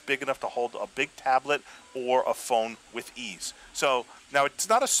it is big enough to hold a big tablet or a phone with ease. So now it's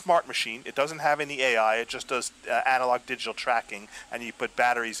not a smart machine. It doesn't have any AI. It just does analog digital tracking, and you put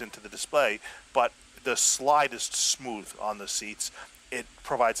batteries into the display, but the slide is smooth on the seats. It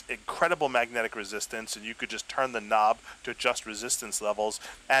provides incredible magnetic resistance, and you could just turn the knob to adjust resistance levels.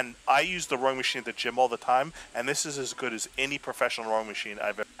 And I use the rowing machine at the gym all the time, and this is as good as any professional rowing machine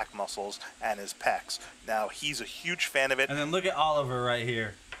I've ever back muscles and his pecs. Now, he's a huge fan of it. And then look at Oliver right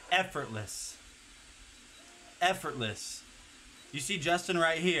here. Effortless. Effortless. You see Justin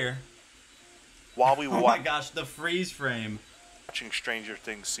right here. While we were oh my gosh, the freeze frame. Watching Stranger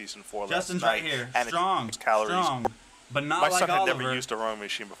Things Season 4 Justin's last night. right here. And Strong. Calories. Strong. But not My like son had Oliver. never used a rowing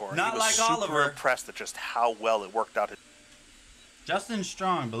machine before. Not he was like super Oliver. impressed at just how well it worked out. Justin's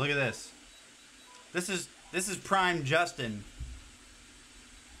strong, but look at this. This is prime Justin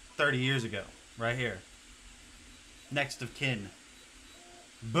 30 years ago, right here. Next of kin.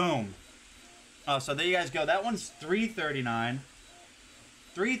 Boom. Oh, so there you guys go. That one's $339.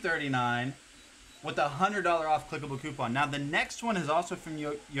 $339 with a $100 off clickable coupon. Now the next one is also from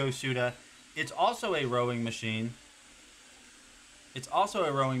Yosuda. It's also a rowing machine. It's also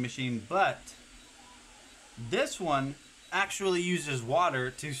a rowing machine, but this one actually uses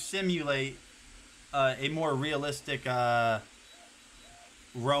water to simulate a more realistic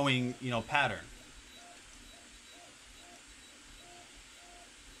rowing, pattern.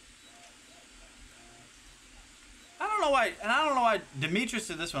 I don't know why Demetrius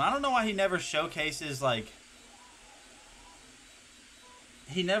did this one. I don't know why he never showcases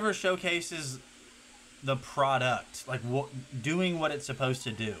the product, doing what it's supposed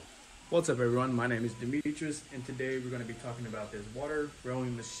to do. What's up, everyone? My name is Demetrius, and today we're going to be talking about this water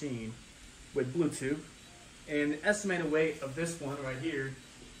rowing machine with Bluetooth. And the estimated weight of this one right here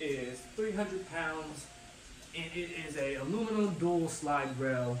is 300 pounds, and it is a aluminum dual slide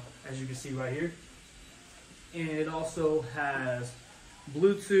rail, as you can see right here. And it also has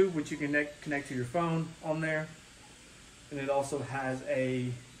Bluetooth, which you can connect to your phone on there. And it also has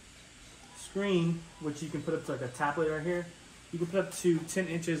a screen, which you can put up to like a tablet right here. You can put up to 10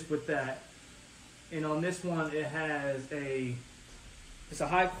 inches with that. And on this one, it's a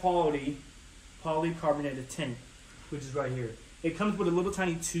high quality polycarbonate tank, which is right here. It comes with a little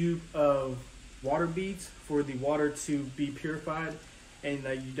tiny tube of water beads for the water to be purified, and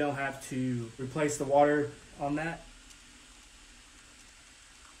you don't have to replace the water on that.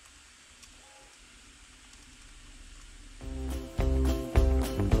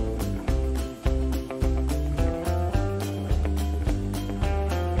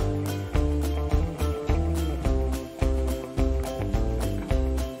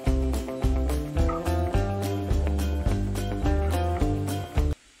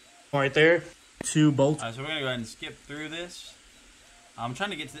 Right there, 2 bolts. All right, so we're gonna go ahead and skip through this. I'm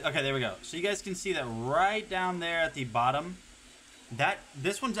trying to get to okay, there we go. So you guys can see that right down there at the bottom,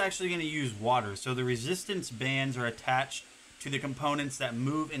 this one's actually going to use water. So the resistance bands are attached to the components that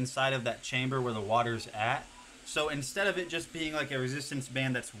move inside of that chamber where the water's at. So instead of it just being like a resistance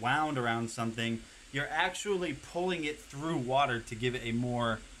band that's wound around something, you're actually pulling it through water to give it a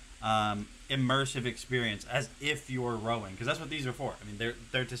more immersive experience, as if you're rowing, because that's what these are for. I mean,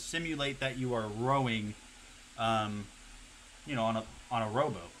 they're to simulate that you are rowing, on a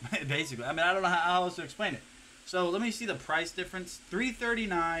rowboat, basically. I mean, I don't know how else to explain it. So let me see the price difference.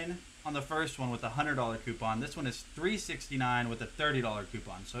 $339 on the first one with a $100 coupon. This one is $369 with a $30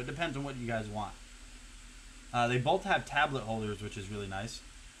 coupon. So it depends on what you guys want. They both have tablet holders, which is really nice.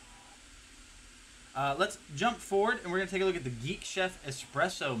 Let's jump forward, and we're going to take a look at the Geek Chef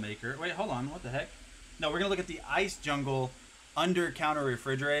Espresso Maker. Wait, hold on. What the heck? No, we're going to look at the Ice Jungle under-counter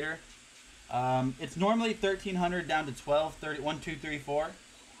refrigerator. It's normally 1,300 down to 12, 30, 1, 2, 3, 4.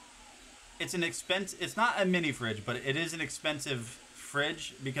 It's an expense. It's not a mini fridge, but it is an expensive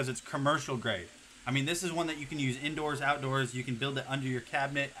fridge because it's commercial grade. I mean, this is one that you can use indoors, outdoors. You can build it under your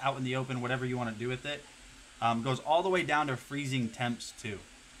cabinet, out in the open, whatever you want to do with it. Goes all the way down to freezing temps too.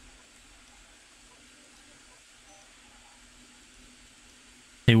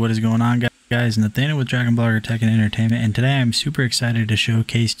 Hey, what is going on, guys? Nathaniel with DragonBlogger Tech and Entertainment, and today I'm super excited to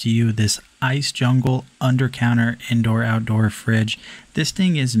showcase to you this Ice Jungle under counter indoor outdoor fridge. This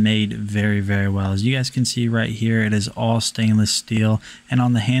thing is made very well. As you guys can see right here, it is all stainless steel, and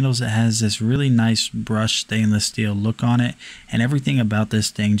on the handles it has this really nice brushed stainless steel look on it, and everything about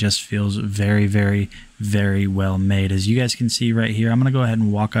this thing just feels very well made. As you guys can see right here, I'm going to go ahead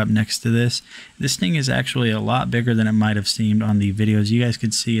and walk up next to this. This thing is actually a lot bigger than it might have seemed on the videos. You guys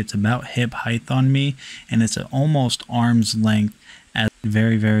can see it's about hip height on me, and it's almost arm's length, as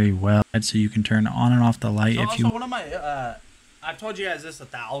very well. So you can turn on and off the light if you. Also, one of my I've told you guys this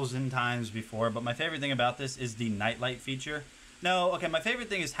 1,000 times before, but my favorite thing about this is the nightlight feature. No, okay, my favorite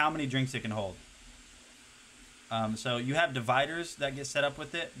thing is how many drinks it can hold. So you have dividers that get set up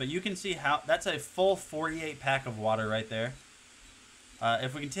with it, but you can see how that's a full 48 pack of water right there.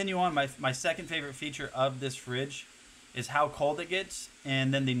 If we continue on, my second favorite feature of this fridge is how cold it gets,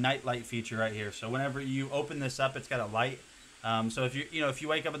 and then the nightlight feature right here. So whenever you open this up, it's got a light. So if if you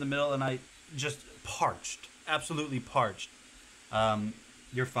wake up in the middle of the night just parched, absolutely parched,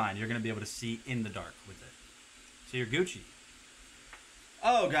 you're fine. You're gonna be able to see in the dark with it. So you're Gucci.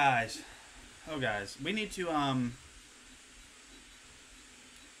 Oh guys, we need to I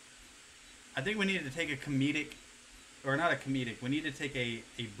think we needed to take a comedic, or not a comedic. We need to take a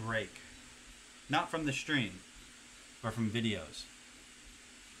break, not from the stream, but from videos.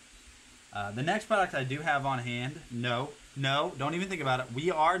 The next product I do have on hand, no, don't even think about it. We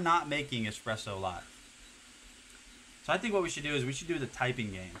are not making Espresso Live. So I think what we should do is we should do the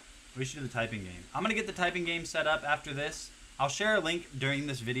typing game. I'm going to get the typing game set up after this. I'll share a link during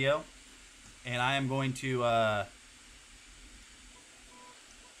this video, and I am going to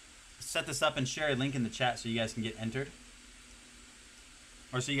set this up and share a link in the chat so you guys can get entered.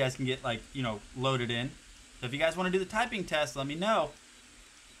 Or so you guys can get, like, loaded in. So if you guys want to do the typing test, let me know.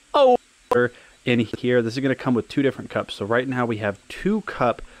 Oh, in here, this is going to come with 2 different cups. So right now we have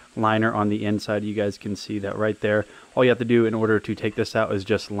 2-cup liner on the inside. You guys can see that right there. All you have to do in order to take this out is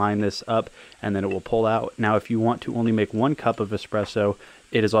just line this up, and then it will pull out. Now if you want to only make 1 cup of espresso,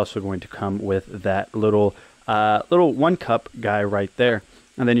 it is also going to come with that little 1-cup guy right there.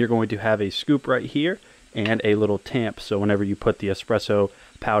 And then you're going to have a scoop right here and a little tamp. So whenever you put the espresso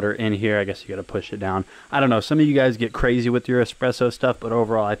powder in here, I guess you got to push it down. I don't know, some of you guys get crazy with your espresso stuff, but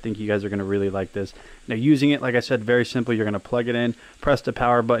overall I think you guys are going to really like this. Now using it, like I said, very simple. You're going to plug it in, press the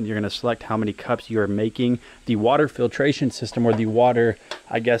power button, you're going to select how many cups you are making. The water filtration system, or the water,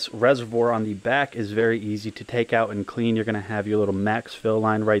 I guess, reservoir on the back is very easy to take out and clean. You're going to have your little max fill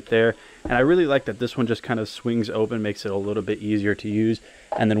line right there. And I really like that this one just kind of swings open, makes it a little bit easier to use.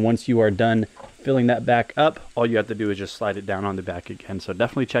 And then once you are done filling that back up, all you have to do is just slide it down on the back again. So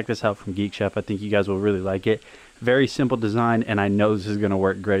definitely check this out from Geek Chef. I think you guys will really like it. Very simple design, and I know this is going to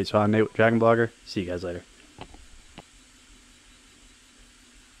work great. So I'm Nate with DragonBlogger. See you guys later.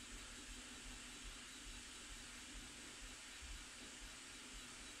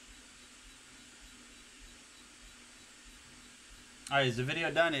 Alright, is the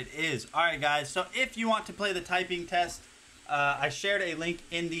video done? It is. Alright guys, so if you want to play the typing test, I shared a link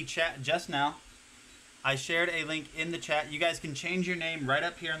in the chat just now. You guys can change your name right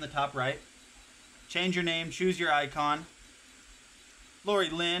up here on the top right. Change your name, choose your icon. Lori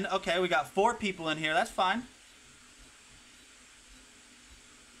Lynn. Okay, we got 4 people in here. That's fine.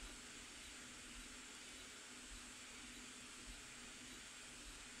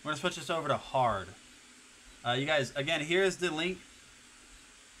 We're going to switch this over to hard. You guys, again, here's the link.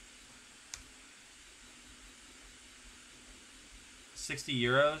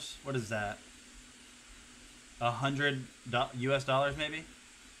 €60. What is that? $100 US dollars maybe?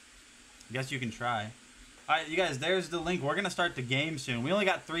 I guess you can try. Alright, you guys, there's the link. We're going to start the game soon. We only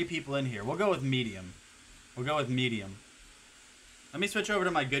got 3 people in here. We'll go with medium. Let me switch over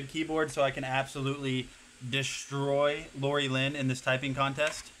to my good keyboard so I can absolutely destroy Lori Lynn in this typing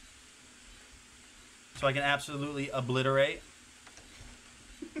contest. So I can absolutely obliterate.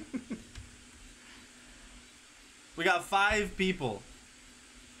 We got 5 people.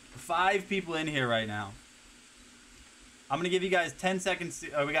 5 people in here right now. I'm going to give you guys 10 seconds.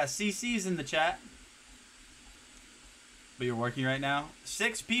 We got CC's in the chat. But you're working right now.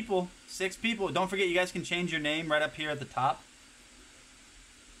 6 people. 6 people. Don't forget, you guys can change your name right up here at the top.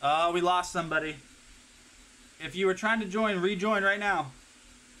 Oh, we lost somebody. If you were trying to join, rejoin right now.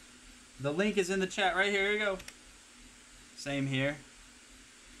 The link is in the chat right here. Here you go. Same here.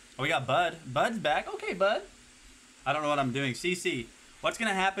 Oh, we got Bud. Bud's back. Okay, Bud. I don't know what I'm doing. CC. What's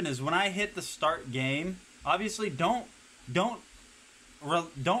gonna happen is when I hit the start game, obviously don't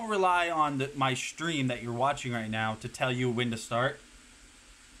rely on my stream that you're watching right now to tell you when to start.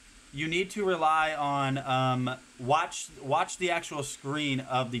 You need to rely on watch the actual screen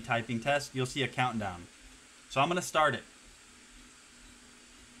of the typing test. You'll see a countdown. So I'm gonna start it.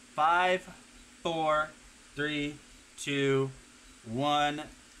 5, 4, 3, 2, 1.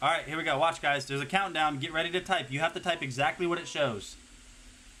 All right, here we go. Watch, guys. There's a countdown. Get ready to type. You have to type exactly what it shows.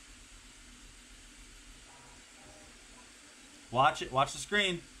 Watch it. Watch the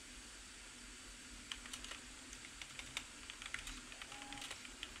screen.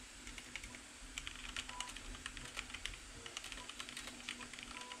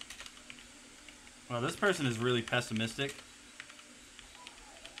 Well, this person is really pessimistic.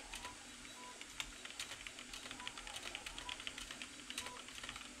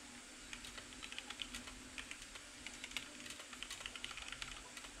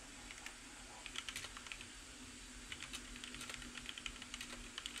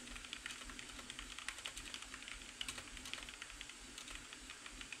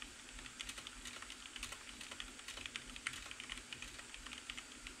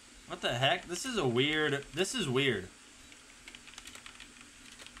 What the heck? This is weird.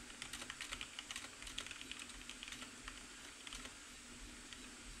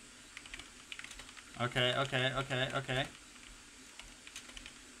 Okay.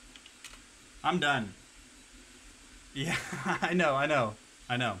 I'm done. Yeah, I know. I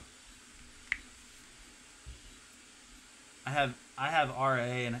have RA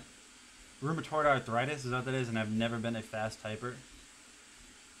and rheumatoid arthritis, is that what that is, and I've never been a fast typer.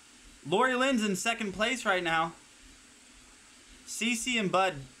 Lori Lynn's in second place right now. CC and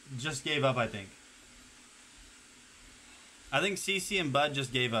Bud just gave up, I think. I think CC and Bud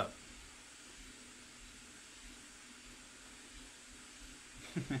just gave up.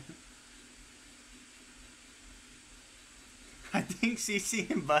 I think CC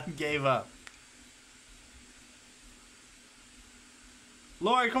and Bud gave up.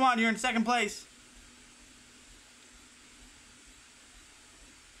 Lori, come on, you're in second place.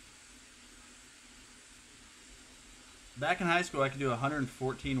 Back in high school, I could do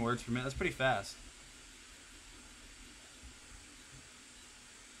 114 words per minute. That's pretty fast.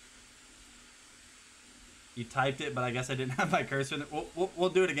 You typed it, but I guess I didn't have my cursor. We'll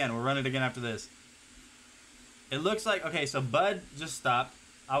do it again. We'll run it again after this. It looks like... Okay, so Bud just stopped.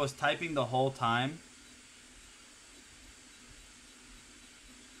 I was typing the whole time.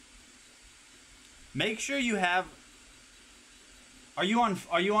 Make sure you have... Are you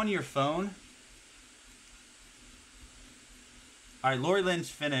on your phone? Alright, Lori Lynn's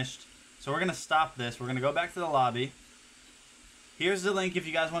finished. So we're going to stop this. We're going to go back to the lobby. Here's the link if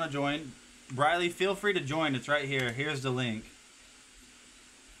you guys want to join. Briley, feel free to join. It's right here. Here's the link.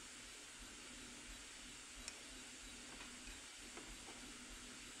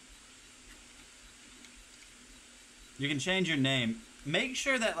 You can change your name. Make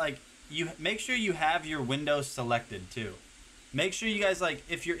sure that you have your Windows selected too. Make sure you guys, like,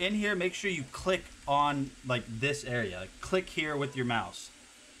 if you're in here, make sure you click on, like, this area. Like, click here with your mouse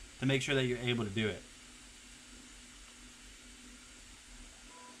to make sure that you're able to do it.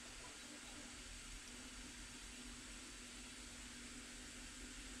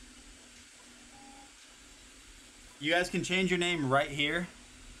 You guys can change your name right here.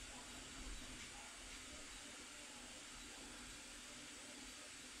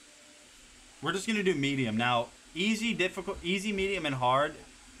 We're just going to do medium. Now, easy, difficult, easy, medium, and hard.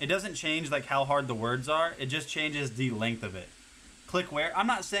 It doesn't change like how hard the words are. It just changes the length of it. Click where. I'm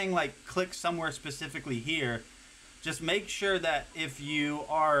not saying like click somewhere specifically here. Just make sure that if you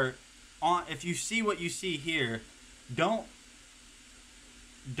see what you see here, don't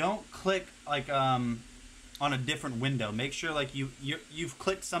click like on a different window. Make sure like you've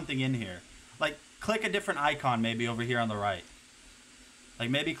clicked something in here. Like click a different icon maybe over here on the right. Like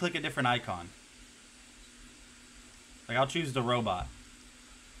maybe click a different icon. Like I'll choose the robot.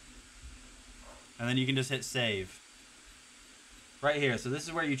 And then you can just hit save. Right here. So this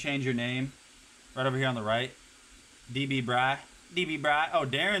is where you change your name. Right over here on the right. DB Bry. Oh,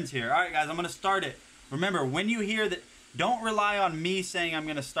 Darren's here. Alright guys, I'm going to start it. Remember, when you hear that, don't rely on me saying I'm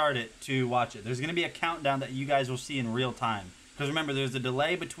going to start it to watch it. There's going to be a countdown that you guys will see in real time. Because remember, there's a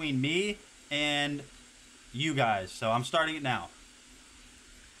delay between me and you guys. So I'm starting it now.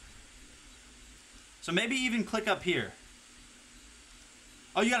 So maybe even click up here.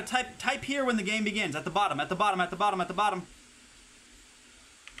 Oh, you gotta type here when the game begins. At the bottom, at the bottom, at the bottom, at the bottom.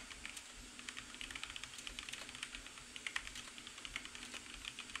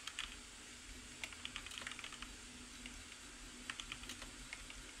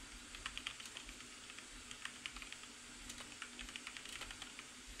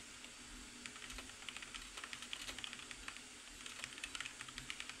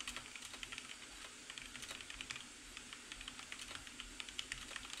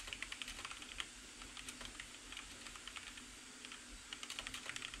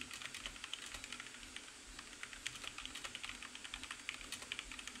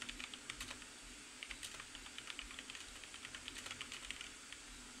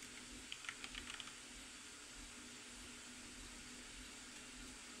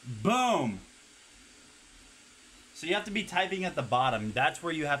 Boom! So you have to be typing at the bottom. That's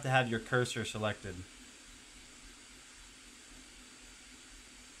where you have to have your cursor selected.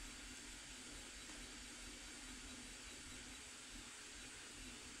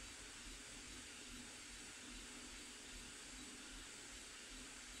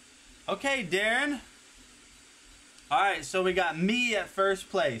 Okay, Darren. Alright, so we got me at first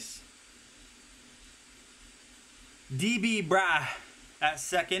place. DB Bra at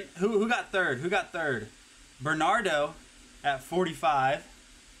second. Who got third? Who got third? Bernardo at 45.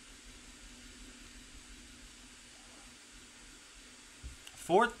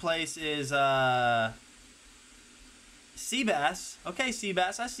 Fourth place is Seabass. Okay,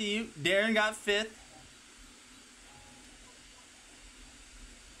 Seabass, I see you. Darren got fifth.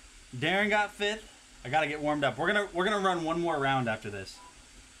 Darren got fifth. I gotta get warmed up. We're gonna run one more round after this.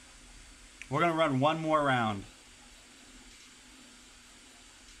 We're gonna run one more round.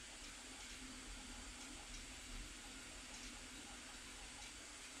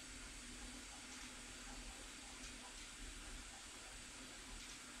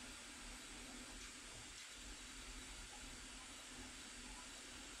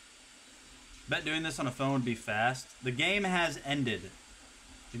 Bet doing this on a phone would be fast. The game has ended.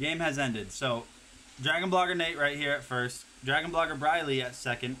 The game has ended. So, DragonBlogger Nate right here at first. DragonBlogger Briley at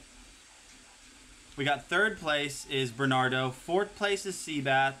second. We got third place is Bernardo. Fourth place is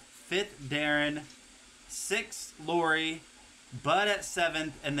Seabath. Fifth, Darren. Sixth, Lori. Bud at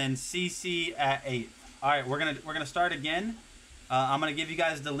seventh. And then CC at eighth. Alright, we're gonna start again. I'm gonna give you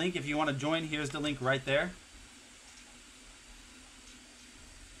guys the link if you want to join. Here's the link right there.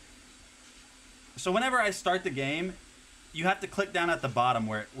 So whenever I start the game, you have to click down at the bottom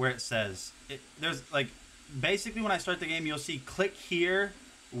where it says there's like basically when I start the game you'll see click here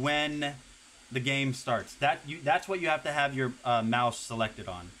when the game starts. That's what you have to have your mouse selected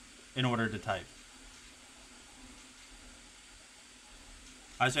on in order to type.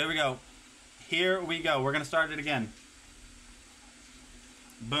 All right, so here we go. Here we go. We're gonna start it again.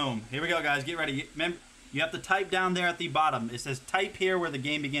 Boom. Here we go, guys. Get ready. Remember, you have to type down there at the bottom. It says type here where the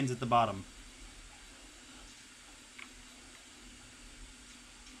game begins at the bottom.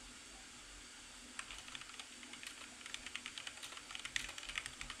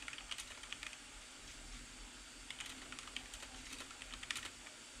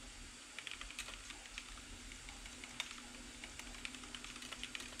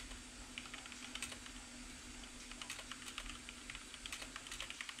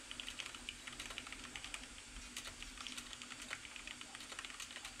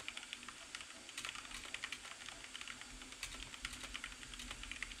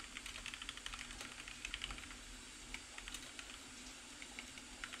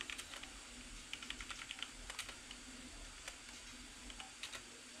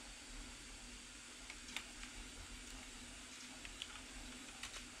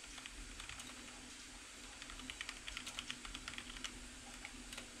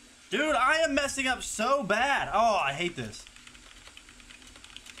 Dude, I am messing up so bad. Oh, I hate this.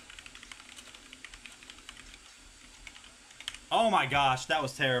 Oh my gosh, that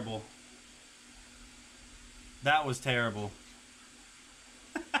was terrible. That was terrible.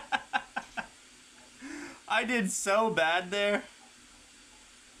 I did so bad there.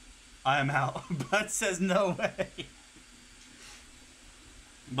 I am out. Bud says no way.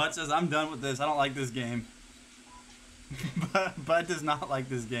 Bud says I'm done with this. I don't like this game. Bud does not like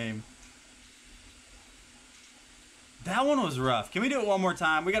this game. That one was rough. Can we do it one more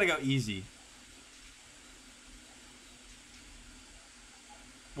time? We gotta go easy.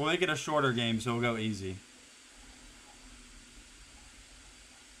 We'll make it a shorter game, so we'll go easy.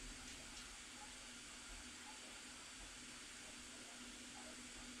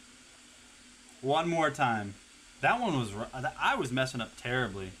 One more time. That one was rough. I was messing up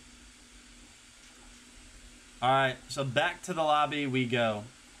terribly. All right, so back to the lobby we go.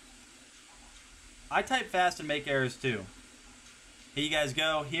 I type fast and make errors too. Here you guys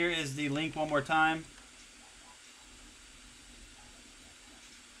go. Here is the link one more time.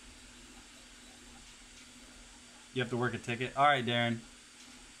 You have to work a ticket. All right, Darren.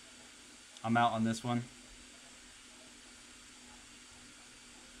 I'm out on this one.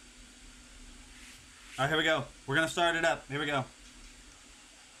 All right, here we go. We're going to start it up. Here we go.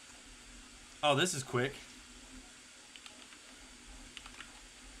 Oh, this is quick.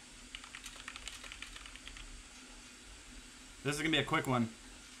 This is going to be a quick one.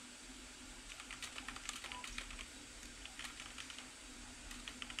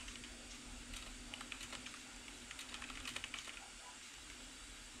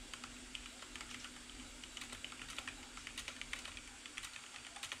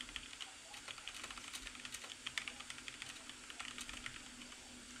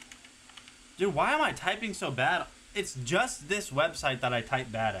 Dude, why am I typing so bad? It's just this website that I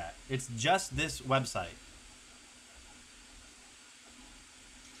type bad at. It's just this website.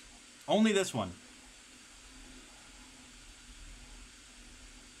 Only this one.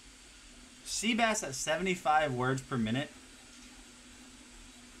 Seabass at 75 words per minute.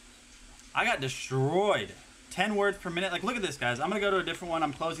 I got destroyed. 10 words per minute. Like, look at this, guys. I'm going to go to a different one.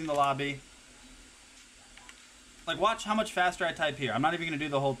 I'm closing the lobby. Like, watch how much faster I type here. I'm not even going to do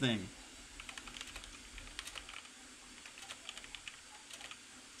the whole thing.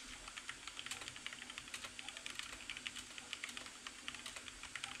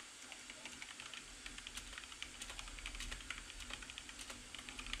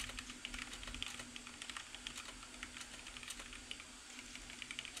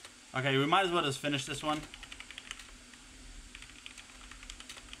 Okay, we might as well just finish this one.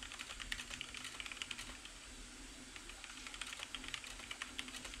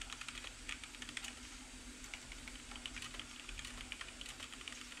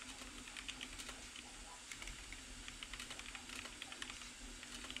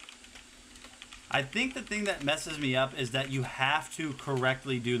 I think the thing that messes me up is that you have to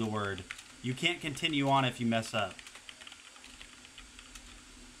correctly do the word. You can't continue on if you mess up.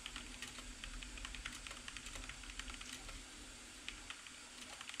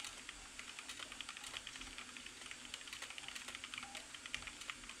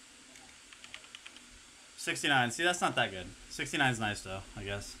 $69. See, that's not that good. 69 is nice, though, I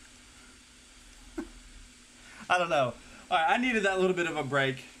guess. I don't know. All right, I needed that little bit of a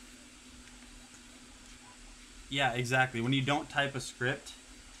break. Yeah, exactly. When you don't type a script.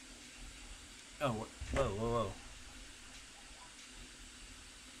 Oh, whoa, whoa, whoa.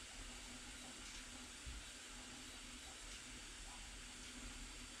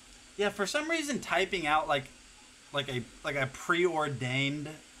 Yeah, for some reason, typing out like a preordained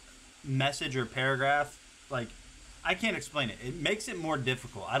message or paragraph, like, I can't explain it. It makes it more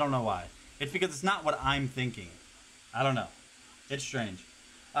difficult. I don't know why. It's because it's not what I'm thinking. I don't know. It's strange.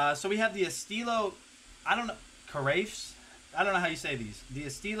 So we have the Estilo, I don't know, carafes? I don't know how you say these. The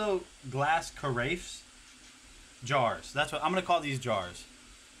Estilo glass carafes jars. That's what I'm going to call these jars.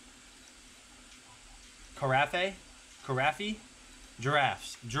 Carafe? Carafe?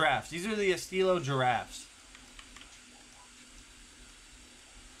 Giraffes. Giraffes. These are the Estilo giraffes.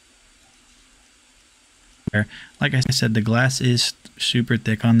 Like I said, the glass is super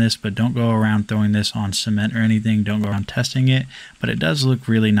thick on this, but don't go around throwing this on cement or anything. Don't go around testing it, but it does look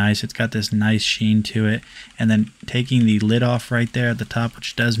really nice. It's got this nice sheen to it, and then taking the lid off right there at the top,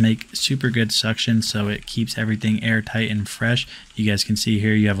 which does make super good suction, so it keeps everything airtight and fresh. You guys can see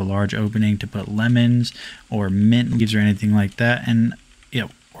here you have a large opening to put lemons or mint leaves or anything like that, and yeah,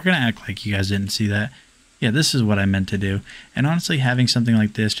 we're gonna act like you guys didn't see that. Yeah, this is what I meant to do. And honestly, having something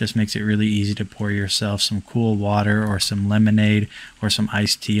like this just makes it really easy to pour yourself some cool water or some lemonade or some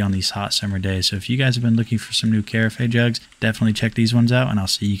iced tea on these hot summer days. So if you guys have been looking for some new Carafe jugs, definitely check these ones out, and I'll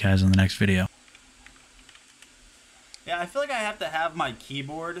see you guys on the next video. Yeah, I feel like I have to have my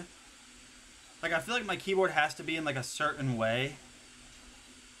keyboard. Like, I feel like my keyboard has to be in, like, a certain way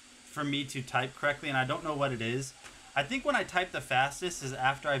for me to type correctly, and I don't know what it is. I think when I type the fastest is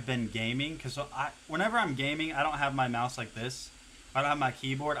after I've been gaming, because whenever I'm gaming, I don't have my mouse like this. I don't have my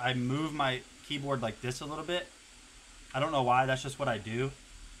keyboard. I move my keyboard like this a little bit. I don't know why. That's just what I do.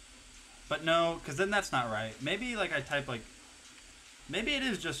 But no, because then that's not right. Maybe like I type like... Maybe it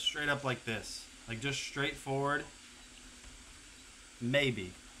is just straight up like this. Like just straightforward.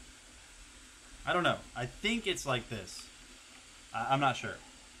 Maybe. I don't know. I think it's like this. I'm not sure.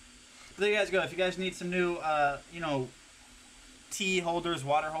 There you guys go. If you guys need some new, you know, tea holders,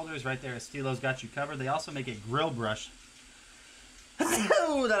 water holders, right there, Estilo's got you covered. They also make a grill brush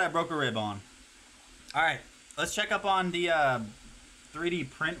that I broke a rib on. All right, let's check up on the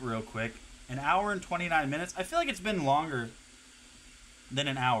 3D print real quick. An hour and 29 minutes. I feel like it's been longer than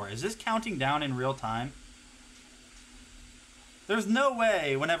an hour. Is this counting down in real time? There's no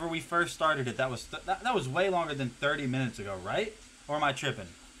way whenever we first started it that was way longer than 30 minutes ago, right? Or am I tripping?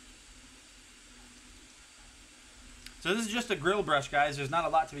 So this is just a grill brush, guys. There's not a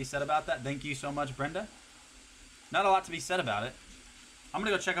lot to be said about that. Thank you so much, Brenda. Not a lot to be said about it. I'm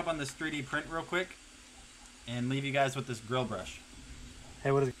going to go check up on this 3D print real quick and leave you guys with this grill brush.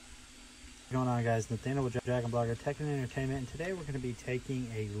 Hey, what is going on, guys? Nathaniel with DragonBloggers Tech and Entertainment, and today we're going to be taking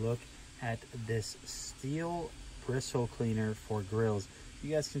a look at this steel bristle cleaner for grills.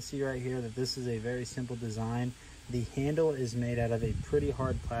 You guys can see right here that this is a very simple design. The handle is made out of a pretty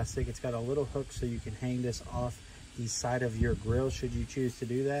hard plastic. It's got a little hook so you can hang this off the side of your grill should you choose to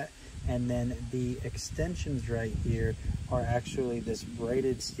do that. And then the extensions right here are actually this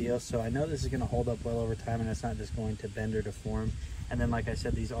braided steel, so I know this is going to hold up well over time and it's not just going to bend or deform. And then, like I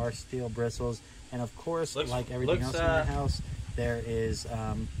said, these are steel bristles, and of course, like everything else in the house, there is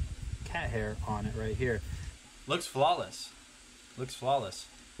cat hair on it right here. Looks flawless. Looks flawless.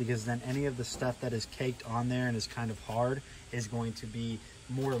 Because then any of the stuff that is caked on there and is kind of hard is going to be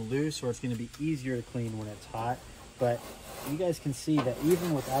more loose, or it's going to be easier to clean when it's hot. But you guys can see that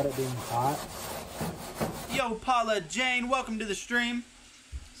even without it being hot. Yo, Paula Jane, welcome to the stream.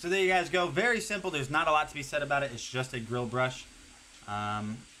 So there you guys go. Very simple. There's not a lot to be said about it. It's just a grill brush.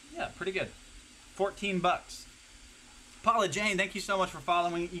 Yeah, pretty good. 14 bucks. Paula Jane, thank you so much for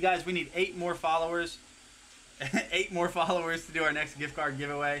following. You guys, we need 8 more followers. 8 more followers to do our next gift card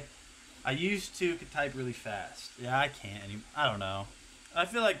giveaway. I used to could type really fast. Yeah, I can't anymore. I don't know. I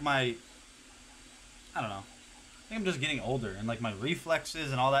feel like I don't know. I think I'm just getting older, and like my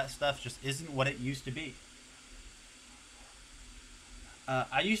reflexes and all that stuff just isn't what it used to be.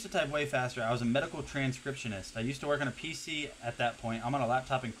 I used to type way faster. I was a medical transcriptionist. I used to work on a PC at that point. I'm on a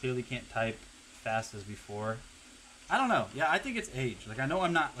laptop and clearly can't type fast as before. I don't know. Yeah, I think it's age. Like, I know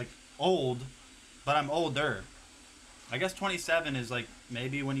I'm not like old, but I'm older. I guess 27 is like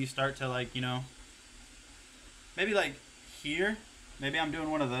maybe when you start to, like, you know, maybe like here. Maybe I'm doing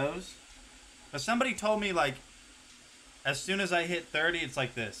one of those. But somebody told me, like, as soon as I hit 30, it's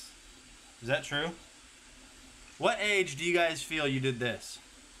like this. Is that true? What age do you guys feel you did this?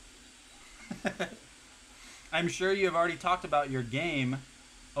 I'm sure you have already talked about your game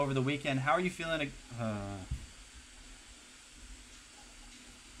over the weekend. How are you feeling?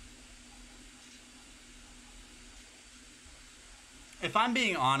 If I'm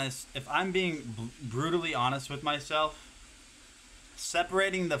being honest, if I'm being brutally honest with myself,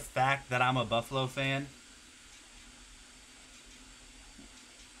 separating the fact that I'm a Buffalo fan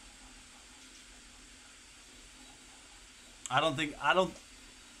I don't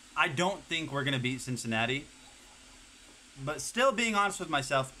think we're going to beat Cincinnati. But still being honest with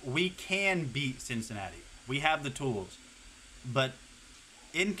myself, we can beat Cincinnati. We have the tools. But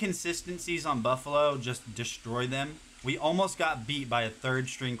inconsistencies on Buffalo just destroy them. We almost got beat by a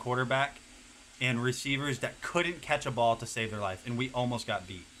third-string quarterback and receivers that couldn't catch a ball to save their life, and we almost got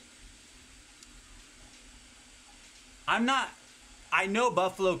beat. I know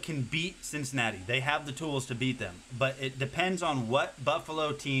Buffalo can beat Cincinnati. They have the tools to beat them, but it depends on what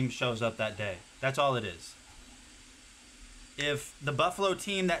Buffalo team shows up that day. That's all it is. If the Buffalo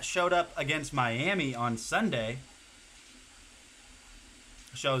team that showed up against Miami on Sunday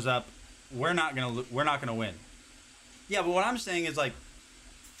shows up, we're not gonna win. Yeah, but what I'm saying is, like,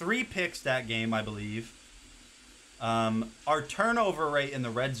 3 picks that game, I believe. Our turnover rate in the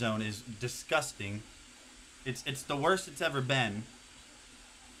red zone is disgusting. It's the worst it's ever been.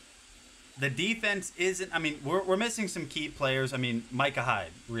 The defense isn't. I mean, we're missing some key players. I mean, Micah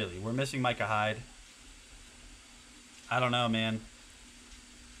Hyde, really. We're missing Micah Hyde. I don't know, man.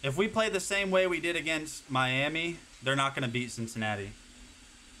 If we play the same way we did against Miami, they're not going to beat Cincinnati.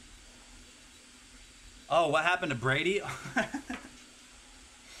 Oh, what happened to Brady?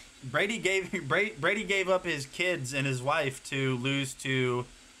 Brady gave up his kids and his wife to lose to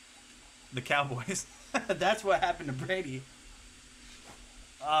the Cowboys. That's what happened to Brady.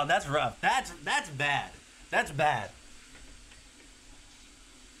 Oh, that's rough. That's bad. That's bad.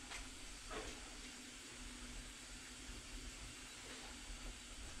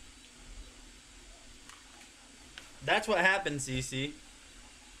 That's what happened, CC.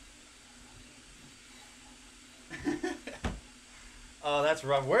 Oh, that's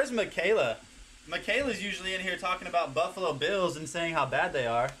rough. Where's Michaela? Michaela's usually in here talking about Buffalo Bills and saying how bad they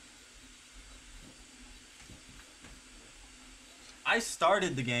are. I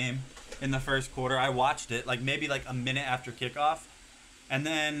started the game in the first quarter. I watched it, like maybe like a minute after kickoff. And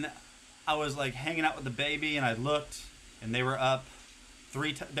then I was like hanging out with the baby, and I looked, and they were up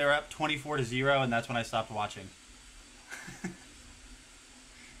they were up 24-0, and that's when I stopped watching.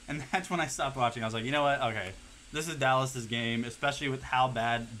 And that's when I stopped watching. I was like, you know what? Okay, this is Dallas's game, especially with how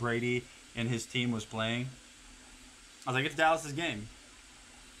bad Brady and his team was playing. I was like, it's Dallas's game.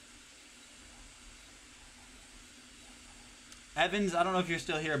 Evans, I don't know if you're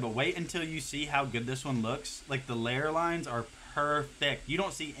still here, but wait until you see how good this one looks. Like, the layer lines are perfect. You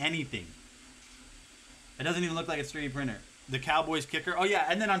don't see anything. It doesn't even look like it's 3D printer. The Cowboys kicker. Oh, yeah,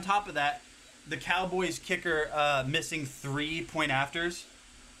 and then on top of that, the Cowboys kicker missing 3-point afters.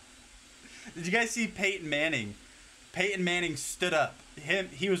 Did you guys see Peyton Manning? Peyton Manning stood up.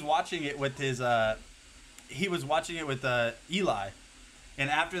 He was watching it with his Eli. And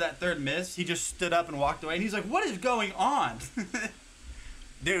after that third miss, he just stood up and walked away. And he's like, what is going on?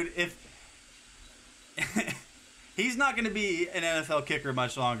 Dude, if he's not going to be an NFL kicker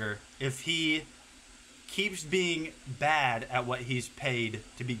much longer if he keeps being bad at what he's paid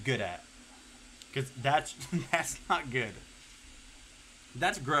to be good at. Because that's not good.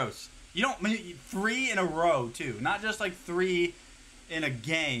 That's gross. You don't, 3 in a row, too. Not just like 3 in a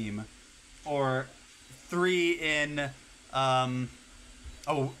game or 3 in,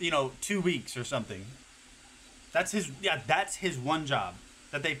 2 weeks or something. That's his one job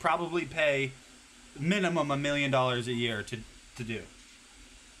that they probably pay minimum $1 million a year to do.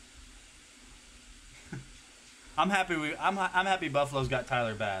 I'm happy Buffalo's got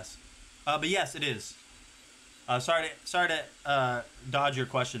Tyler Bass. But yes, it is. Sorry to dodge your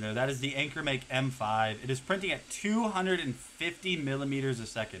question there. That is the Anchor Make M5. It is printing at 250 millimeters a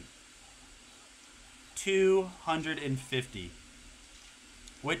second. 250.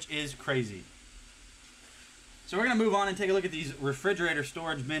 Which is crazy. So we're going to move on and take a look at these refrigerator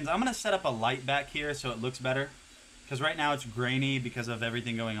storage bins. I'm going to set up a light back here so it looks better. Because right now it's grainy because of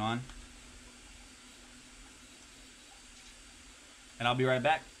everything going on. And I'll be right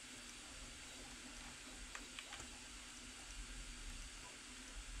back.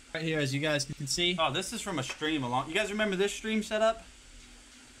 Right here, as you guys can see. Oh, this is from a stream along. You guys remember this stream setup?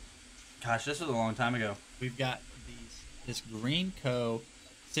 Gosh, this was a long time ago. We've got this Green Co.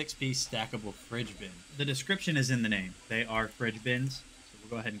 6-piece stackable fridge bin. The description is in the name. They are fridge bins. So we'll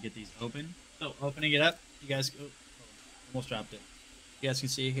go ahead and get these open. So opening it up, you guys almost dropped it. You guys can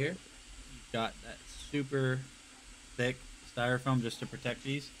see here, you've got that super thick styrofoam just to protect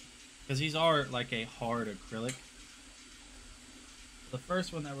these, because these are like a hard acrylic. The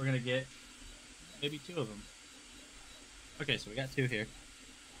first one that we're gonna get, maybe 2 of them. Okay, so we got 2 here.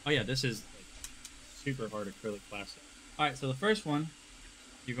 Oh yeah, this is like super hard acrylic plastic. All right, so the first one,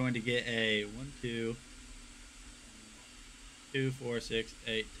 you're going to get a 1, 2, 4, 6,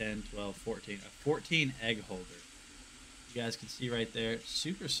 8, 10, 12, 14. A 14 egg holder. You guys can see right there,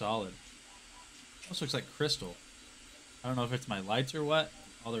 super solid. Almost looks like crystal. I don't know if it's my lights or what,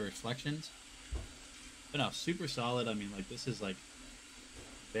 all the reflections. But no, super solid. I mean, like, this is like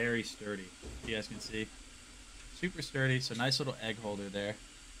very sturdy. You guys can see. Super sturdy, so nice little egg holder there.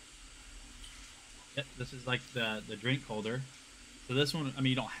 Yep, this is like the drink holder. So this one, I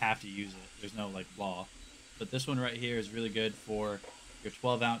mean, you don't have to use it. There's no like law. But this one right here is really good for your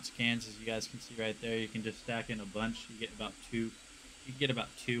 12-ounce cans, as you guys can see right there. You can just stack in a bunch. You get about 2. You get about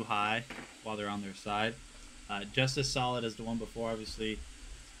 2 high while they're on their side. Just as solid as the one before. Obviously,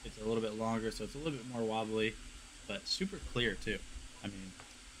 it's a little bit longer, so it's a little bit more wobbly, but super clear too. I mean,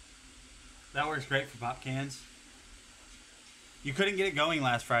 that works great for pop cans. You couldn't get it going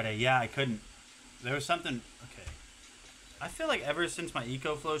last Friday. Yeah, I couldn't. There was something. Okay. I feel like ever since my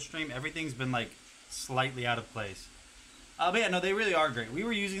EcoFlow stream, everything's been like slightly out of place. But yeah, no, they really are great. We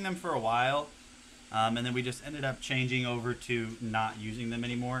were using them for a while, and then we just ended up changing over to not using them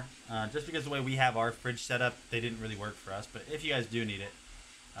anymore. Just because the way we have our fridge set up, they didn't really work for us. But if you guys do need it,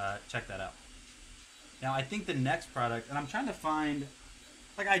 check that out. Now, I think the next product, and I'm trying to find,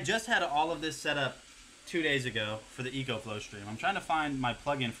 like, I just had all of this set up 2 days ago for the EcoFlow stream. I'm trying to find my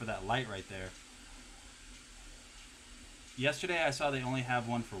plug-in for that light right there. Yesterday, I saw they only have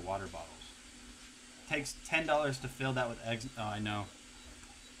one for water bottles. Takes $10 to fill that with eggs. Oh, I know.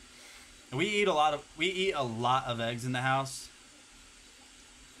 We eat a lot of eggs in the house.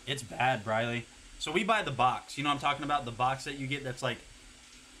 It's bad, Briley. So we buy the box. You know what I'm talking about? The box that you get that's like,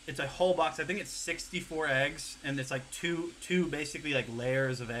 it's a whole box. I think it's 64 eggs, and it's like two basically like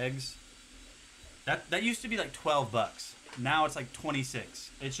layers of eggs. That used to be like $12. Now it's like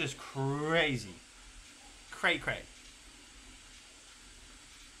 26. It's just crazy. Cray.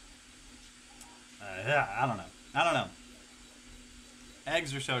 Yeah, I don't know.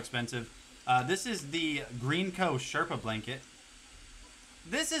 Eggs are so expensive. This is the Green Co. Sherpa blanket.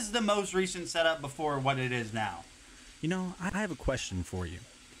 this is the most recent setup before what it is now. You know, I have a question for you.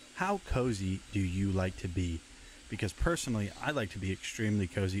 How cozy do you like to be? Because personally, I like to be extremely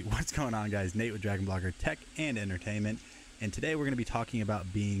cozy. What's going on, guys? Nate with DragonBlogger Tech and Entertainment. And today we're going to be talking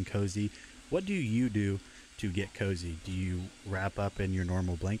about being cozy. What do you do to get cozy? Do you wrap up in your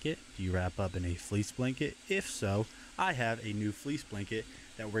normal blanket? Do you wrap up in a fleece blanket? If so, I have a new fleece blanket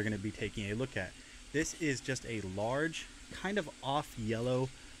that we're going to be taking a look at. This is just a large, kind of off yellow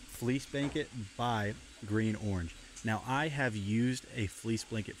fleece blanket by Green Orange. Now, I have used a fleece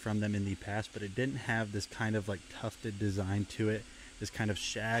blanket from them in the past, but it didn't have this kind of like tufted design to it, this kind of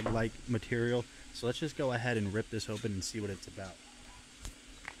shag-like material. So let's just go ahead and rip this open and see what it's about.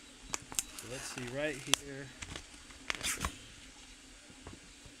 So let's see right here.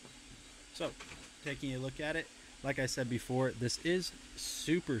 So, taking a look at it, like I said before, this is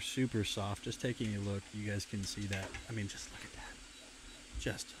super, super soft. Just taking a look, you guys can see that. I mean, just look at that.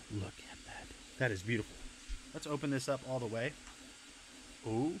 Just look at that. That is beautiful. Let's open this up all the way.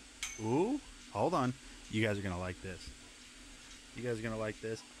 Ooh, ooh, hold on. You guys are going to like this. You guys are going to like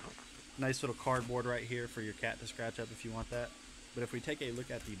this. Nice little cardboard right here for your cat to scratch up if you want that. But if we take a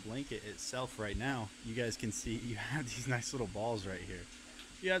look at the blanket itself right now, you guys can see you have these nice little balls right here.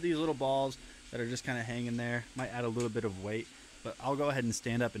 You have these little balls that are just kind of hanging there. Might add a little bit of weight, but I'll go ahead and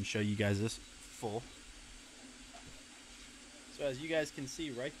stand up and show you guys this full. So as you guys can see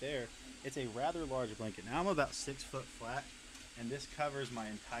right there, it's a rather large blanket. Now I'm about 6 foot flat, and this covers my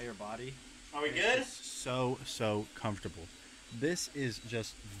entire body. Are we good? So comfortable. This is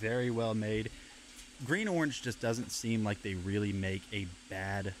just very well made. Green Orange just doesn't seem like they really make a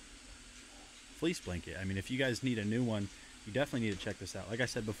bad fleece blanket. I mean, if you guys need a new one, you definitely need to check this out. Like I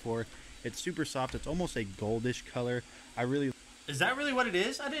said before, it's super soft. It's almost a goldish color. Is that really what it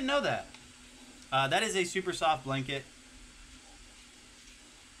is? I didn't know that. That is a super soft blanket.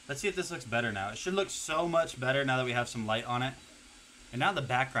 Let's see if this looks better now. It should look so much better now that we have some light on it. And now the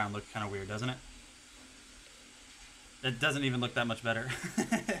background looks kind of weird, doesn't it? It doesn't even look that much better.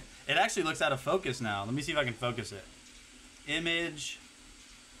 It actually looks out of focus now. Let me see if I can focus it. Image.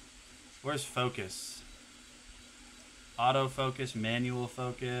 Where's focus? Autofocus, manual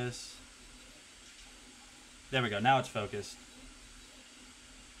focus. There we go. Now it's focused.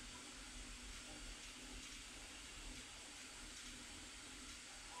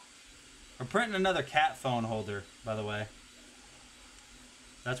 We're printing another cat phone holder, by the way.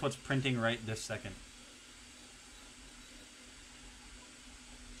 That's what's printing right this second.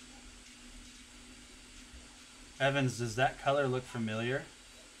 Evans, does that color look familiar?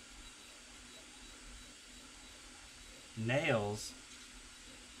 Nails.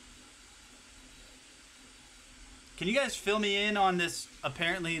 Can you guys fill me in on this,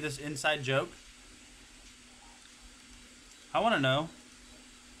 apparently this inside joke? I want to know.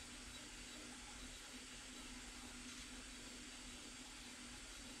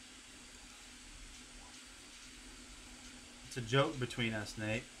 It's a joke between us,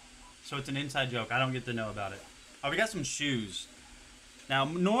 Nate. So it's an inside joke. I don't get to know about it. Oh, we got some shoes. Now,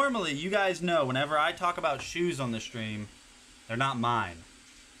 normally, you guys know, whenever I talk about shoes on the stream, they're not mine.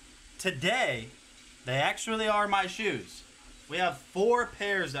 Today, they actually are my shoes. We have 4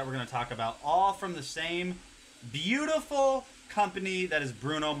 pairs that we're going to talk about, all from the same beautiful company that is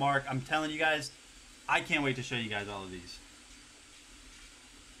Bruno Marc. I'm telling you guys, I can't wait to show you guys all of these.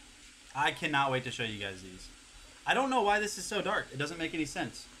 I cannot wait to show you guys these. I don't know why this is so dark. It doesn't make any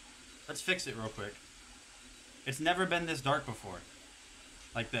sense. Let's fix it real quick. It's never been this dark before.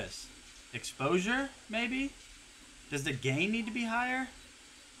 Like this. Exposure, maybe? Does the gain need to be higher?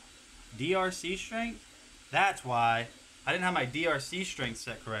 DRC strength? That's why. I didn't have my DRC strength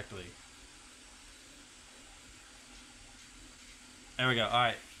set correctly. There we go.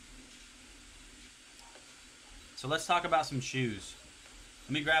 Alright. So let's talk about some shoes.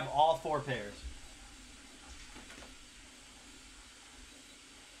 Let me grab all 4 pairs.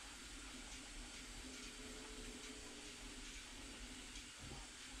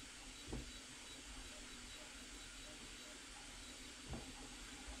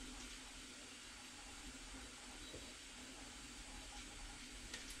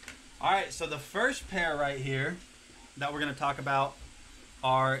 Alright, so the first pair right here that we're going to talk about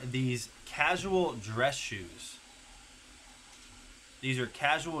are these casual dress shoes. These are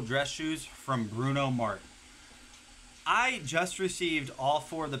casual dress shoes from Bruno Marc. I just received all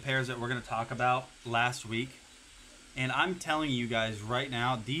 4 of the pairs that we're going to talk about last week. And I'm telling you guys right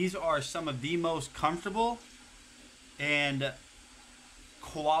now, these are some of the most comfortable and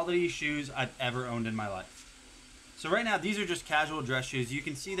quality shoes I've ever owned in my life. So right now, these are just casual dress shoes. You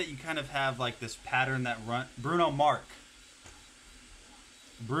can see that you kind of have like this pattern that Bruno Marc.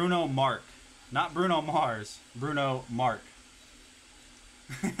 Bruno Mark. Not Bruno Mars. Bruno Mark.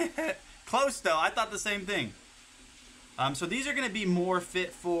 Close though. I thought the same thing. So these are going to be more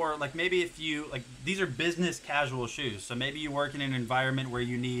fit for, like, maybe if you, like, these are business casual shoes. So maybe you work in an environment where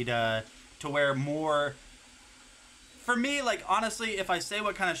you need to wear more. For me, like, honestly, if I say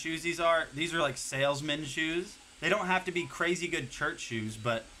what kind of shoes these are like salesman shoes. They don't have to be crazy good church shoes,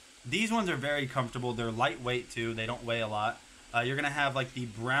 but these ones are very comfortable. They're lightweight too. They don't weigh a lot. You're going to have, like, the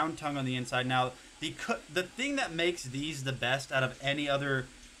brown tongue on the inside. Now, the thing that makes these the best out of any other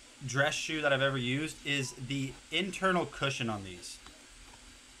dress shoe that I've ever used is the internal cushion on these.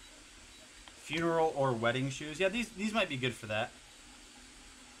 Funeral or wedding shoes. Yeah, these might be good for that.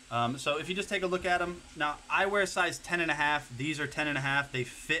 So if you just take a look at them. Now, I wear size 10.5. These are 10.5. They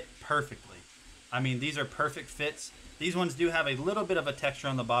fit perfectly. I mean, these are perfect fits. These ones do have a little bit of a texture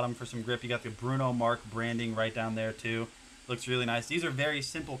on the bottom for some grip. You got the Bruno Mark branding right down there too. Looks really nice. These are very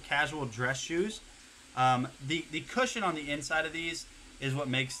simple casual dress shoes. The cushion on the inside of these is what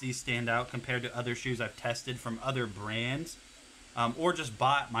makes these stand out compared to other shoes I've tested from other brands or just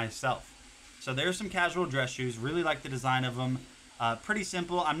bought myself. So there's some casual dress shoes. Really like the design of them. Pretty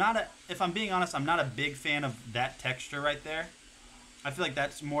simple. If I'm being honest, I'm not a big fan of that texture right there. I feel like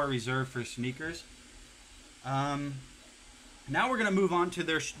that's more reserved for sneakers. Now we're going to move on to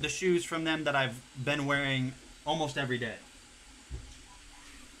the shoes from them that I've been wearing almost every day.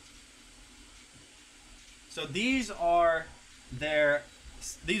 So these are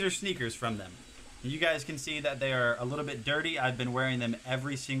sneakers from them. You guys can see that they are a little bit dirty. I've been wearing them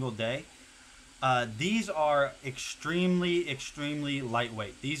every single day. These are extremely, extremely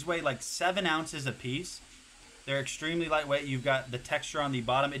lightweight. These weigh like 7 ounces a piece. They're extremely lightweight. You've got the texture on the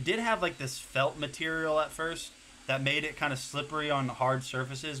bottom. It did have like this felt material at first that made it kind of slippery on hard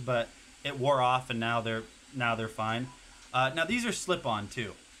surfaces, but it wore off and now they're fine. Now these are slip-on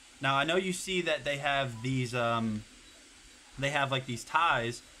too. Now I know you see that they have these they have like these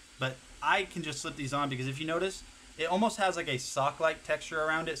ties, but I can just slip these on because if you notice, it almost has like a sock-like texture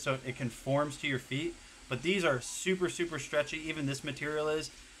around it, so it conforms to your feet. But these are super, super stretchy. Even this material is.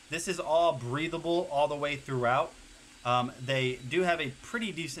 This is all breathable all the way throughout. They do have a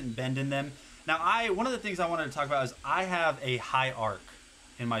pretty decent bend in them. Now, one of the things I wanted to talk about is I have a high arc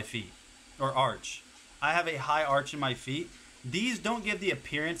in my feet, or arch. I have a high arch in my feet. These don't give the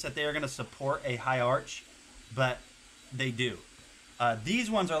appearance that they are going to support a high arch, but they do.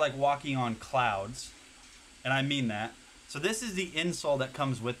 These ones are like walking on clouds, and I mean that. So this is the insole that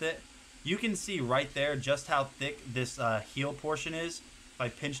comes with it. You can see right there just how thick this heel portion is if I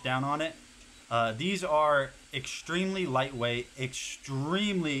pinch down on it. These are extremely lightweight,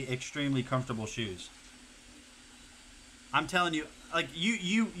 extremely, extremely comfortable shoes. I'm telling you, like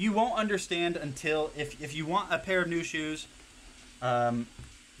you won't understand until if you want a pair of new shoes,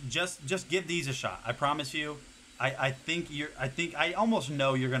 just give these a shot. I promise you. I almost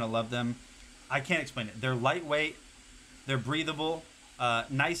know you're gonna love them. I can't explain it. They're lightweight, they're breathable,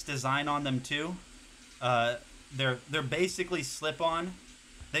 nice design on them too. They're basically slip-on.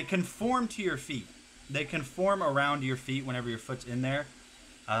 They conform to your feet. They conform around your feet whenever your foot's in there.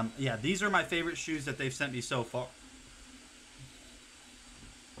 Yeah, these are my favorite shoes that they've sent me so far.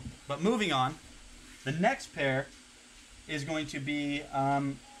 But moving on, the next pair is going to be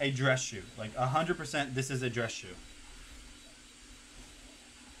a dress shoe. Like 100%, this is a dress shoe.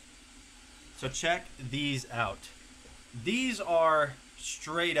 So check these out. These are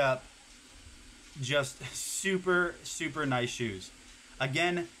straight up just super, super nice shoes.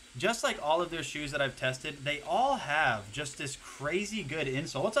 Again, just like all of their shoes that I've tested, they all have just this crazy good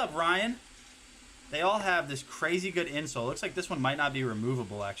insole. What's up, Ryan? They all have this crazy good insole. Looks like this one might not be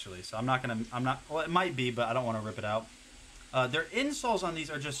removable, actually. So well, it might be, but I don't want to rip it out. Their insoles on these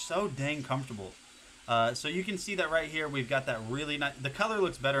are just so dang comfortable. So you can see that right here, we've got that really nice, the color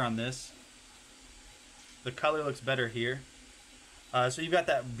looks better on this. The color looks better here. So you've got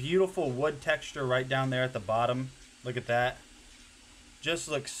that beautiful wood texture right down there at the bottom. Look at that. Just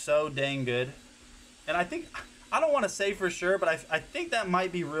looks so dang good. And I don't want to say for sure, but I think that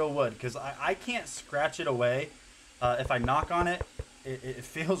might be real wood because I can't scratch it away. If I knock on it, it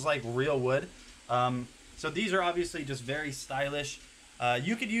feels like real wood. So these are obviously just very stylish.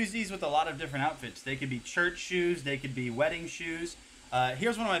 You could use these with a lot of different outfits. They could be church shoes. They could be wedding shoes.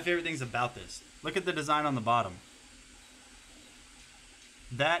 Here's one of my favorite things about this. Look at the design on the bottom.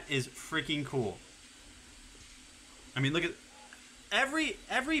 That is freaking cool. I mean, look at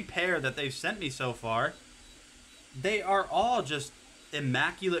every pair that they've sent me so far. They are all just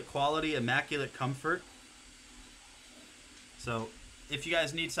immaculate quality, immaculate comfort. So if you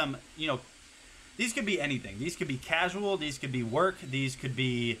guys need some, These could be anything. These could be casual. These could be work. These could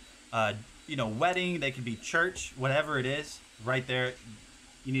be, you know, wedding. They could be church. Whatever it is, right there,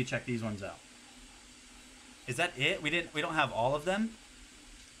 you need to check these ones out. Is that it? We don't have all of them.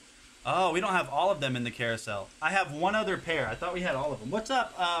 Oh, we don't have all of them in the carousel. I have one other pair. I thought we had all of them. What's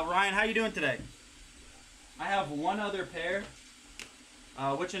up, Ryan? How you doing today? I have one other pair,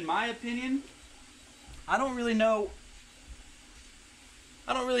 which in my opinion, I don't really know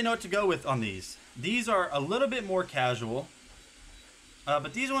what to go with on these. These are a little bit more casual,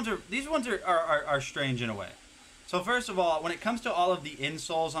 but these ones are strange in a way. So first of all, when it comes to all of the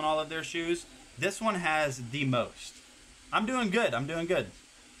insoles on all of their shoes, this one has the most. I'm doing good.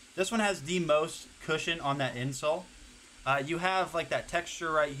 This one has the most cushion on that insole. You have like that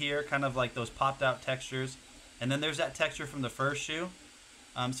texture right here, kind of like those popped out textures, and then there's that texture from the first shoe.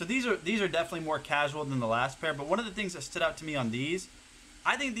 So these are definitely more casual than the last pair. But one of the things that stood out to me on these,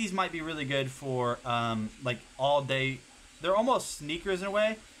 I think these might be really good for like all day. They're almost sneakers in a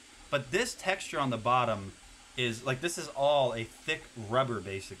way, but this texture on the bottom is like, this is all a thick rubber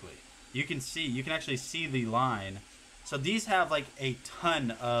basically. You can actually see the line. So these have like a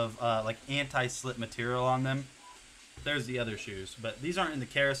ton of like anti-slip material on them. There's the other shoes, but these aren't in the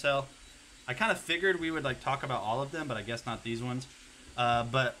carousel. I kind of figured we would like talk about all of them, but I guess not these ones.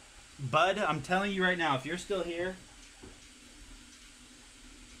 But Bud, I'm telling you right now, if you're still here,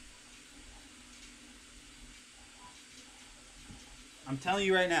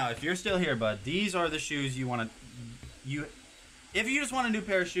 Bud, these are the shoes you want to if you just want a new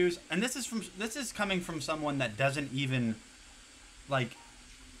pair of shoes, and this is coming from someone that doesn't even like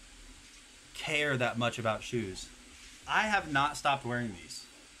care that much about shoes. I have not stopped wearing these.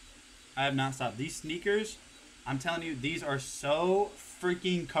 I have not stopped. These sneakers, I'm telling you, these are so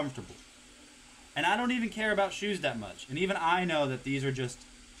freaking comfortable. And I don't even care about shoes that much. And even I know that these are just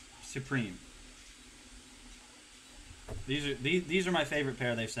supreme. These are my favorite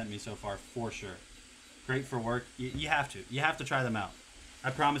pair they've sent me so far, for sure. Great for work. You have to try them out. I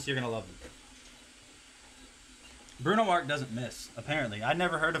promise you're gonna love them. Bruno Mars doesn't miss, apparently. I'd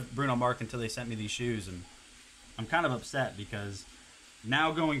never heard of Bruno Mars until they sent me these shoes, and I'm kind of upset because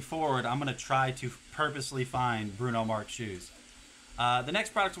now going forward, I'm gonna try to purposely find Bruno Mars shoes. The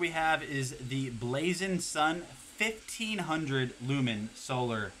next product we have is the Blazing Sun 1500 lumen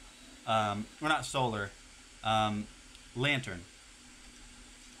solar, lantern.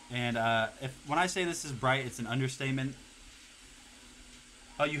 And when I say this is bright, it's an understatement.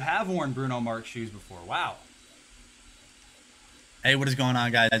 Oh, you have worn Bruno Mars shoes before. Wow. Hey, what is going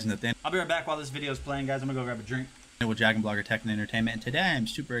on, guys? Nathan. I'll be right back while this video is playing, guys. I'm going to go grab a drink. With DragonBlogger Tech and Entertainment, and today I'm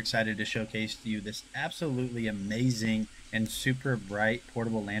super excited to showcase to you this absolutely amazing and super bright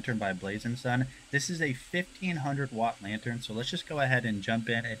portable lantern by Blazing Sun. This is a 1500 watt lantern, so let's just go ahead and jump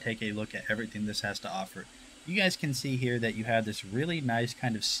in and take a look at everything this has to offer. You guys can see here that you have this really nice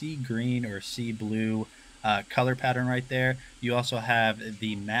kind of sea green or sea blue color pattern right there. You also have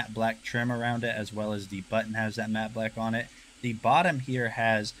the matte black trim around it, as well as the button has that matte black on it. The bottom here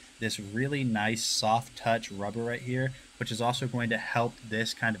has this really nice soft touch rubber right here, which is also going to help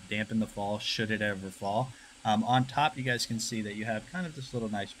this kind of dampen the fall should it ever fall. On top, you guys can see that you have kind of this little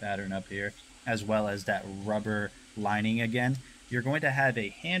nice pattern up here, as well as that rubber lining again. You're going to have a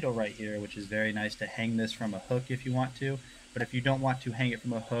handle right here, which is very nice to hang this from a hook if you want to. But if you don't want to hang it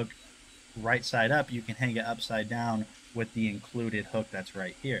from a hook right side up, you can hang it upside down with the included hook that's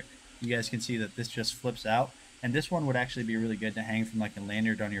right here. You guys can see that this just flips out. And this one would actually be really good to hang from like a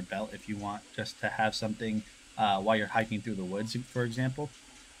lanyard on your belt if you want just to have something while you're hiking through the woods, for example.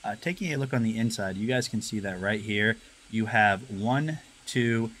 Taking a look on the inside, you guys can see that right here. You have 1,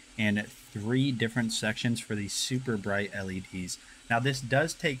 2, and 3 different sections for these super bright LEDs. Now this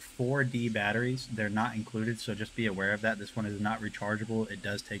does take 4D batteries. They're not included, so just be aware of that. This one is not rechargeable. It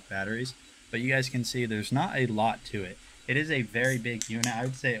does take batteries. But you guys can see there's not a lot to it. It is a very big unit. I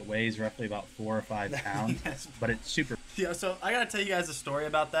would say it weighs roughly about 4 or 5 pounds, yes. But it's super. Yeah, so I gotta tell you guys a story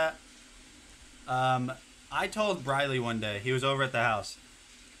about that. I told Briley one day, he was over at the house,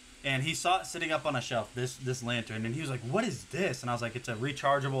 and he saw it sitting up on a shelf, this lantern, and he was like, "What is this?" And I was like, "It's a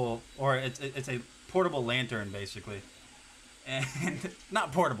rechargeable, or it's a portable lantern, basically." And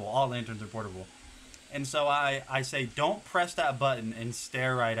not portable. All lanterns are portable. And so I say, "Don't press that button and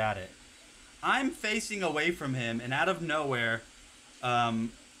stare right at it." I'm facing away from him, and out of nowhere,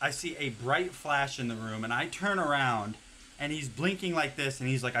 I see a bright flash in the room, and I turn around, and he's blinking like this, and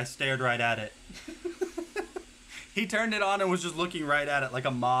he's like, "I stared right at it." He turned it on and was just looking right at it like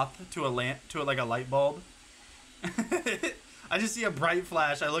a moth to a light bulb. I just see a bright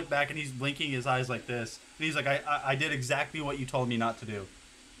flash. I look back, and he's blinking his eyes like this, and he's like, I did exactly what you told me not to do."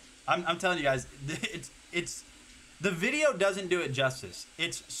 I'm telling you guys, it's the video doesn't do it justice.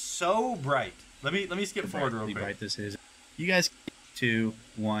 It's so bright. Let me skip forward real quick. Bright this is. You guys, 2,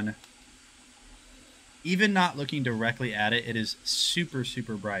 1. Even not looking directly at it, it is super,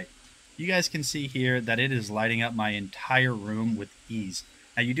 super bright. You guys can see here that it is lighting up my entire room with ease.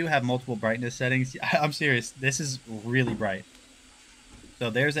 Now you do have multiple brightness settings. I'm serious. This is really bright. So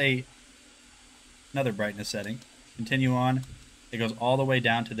there's another brightness setting. Continue on. It goes all the way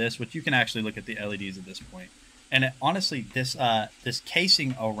down to this, which you can actually look at the LEDs at this point. And honestly, this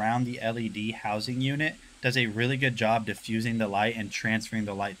casing around the LED housing unit does a really good job diffusing the light and transferring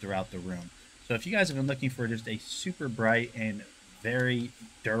the light throughout the room. So if you guys have been looking for just a super bright and very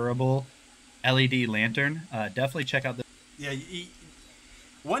durable LED lantern, definitely check out this. Yeah,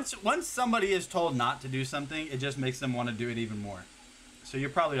 once somebody is told not to do something, it just makes them want to do it even more. So you're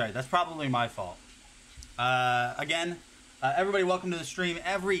probably right. That's probably my fault. Again, everybody, welcome to the stream.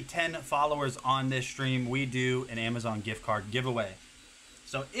 Every 10 followers on this stream, we do an Amazon gift card giveaway.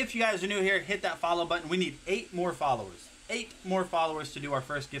 So if you guys are new here, hit that follow button. We need 8 more followers. 8 more followers to do our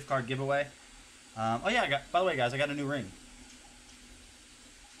first gift card giveaway. Oh yeah, by the way, guys, I got a new ring.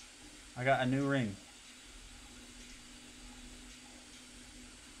 I got a new ring.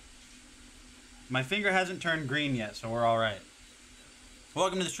 My finger hasn't turned green yet, so we're all right.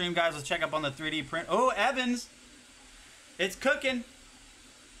 Welcome to the stream, guys. Let's check up on the 3D print. Oh, Evans. It's cooking.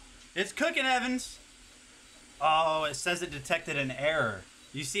 It's cooking, Evans. Oh, it says it detected an error.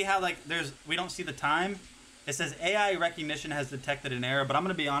 You see how, like, we don't see the time? It says AI recognition has detected an error, but I'm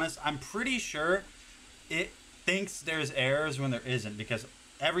going to be honest, I'm pretty sure it thinks there's errors when there isn't, because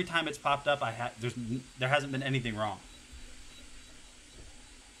every time it's popped up, there hasn't been anything wrong.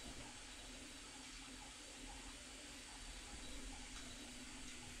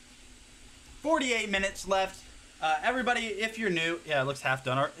 "48 minutes left. Everybody, if you're new, yeah, it looks half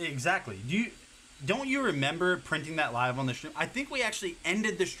done. Exactly. Don't you remember printing that live on the stream? I think we actually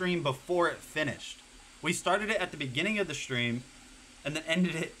ended the stream before it finished. We started it at the beginning of the stream and then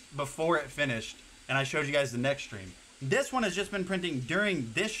ended it before it finished. And I showed you guys the next stream. This one has just been printing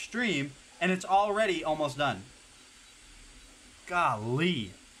during this stream and it's already almost done.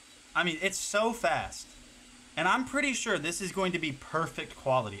 Golly. I mean, it's so fast. And I'm pretty sure this is going to be perfect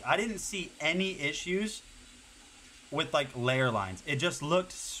quality. I didn't see any issues with like layer lines. It just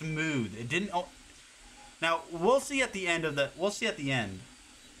looked smooth. It didn't. Now we'll see at the end of the. We'll see at the end.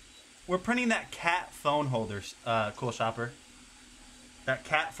 We're printing that cat phone holder, Cool Shopper. That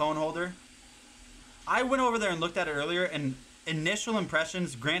cat phone holder. I went over there and looked at it earlier, and initial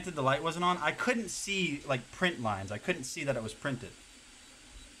impressions, granted the light wasn't on, I couldn't see like print lines. I couldn't see that it was printed.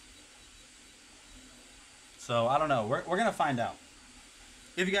 So I don't know. We're gonna find out.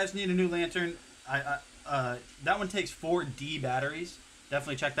 If you guys need a new lantern, that one takes 4D batteries.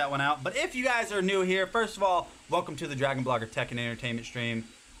 Definitely check that one out. But if you guys are new here, first of all, welcome to the DragonBlogger Tech and Entertainment stream.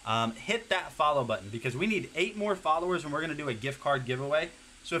 Hit that follow button because we need 8 more followers and we're gonna do a gift card giveaway.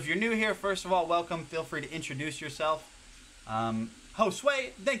 So if you're new here, first of all, welcome. Feel free to introduce yourself.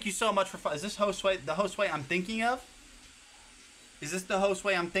 Josue, thank you so much for. Is this Josue the Josue I'm thinking of? Is this the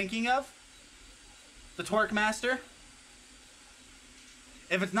Josue I'm thinking of? The Twerk Master?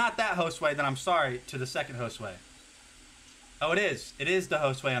 If it's not that Josue, then I'm sorry to the second Josue. Oh, it is. It is the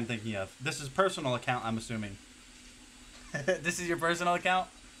Josue I'm thinking of. This is personal account, I'm assuming. This is your personal account?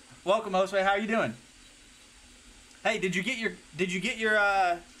 Welcome, Josue. How are you doing? Hey, did you get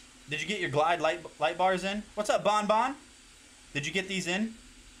your Glide light bars in? What's up, Bon Bon? Did you get these in?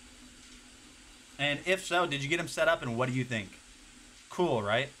 And if so, did you get them set up and what do you think? Cool,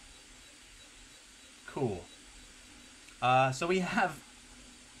 right? Cool. So we have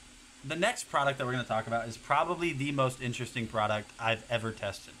the next product that we're going to talk about is probably the most interesting product I've ever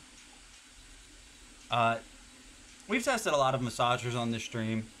tested. We've tested a lot of massagers on this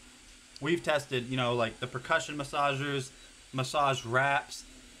stream. We've tested, you know, like the percussion massagers, massage wraps.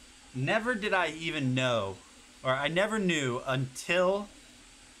 Never did I even know, or I never knew until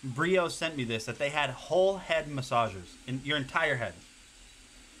Brio sent me this, that they had whole head massagers in your entire head.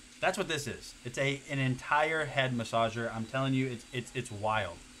 That's what this is. It's an entire head massager. I'm telling you, it's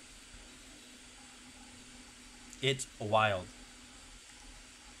wild. It's wild.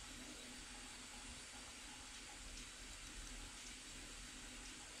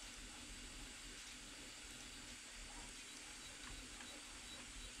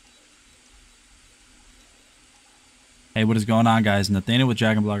 Hey, what is going on, guys? Nathaniel with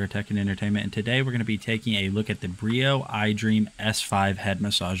DragonBlogger Tech and Entertainment, and today we're going to be taking a look at the Brio iDream S5 head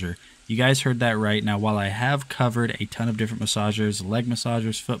massager. You guys heard that right. Now, while I have covered a ton of different massagers, leg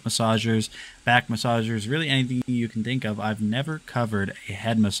massagers, foot massagers, back massagers, really anything you can think of, I've never covered a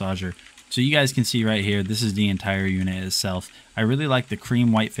head massager. So you guys can see right here, this is the entire unit itself. I really like the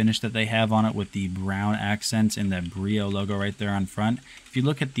cream white finish that they have on it with the brown accents and the Brio logo right there on front. If you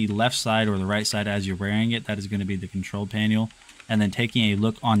look at the left side or the right side as you're wearing it, that is going to be the control panel. And then taking a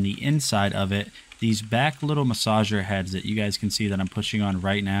look on the inside of it, these back little massager heads that you guys can see that I'm pushing on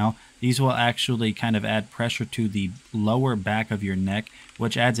right now, these will actually kind of add pressure to the lower back of your neck,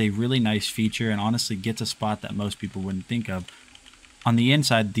 which adds a really nice feature and honestly gets a spot that most people wouldn't think of. On the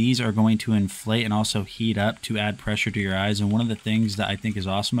inside, these are going to inflate and also heat up to add pressure to your eyes. And one of the things that I think is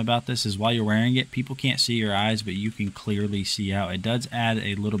awesome about this is while you're wearing it, people can't see your eyes, but you can clearly see out. It does add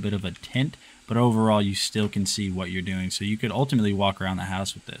a little bit of a tint, but overall you still can see what you're doing. So you could ultimately walk around the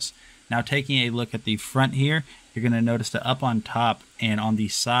house with this. Now taking a look at the front here, you're going to notice that up on top and on the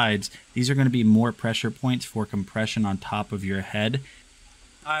sides, these are going to be more pressure points for compression on top of your head.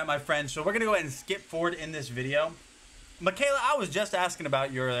 All right, my friends, so we're going to go ahead and skip forward in this video. Michaela, I was just asking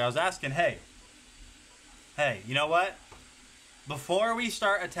about you earlier. I was asking, hey, you know what? Before we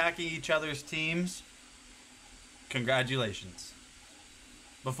start attacking each other's teams, congratulations.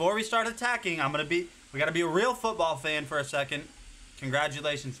 Before we start attacking, we got to be a real football fan for a second.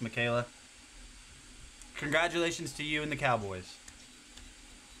 Congratulations, Michaela. Congratulations to you and the Cowboys.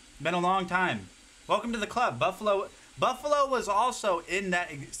 Been a long time. Welcome to the club. Buffalo was also in that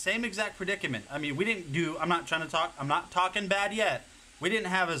same exact predicament. I mean, we didn't do, I'm not talking bad yet. We didn't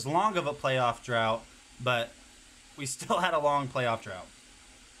have as long of a playoff drought, but we still had a long playoff drought.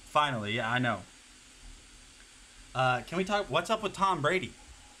 Finally, yeah, I know. Can we talk, what's up with Tom Brady?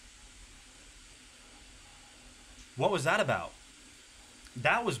 What was that about?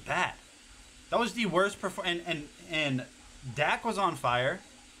 That was bad. That was the worst performance, and Dak was on fire.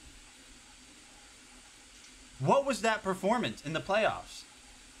 What was that performance in the playoffs?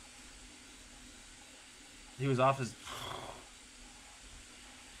 He was off his...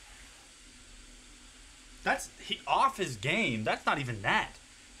 off his game. That's not even that.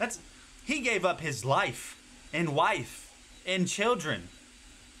 He gave up his life and wife and children.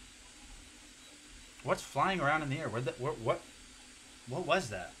 What's flying around in the air? What was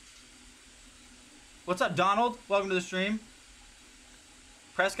that? What's up, Donald? Welcome to the stream.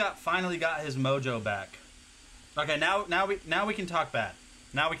 Prescott finally got his mojo back. Okay, now we can talk bad.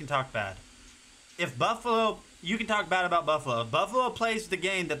 Now we can talk bad. If Buffalo, you can talk bad about Buffalo. If Buffalo plays the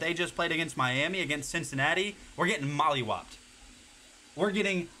game that they just played against Miami, against Cincinnati, we're getting mollywopped. We're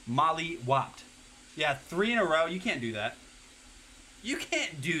getting mollywopped. Yeah, 3 in a row. You can't do that. You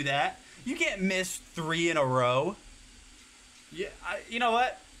can't do that. You can't miss 3 in a row. Yeah, you know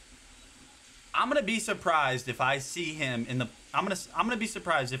what? I'm gonna be surprised if I see him in the. I'm gonna be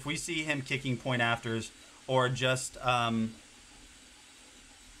surprised if we see him kicking point afters or just.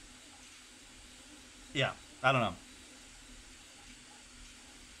 Yeah, I don't know.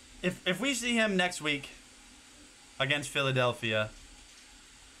 If we see him next week against Philadelphia,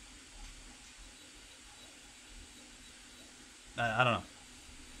 I don't know.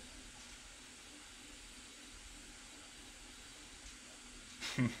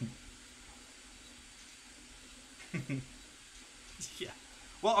 Yeah.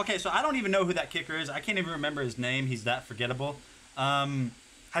 Well, okay, so I don't even know who that kicker is. I can't even remember his name. He's that forgettable.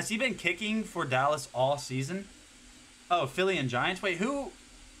 Has he been kicking for Dallas all season? Oh, Philly and Giants. Wait, who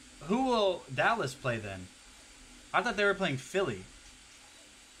will Dallas play then? I thought they were playing Philly.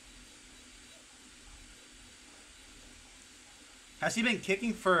 Has he been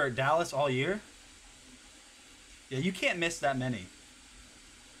kicking for Dallas all year? Yeah, you can't miss that many.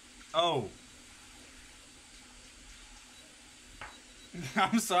 Oh.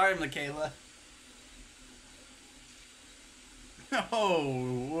 I'm sorry, Michaela.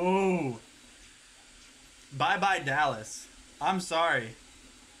 Oh, whoa. Bye-bye, Dallas. I'm sorry.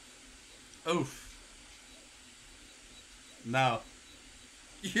 Oof. No.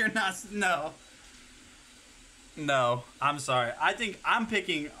 You're not... No. No. I'm sorry. I think I'm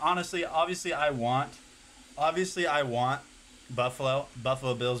picking... Honestly, obviously, I want Buffalo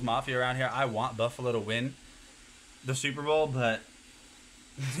Bills Mafia around here. I want Buffalo to win the Super Bowl, but...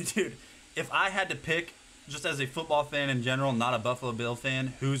 Dude, if I had to pick, just as a football fan in general, not a Buffalo Bill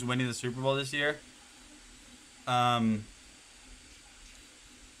fan, who's winning the Super Bowl this year,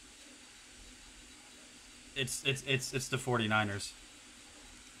 it's the 49ers.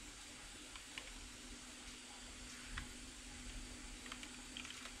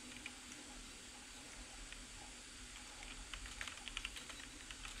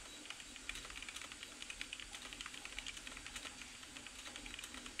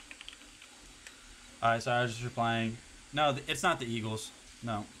 All right, so I was just replying. No, it's not the Eagles.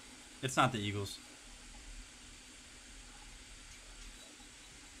 No, it's not the Eagles.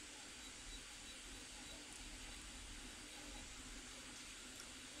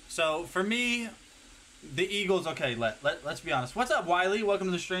 So for me, the Eagles. Okay, let's be honest. What's up, Wiley? Welcome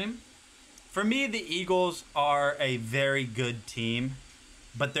to the stream. For me, the Eagles are a very good team,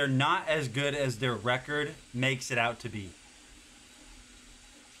 but they're not as good as their record makes it out to be.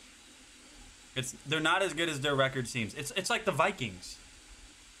 They're not as good as their record seems. It's like the Vikings.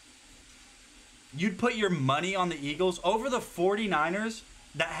 You'd put your money on the Eagles over the 49ers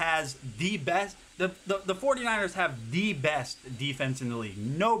that has the best. The 49ers have the best defense in the league.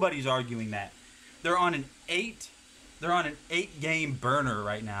 Nobody's arguing that. They're on an 8-game burner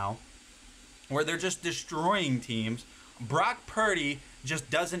right now where they're just destroying teams. Brock Purdy just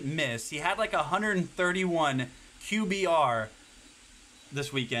doesn't miss. He had like 131 QBR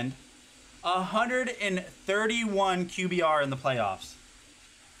this weekend. 131 QBR in the playoffs.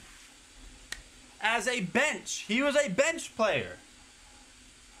 As a bench. He was a bench player.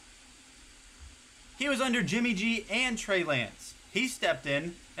 He was under Jimmy G and Trey Lance. He stepped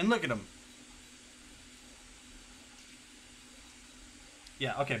in, and look at him.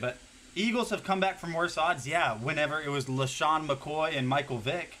 Yeah, okay, but Eagles have come back from worse odds. Yeah, whenever it was LaShawn McCoy and Michael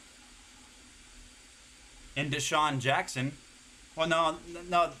Vick. And Deshaun Jackson. Well, no,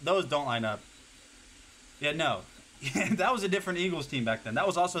 those don't line up. Yeah, no. That was a different Eagles team back then. That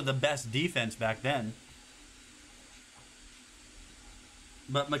was also the best defense back then.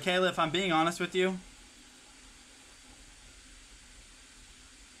 But, Michaela, if I'm being honest with you,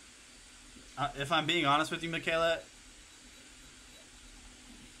 Michaela,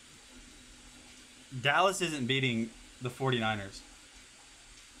 Dallas isn't beating the 49ers.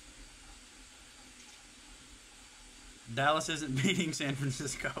 Dallas isn't beating San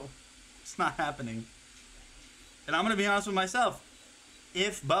Francisco. It's not happening. And I'm going to be honest with myself.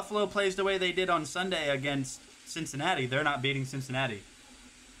 If Buffalo plays the way they did on Sunday against Cincinnati, they're not beating Cincinnati.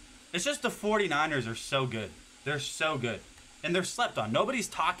 It's just the 49ers are so good. They're so good. And they're slept on. Nobody's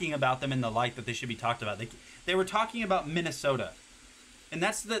talking about them in the light that they should be talked about. They were talking about Minnesota. And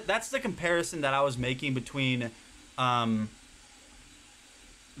that's the comparison that I was making between the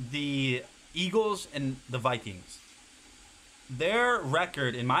Eagles and the Vikings. Their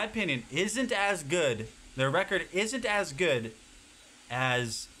record, in my opinion, isn't as good. Their record isn't as good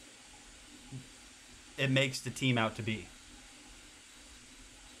as it makes the team out to be.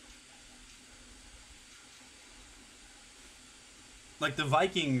 Like the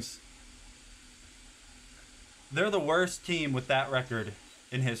Vikings, they're the worst team with that record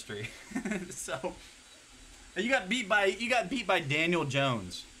in history. So you got beat by Daniel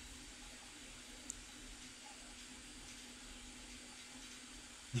Jones.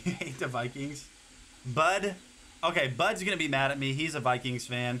 You hate the Vikings? Bud? Okay, Bud's going to be mad at me. He's a Vikings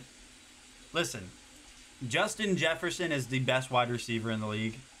fan. Listen, Justin Jefferson is the best wide receiver in the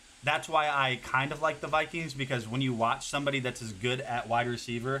league. That's why I kind of like the Vikings, because when you watch somebody that's as good at wide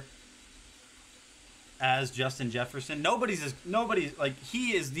receiver as Justin Jefferson, nobody's like,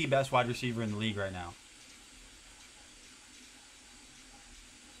 he is the best wide receiver in the league right now.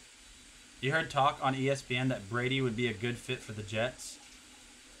 You heard talk on ESPN that Brady would be a good fit for the Jets.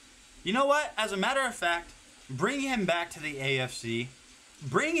 You know what? As a matter of fact, bring him back to the AFC.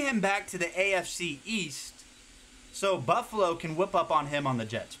 Bring him back to the AFC East so Buffalo can whip up on him on the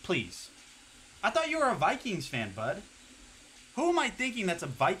Jets, please. I thought you were a Vikings fan, bud. Who am I thinking that's a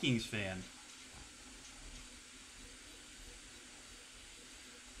Vikings fan?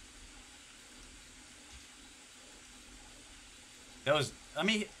 That was, I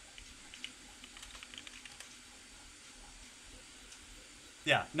mean...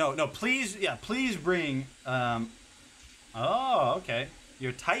 Yeah, no, please, please bring, oh, okay,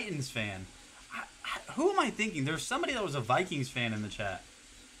 you're a Titans fan. Who am I thinking? There's somebody that was a Vikings fan in the chat.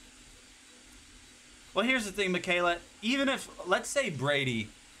 Well, here's the thing, Michaela, even if, let's say Brady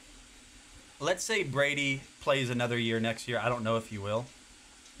plays another year next year, I don't know if he will.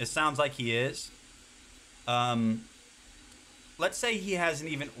 It sounds like he is. Let's say he has an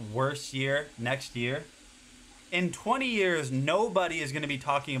even worse year next year. In 20 years, nobody is going to be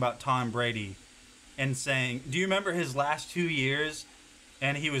talking about Tom Brady and saying, do you remember his last 2 years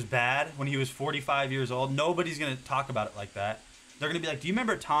and he was bad when he was 45 years old? Nobody's going to talk about it like that. They're going to be like, do you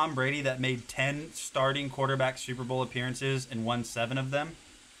remember Tom Brady that made 10 starting quarterback Super Bowl appearances and won 7 of them?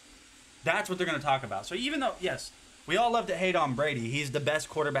 That's what they're going to talk about. So even though, yes, we all love to hate on Brady, he's the best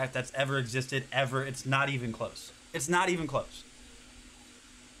quarterback that's ever existed, ever. It's not even close. It's not even close.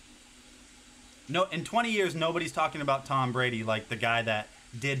 No, in 20 years, nobody's talking about Tom Brady like the guy that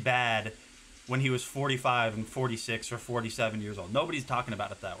did bad when he was 45 and 46 or 47 years old. Nobody's talking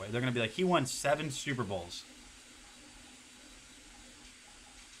about it that way. They're going to be like, he won 7 Super Bowls.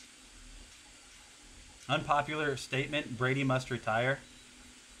 Unpopular statement, Brady must retire.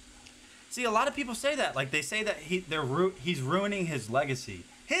 See, a lot of people say that. Like, they say that he's ruining his legacy.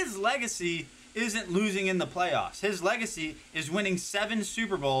 His legacy isn't losing in the playoffs. His legacy is winning 7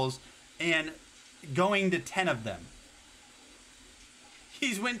 Super Bowls and going to 10 of them.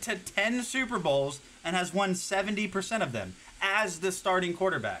 He's went to 10 Super Bowls and has won 70% of them as the starting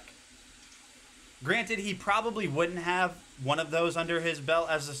quarterback. Granted, he probably wouldn't have one of those under his belt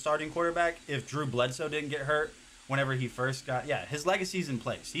as the starting quarterback if Drew Bledsoe didn't get hurt whenever he first got... Yeah, his legacy's in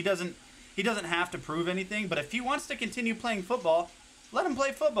place. He doesn't have to prove anything, but if he wants to continue playing football, let him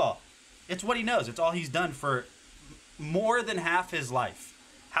play football. It's what he knows. It's all he's done for more than half his life.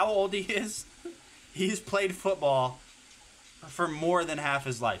 How old he is? He's played football for more than half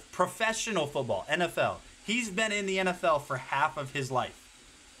his life. Professional football, NFL. He's been in the NFL for half of his life.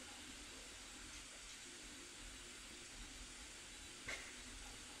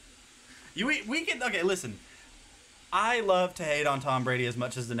 We can... Okay, listen. I love to hate on Tom Brady as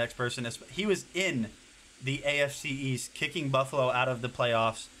much as the next person. He was in the AFC East, kicking Buffalo out of the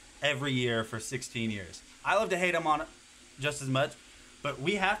playoffs every year for 16 years. I love to hate him on it just as much, but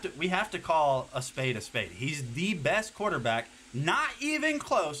we have to call a spade a spade. He's the best quarterback, not even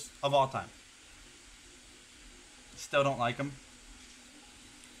close, of all time. Still don't like him.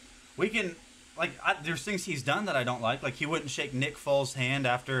 We can... Like, there's things he's done that I don't like. Like, he wouldn't shake Nick Foles' hand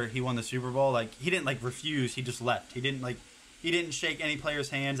after he won the Super Bowl. Like, he didn't, like, refuse. He just left. He didn't shake any players'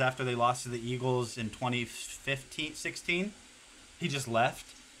 hands after they lost to the Eagles in 2016. He just left.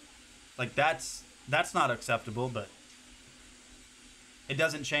 Like, that's not acceptable, but it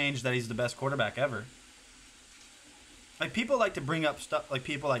doesn't change that he's the best quarterback ever. Like, people like to bring up stuff, like,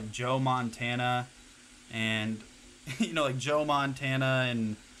 people like Joe Montana and, you know, like, Joe Montana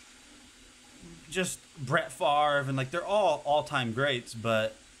and just Brett Favre, and like, they're all all-time greats,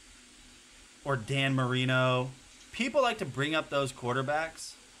 but, or Dan Marino. People like to bring up those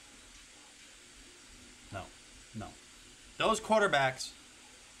quarterbacks. No. Those quarterbacks,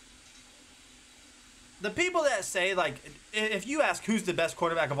 the people that say, like, if you ask who's the best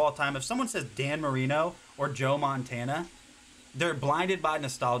quarterback of all time, if someone says Dan Marino or Joe Montana, they're blinded by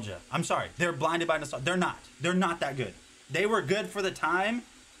nostalgia. I'm sorry. They're blinded by nostalgia. They're not. They're not that good. They were good for the time,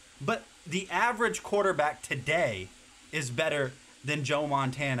 but the average quarterback today is better than Joe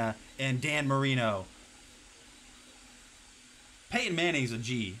Montana and Dan Marino. Peyton Manning's a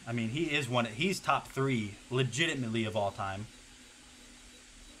G. I mean, he's top 3 legitimately of all time.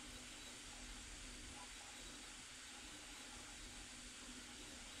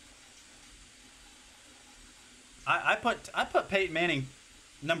 I put Peyton Manning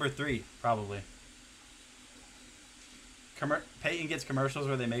number 3 probably. Peyton gets commercials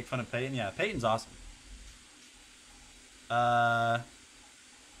where they make fun of Peyton. Yeah, Peyton's awesome. And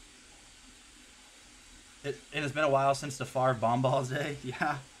it's been a while since the Favre bomb balls day.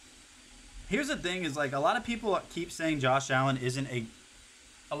 Yeah. Here's the thing: is like, a lot of people keep saying Josh Allen isn't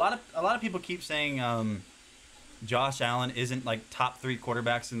a lot of people keep saying Josh Allen isn't like top 3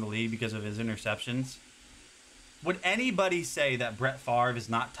 quarterbacks in the league because of his interceptions. Would anybody say that Brett Favre is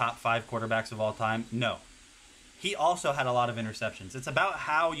not top 5 quarterbacks of all time? No. He also had a lot of interceptions. It's about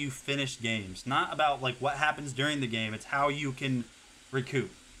how you finish games, not about like what happens during the game. It's how you can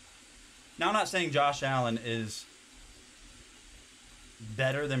recoup. Now, I'm not saying Josh Allen is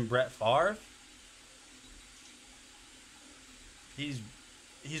better than Brett Favre. He's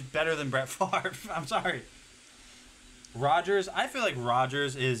better than Brett Favre. I'm sorry. Rodgers, I feel like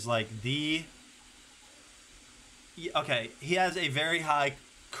Rodgers is like the... Okay, he has a very high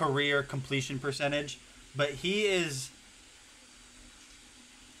career completion percentage, but he's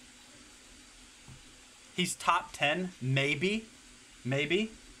top 10, maybe.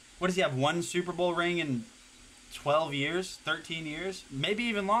 What does he have, 1 Super Bowl ring in 12 years, 13 years? Maybe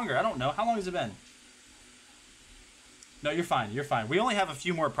even longer. I don't know. How long has it been? No, you're fine. We only have a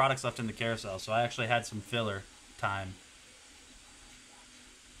few more products left in the carousel, so I actually had some filler time.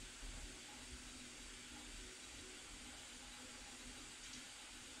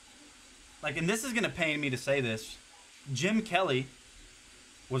 Like, and this is going to pain me to say this, Jim Kelly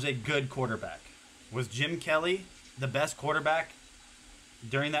was a good quarterback. Was Jim Kelly the best quarterback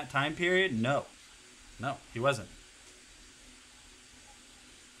during that time period? No, he wasn't.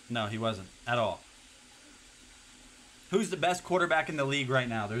 No, he wasn't at all. Who's the best quarterback in the league right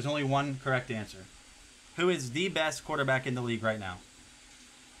now? There's only one correct answer. Who is the best quarterback in the league right now?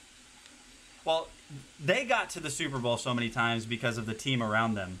 Well, they got to the Super Bowl so many times because of the team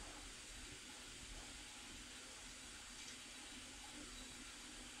around them.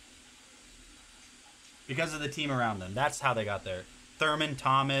 because of the team around them. That's how they got there. Thurman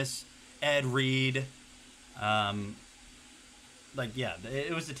Thomas, Ed Reed, it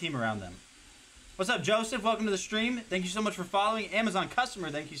was the team around them. What's up, Joseph? Welcome to the stream. Thank you so much for following. Amazon customer,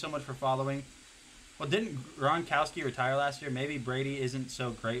 thank you so much for following. Well, didn't Gronkowski retire last year? Maybe Brady isn't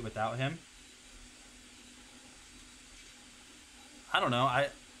so great without him. I don't know.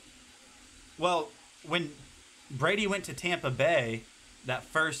 Well, when Brady went to Tampa Bay that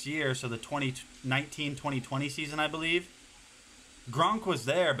first year, so the 2019-2020 season, I believe, Gronk was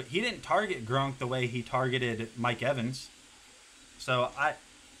there, but he didn't target Gronk the way he targeted Mike Evans. So I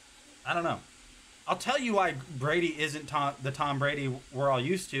don't know. I'll tell you why Brady isn't the Tom Brady we're all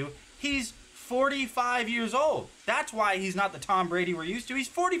used to. He's 45 years old. That's why he's not the Tom Brady we're used to. He's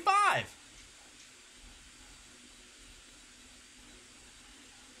 45.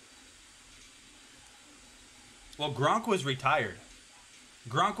 Well, Gronk was retired.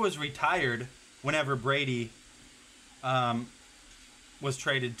 Gronk was retired whenever Brady was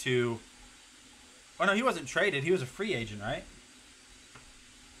traded to... Oh, no, he wasn't traded. He was a free agent, right?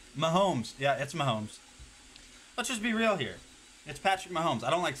 Mahomes. Yeah, it's Mahomes. Let's just be real here. It's Patrick Mahomes.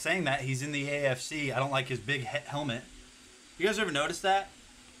 I don't like saying that. He's in the AFC. I don't like his big helmet. You guys ever notice that?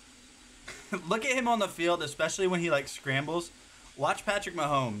 Look at him on the field, especially when he, like, scrambles. Watch Patrick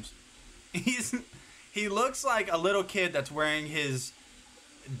Mahomes. He looks like a little kid that's wearing his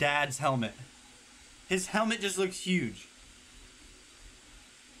dad's helmet. His helmet just looks huge.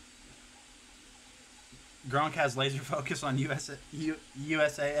 Gronk has laser focus on USAA.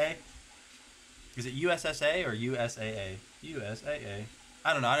 Is it USSA or USAA? USAA.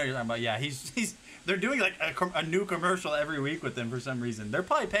 I don't know. I don't know what you're talking about. Yeah, he's. They're doing like a new commercial every week with him for some reason. They're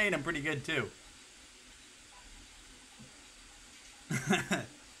probably paying him pretty good too.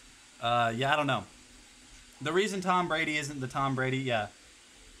 Yeah, I don't know. The reason Tom Brady isn't the Tom Brady,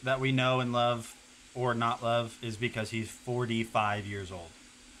 that we know and love or not love is because he's 45 years old.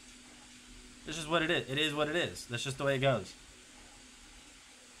 This is what it is. It is what it is. That's just the way it goes.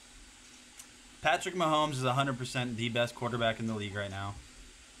 Patrick Mahomes is 100% the best quarterback in the league right now.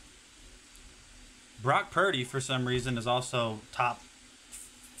 Brock Purdy, for some reason, is also top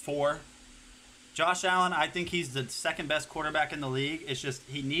 4. Josh Allen, I think he's the second best quarterback in the league. It's just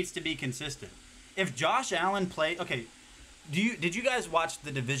he needs to be consistent. If Josh Allen played... Okay, did you guys watch the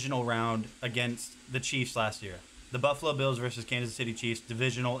divisional round against the Chiefs last year? The Buffalo Bills versus Kansas City Chiefs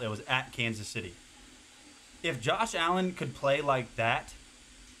divisional. It was at Kansas City. If Josh Allen could play like that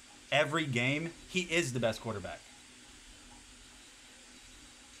every game, he is the best quarterback.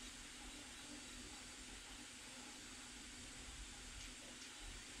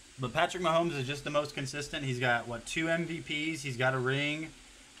 But Patrick Mahomes is just the most consistent. He's got, 2 MVPs. He's got a ring.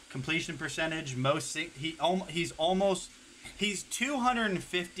 Completion percentage. He's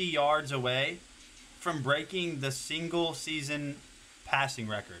 250 yards away from breaking the single season passing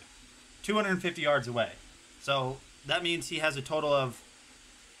record. 250 yards away. So that means he has a total of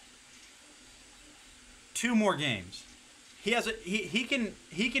 2 more games. He can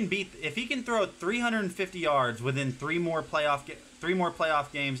beat, if he can throw 350 yards within 3 more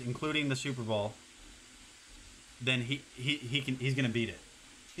playoff games, including the Super Bowl, then he's gonna beat it.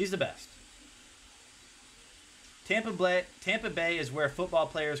 He's the best. Tampa Bay is where football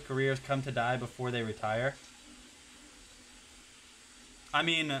players' careers come to die before they retire. I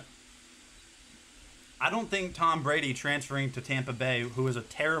mean, I don't think Tom Brady transferring to Tampa Bay, who was a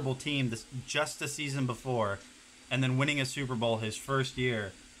terrible team just the season before, and then winning a Super Bowl his first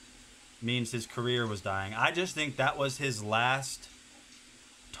year, means his career was dying. I just think that was his last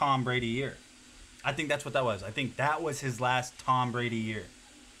Tom Brady year. I think that's what that was. I think that was his last Tom Brady year.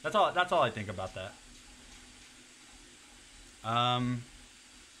 That's all I think about that. I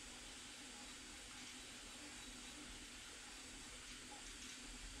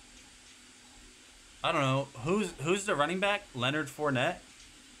don't know. Who's the running back? Leonard Fournette?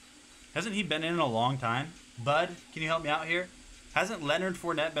 Hasn't he been in a long time? Bud, can you help me out here? Hasn't Leonard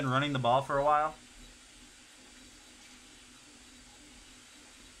Fournette been running the ball for a while?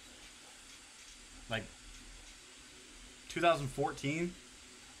 Like 2014?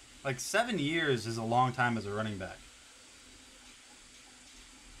 Like 7 years is a long time as a running back.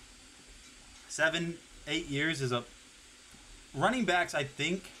 7, 8 years is a... Running backs, I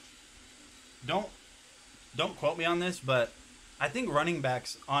think... Don't quote me on this, but I think running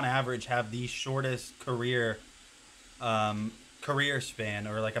backs on average have the shortest career span,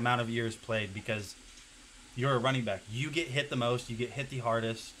 or like amount of years played, because you're a running back. You get hit the most, you get hit the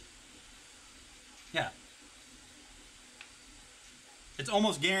hardest. Yeah. It's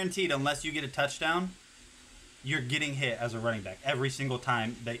almost guaranteed, unless you get a touchdown, you're getting hit as a running back every single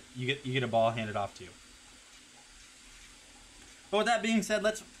time that you get a ball handed off to you. But with that being said,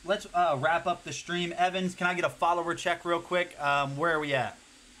 let's wrap up the stream. Evans, can I get a follower check real quick? Where are we at?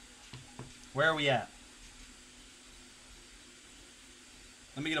 Where are we at?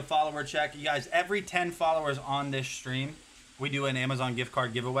 Let me get a follower check. You guys, every 10 followers on this stream, we do an Amazon gift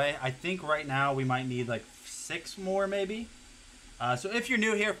card giveaway. I think right now we might need like 6 more maybe. So if you're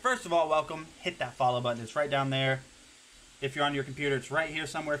new here, first of all, welcome. Hit that follow button. It's right down there. If you're on your computer, it's right here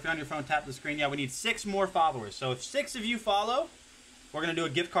somewhere. If you're on your phone, tap the screen. Yeah, we need 6 more followers. So if 6 of you follow, we're going to do a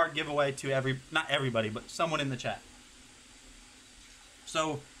gift card giveaway to not everybody, but someone in the chat.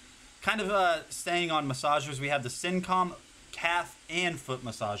 So kind of staying on massagers, we have the Syncom calf and foot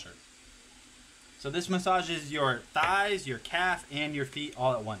massager. So this massages your thighs, your calf, and your feet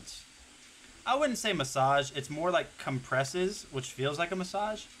all at once. I wouldn't say massage. It's more like compresses, which feels like a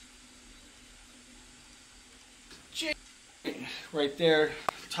massage. Right there,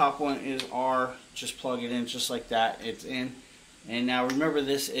 top one is R. Just plug it in just like that. It's in. And now remember,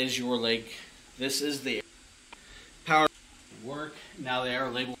 this is your leg. This is the power work. Now they are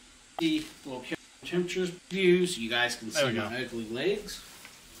labeled little temperatures views. You guys can see my ugly legs.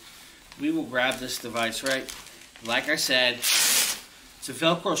 We will grab this device, right? Like I said, it's a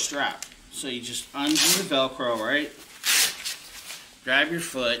Velcro strap. So you just undo the Velcro, right? Grab your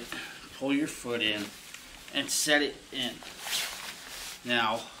foot, pull your foot in, and set it in.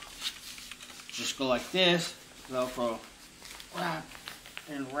 Now, just go like this, Velcro, wrap,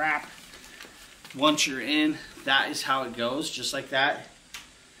 and wrap. Once you're in, that is how it goes, just like that.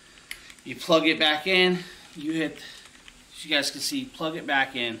 You plug it back in, you hit, as you guys can see, plug it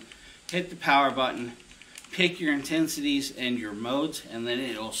back in, hit the power button, pick your intensities and your modes, and then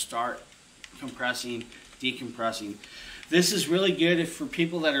it'll start compressing, decompressing. This is really good for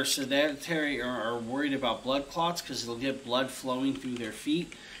people that are sedentary or are worried about blood clots, because it'll get blood flowing through their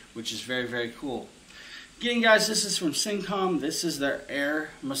feet, which is very, very cool. Again, guys, this is from Syncom. This is their air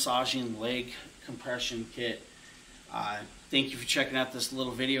massaging leg compression kit. Thank you for checking out this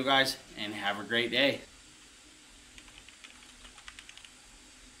little video, guys, and have a great day.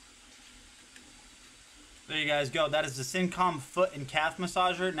 There you guys go. That is the Syncom foot and calf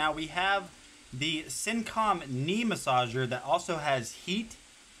massager. Now we have the Syncom knee massager that also has heat.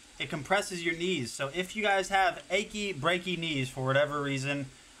 It compresses your knees. So if you guys have achy, breaky knees for whatever reason,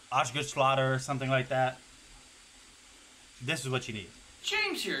 Osgood-Schlatter or something like that, this is what you need.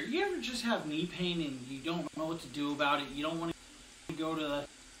 James here. You ever just have knee pain and you don't know what to do about it? You don't want to go to the...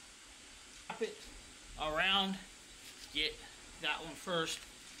 Wrap it around. Get that one first.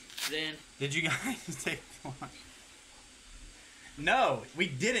 Then... Did you guys take the one? No, we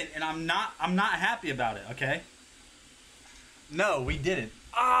didn't, and I'm not happy about it, okay? No, we didn't.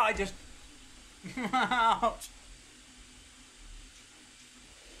 Ah, I just... Ouch.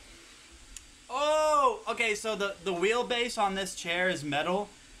 Oh, okay, so the wheelbase on this chair is metal,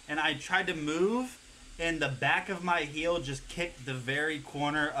 and I tried to move, and the back of my heel just kicked the very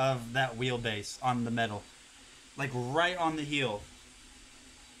corner of that wheelbase on the metal. Like, right on the heel.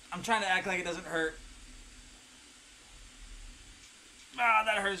 I'm trying to act like it doesn't hurt. Ah,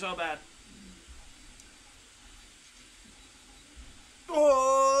 that hurt so bad.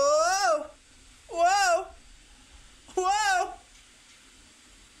 Whoa! Whoa! Whoa!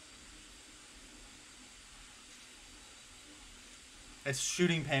 It's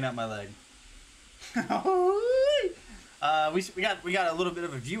shooting pain up my leg. We got a little bit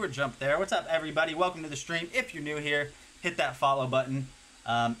of a viewer jump there. What's up, everybody? Welcome to the stream. If you're new here, hit that follow button.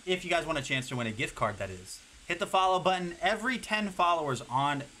 If you guys want a chance to win a gift card, that is. Hit the follow button. Every 10 followers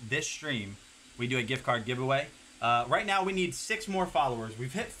on this stream, we do a gift card giveaway. Right now, we need 6 more followers.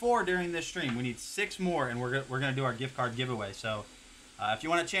 We've hit 4 during this stream. We need 6 more, and we're going to do our gift card giveaway. So if you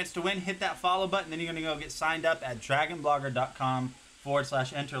want a chance to win, hit that follow button. Then you're going to go get signed up at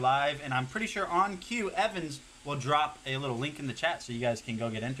dragonblogger.com/enter live. And I'm pretty sure on cue, Evans will drop a little link in the chat so you guys can go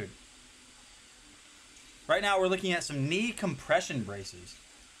get entered. Right now, we're looking at some knee compression braces.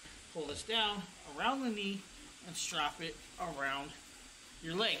 Pull this down around the knee and strap it around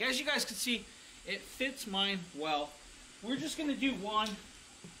your leg. As you guys can see, it fits mine well. We're just going to do one.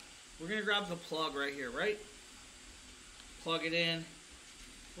 We're going to grab the plug right here, right? Plug it in.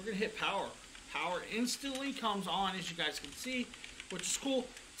 We're going to hit power. Power instantly comes on, as you guys can see, which is cool.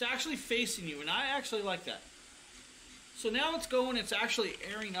 It's actually facing you, and I actually like that. So now it's going, it's actually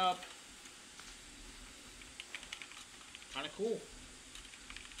airing up. Kind of cool.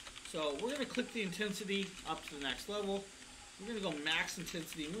 So we're going to click the intensity up to the next level. We're going to go max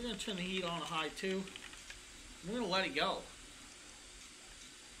intensity. We're going to turn the heat on to high too. We're going to let it go.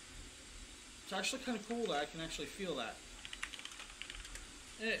 It's actually kind of cool that I can actually feel that.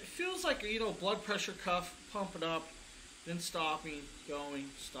 And it feels like, you know, blood pressure cuff pumping up. then stopping, going,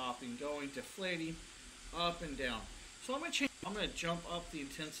 stopping, going, deflating, up and down. So I'm going to change. I'm going to jump up the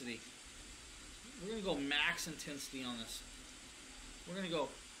intensity. We're going to go max intensity on this. We're going to go.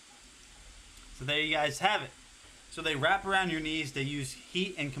 So there you guys have it. So they wrap around your knees. They use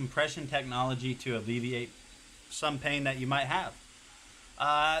heat and compression technology to alleviate some pain that you might have.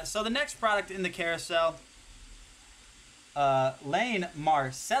 So the next product in the carousel, Lane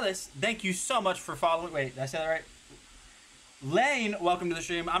Marcellus, thank you so much for following. Wait, did I say that right? Lane, welcome to the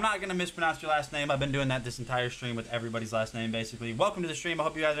stream. I'm not going to mispronounce your last name. I've been doing that this entire stream with everybody's last name, basically. Welcome to the stream. I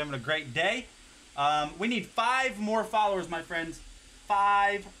hope you guys are having a great day. We need 5 more followers, my friends.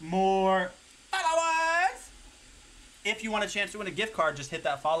 5 more followers! If you want a chance to win a gift card, just hit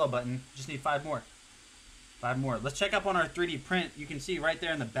that follow button. Just need 5 more. 5 more. Let's check up on our 3D print. You can see right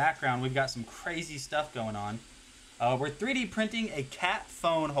there in the background, we've got some crazy stuff going on. We're 3D printing a cat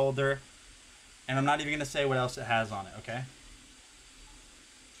phone holder, and I'm not even going to say what else it has on it, okay?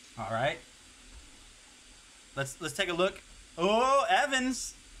 All right. Let's take a look. Oh,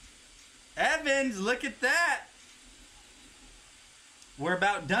 Evans. Evans, look at that. We're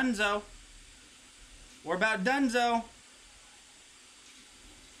about donezo. We're about donezo.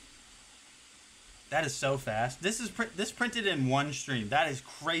 That is so fast. This is this printed in one stream. That is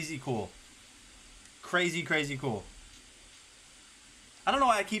crazy cool. Crazy, crazy cool. I don't know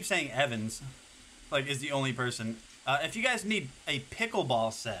why I keep saying Evans, like, is the only person. If you guys need a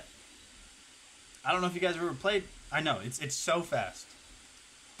pickleball set, I don't know if you guys have ever played. I know it's so fast.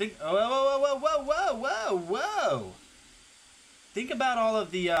 Think. Oh, whoa, whoa, whoa, whoa, whoa, whoa, whoa. Think about all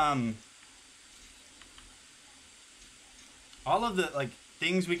of the like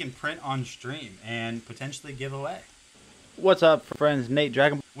things we can print on stream and potentially give away. What's up, friends? Nate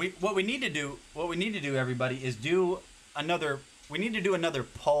Dragon. What we need to do, everybody, is do another. We need to do another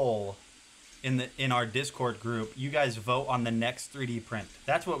poll in our Discord group. You guys vote on the next 3D print.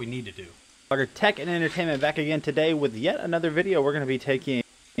 That's what we need to do. Blogger Tech and Entertainment back again today with yet another video. We're going to be taking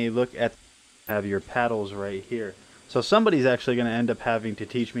a look at have your paddles right here. So somebody's actually going to end up having to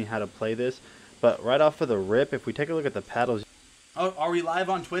teach me how to play this. But right off of the rip, if we take a look at the paddles. Oh, are we live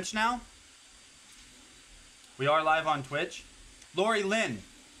on Twitch now? We are live on Twitch. Lori Lynn.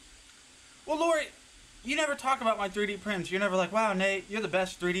 Well, Lori, you never talk about my 3D prints. You're never like, wow, Nate, you're the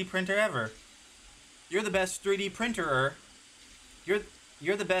best 3D printer ever. You're the best 3D printerer.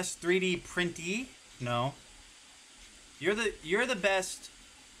 You're the best 3D printee. No. You're the best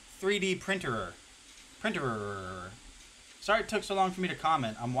 3D printerer. Printerer. Sorry it took so long for me to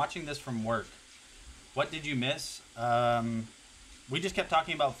comment. I'm watching this from work. What did you miss? We just kept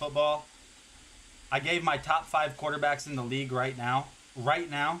talking about football. I gave my top 5 quarterbacks in the league right now. Right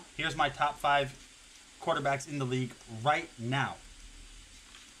now. Here's my top 5 quarterbacks in the league right now.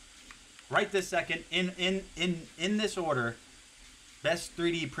 Right this second. In this order. Best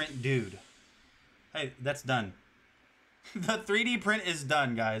 3D print dude. Hey, that's done. The 3D print is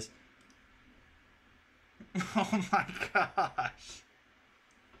done, guys. Oh my gosh.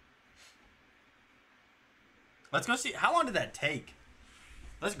 Let's go see. How long did that take?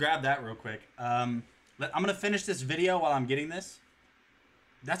 Let's grab that real quick. I'm going to finish this video while I'm getting this.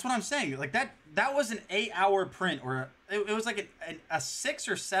 That's what I'm saying. Like that was an 8-hour print, or it was like a 6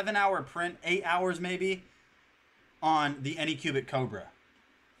 or 7 hour print, 8 hours maybe, on the Anycubic Cobra.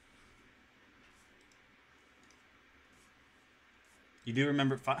 You do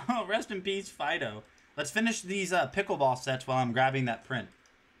remember? Oh, rest in peace, Fido. Let's finish these pickleball sets while I'm grabbing that print.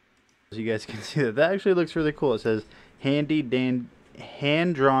 As you guys can see, that actually looks really cool. It says hand-drawn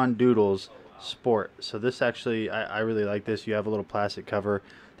doodles sport. So this actually, I really like this. You have a little plastic cover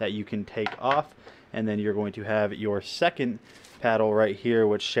that you can take off, and then you're going to have your second paddle right here,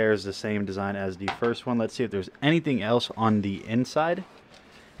 which shares the same design as the first one. Let's see if there's anything else on the inside.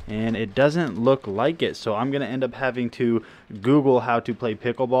 And it doesn't look like it, so I'm going to end up having to Google how to play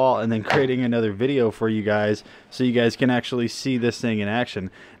pickleball and then creating another video for you guys so you guys can actually see this thing in action.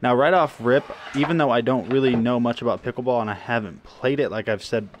 Now, right off rip, even though I don't really know much about pickleball and I haven't played it like I've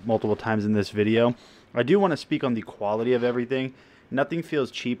said multiple times in this video, I do want to speak on the quality of everything. Nothing feels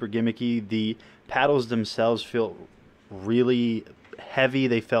cheap or gimmicky. The paddles themselves feel really heavy.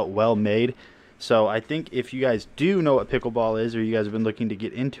 They felt well made. So I think if you guys do know what pickleball is, or you guys have been looking to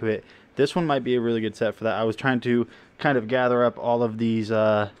get into it, this one might be a really good set for that. I was trying to kind of gather up all of these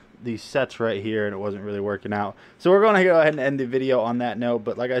sets right here, and it wasn't really working out. So we're going to go ahead and end the video on that note.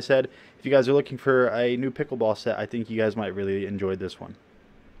 But like I said, if you guys are looking for a new pickleball set, I think you guys might really enjoy this one.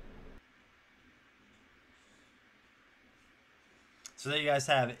 So there you guys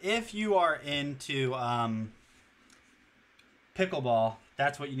have it. If you are into pickleball,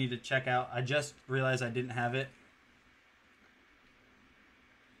 that's what you need to check out. I just realized I didn't have it.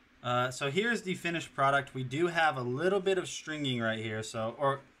 So here's the finished product. We do have a little bit of stringing right here.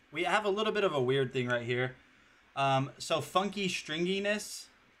 Or we have a little bit of a weird thing right here. So funky stringiness.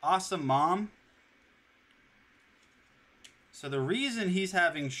 Awesome mom. So the reason he's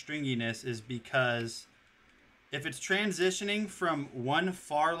having stringiness is because if it's transitioning from one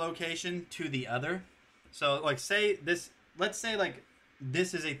far location to the other, so like say this, let's say like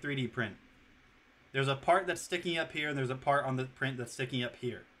this is a 3D print. There's a part that's sticking up here and there's a part on the print that's sticking up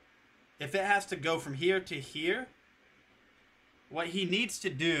here. If it has to go from here to here, what he needs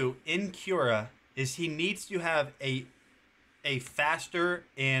to do in Cura is he needs to have a faster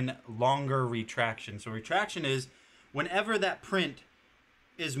and longer retraction. So retraction is whenever that print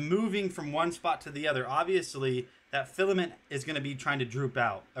is moving from one spot to the other, obviously that filament is going to be trying to droop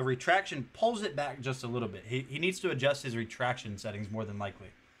out. A retraction pulls it back just a little bit. He needs to adjust his retraction settings more than likely.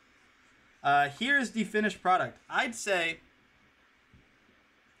 Here's the finished product. I'd say,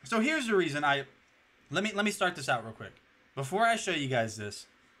 so here's the reason let me start this out real quick. Before I show you guys this,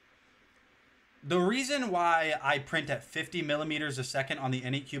 the reason why I print at 50 millimeters a second on the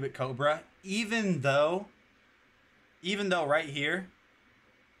Anycubic Cobra, even though right here,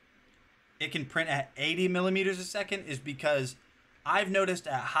 it can print at 80 millimeters a second, is because I've noticed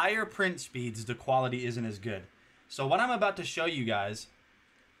at higher print speeds, the quality isn't as good. So what I'm about to show you guys,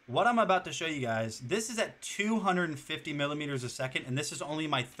 this is at 250 millimeters a second, and this is only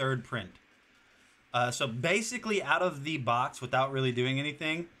my third print. So basically out of the box, without really doing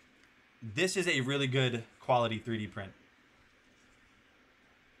anything, this is a really good quality 3D print.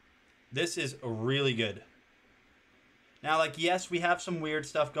 This is really good. Now, like, yes, we have some weird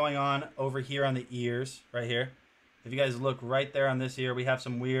stuff going on over here on the ears, right here. If you guys look right there on this ear, we have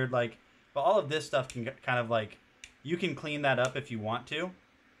some weird, like, but all of this stuff can kind of, like, you can clean that up if you want to.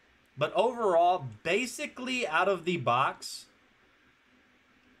 But overall, basically out of the box,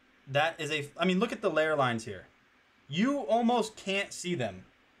 that is I mean, look at the layer lines here. You almost can't see them.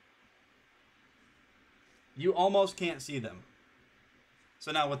 You almost can't see them.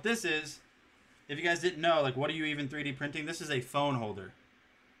 So now what this is, if you guys didn't know, like, what are you even 3D printing? This is a phone holder.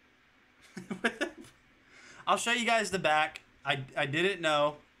 I'll show you guys the back. I didn't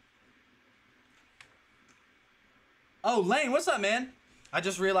know. Oh, Lane, what's up, man? I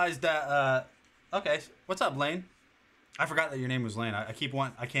just realized that, okay, what's up, Lane? I forgot that your name was Lane. I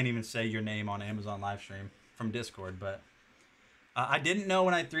can't even say your name on Amazon live stream from Discord, but I didn't know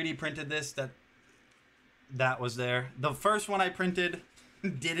when I 3D printed this that was there. The first one I printed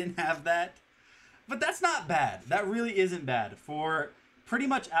didn't have that. But that's not bad. That really isn't bad. For pretty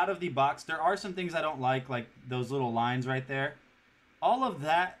much out of the box, there are some things I don't like those little lines right there. All of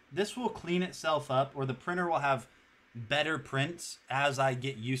that, this will clean itself up, or the printer will have better prints as I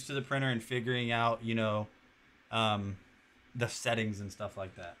get used to the printer and figuring out, you know, the settings and stuff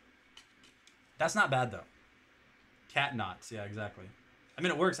like that. That's not bad, though. Cat knots. Yeah, exactly. I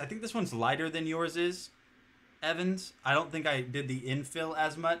mean, it works. I think this one's lighter than yours is, Evans. I don't think I did the infill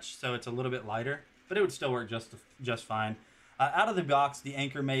as much, so it's a little bit lighter. But it would still work just fine. Out of the box, the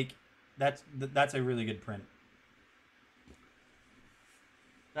Anchor Make, that's a really good print.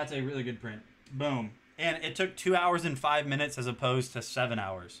 That's a really good print. Boom. And it took 2 hours and 5 minutes as opposed to 7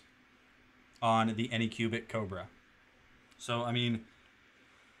 hours on the Anycubic Cobra. So, I mean,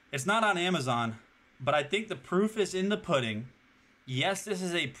 it's not on Amazon, but I think the proof is in the pudding. Yes, this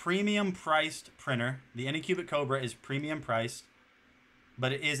is a premium priced printer. The Anycubic Cobra is premium priced,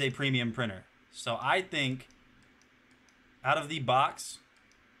 but it is a premium printer. So I think out of the box,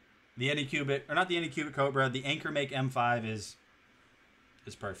 the Anycubic, or not the Anycubic Cobra, the Anchor Make M5 is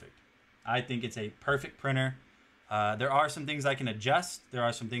perfect. I think it's a perfect printer. There are some things I can adjust. There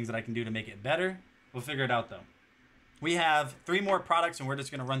are some things that I can do to make it better. We'll figure it out, though. We have 3 more products, and we're just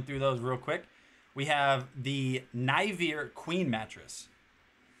going to run through those real quick. We have the Nivir Queen Mattress.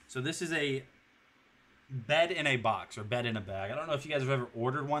 So this is a bed in a box, or bed in a bag. I don't know if you guys have ever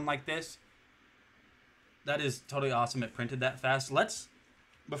ordered one like this. That is totally awesome. It printed that fast.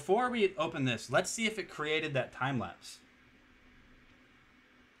 Before we open this, let's see if it created that time lapse.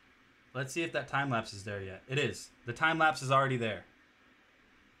 Let's see if that time lapse is there yet. It is. The time lapse is already there.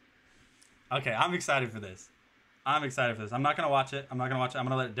 Okay, I'm excited for this. I'm not gonna watch it. I'm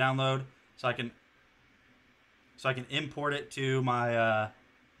gonna let it download so I can import it to my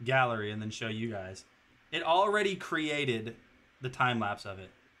gallery and then show you guys. It already created the time lapse of it.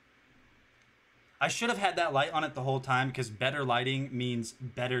 I should have had that light on it the whole time because better lighting means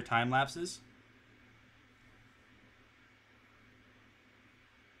better time lapses.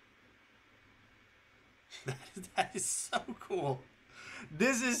 That is so cool.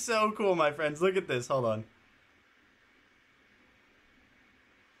 This is so cool, my friends. Look at this. Hold on.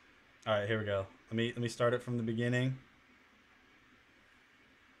 All right, here we go. Let me start it from the beginning.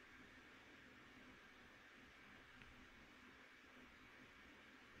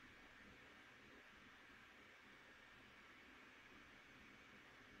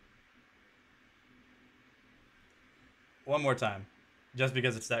 One more time, just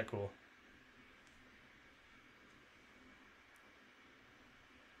because it's that cool.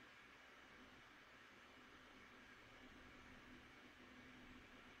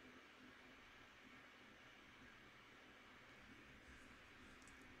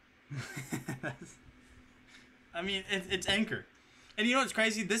 I mean, it's Anchor. And you know what's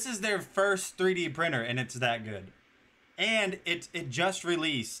crazy? This is their first 3D printer, and it's that good. And it just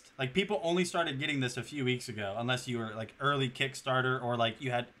released. Like, people only started getting this a few weeks ago, unless you were, like, early Kickstarter or, like, you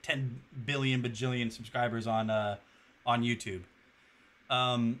had 10 billion bajillion subscribers on YouTube.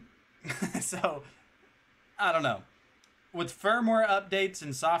 So, I don't know. With firmware updates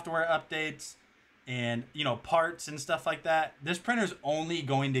and software updates and, you know, parts and stuff like that, this printer's only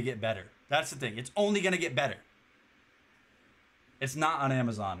going to get better. That's the thing. It's only going to get better. It's not on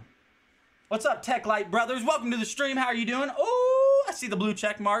Amazon. What's up, Tech Light Brothers? Welcome to the stream. How are you doing? Oh, I see the blue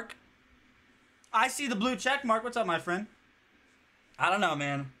check mark. I see the blue check mark. What's up, my friend? I don't know,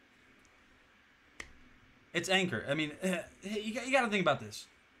 man. It's Anchor. I mean, you got to think about this.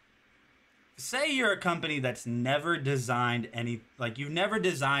 Say you're a company that's never designed any, like, you've never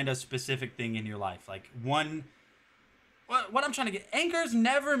designed a specific thing in your life. Like, what I'm trying to get, Anchor's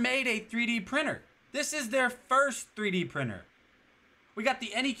never made a 3D printer. This is their first 3D printer. We got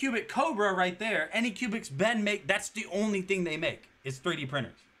the Anycubic Cobra right there. Anycubic's been make. That's the only thing they make is 3D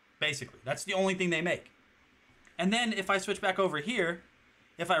printers. Basically, that's the only thing they make. And then if I switch back over here,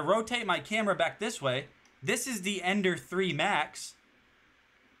 if I rotate my camera back this way, this is the Ender 3 Max.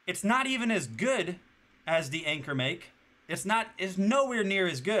 It's not even as good as the Anchor make. It's nowhere near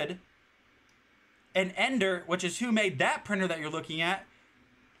as good. And Ender, which is who made that printer that you're looking at,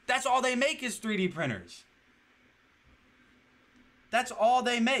 that's all they make is 3D printers. That's all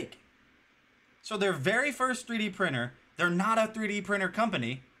they make. So their very first 3D printer, they're not a 3D printer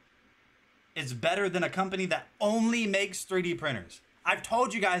company, is better than a company that only makes 3D printers. I've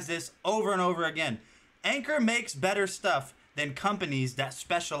told you guys this over and over again. Anchor makes better stuff than companies that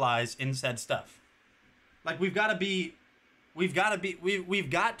specialize in said stuff. Like, we've got to pay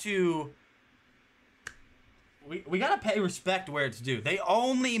respect where it's due. They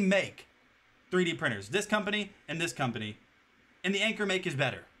only make 3D printers. This company and this company. And the Anchor make is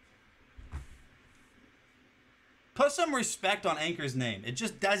better. Put some respect on Anchor's name. It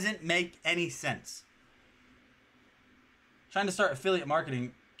just doesn't make any sense. Trying to start affiliate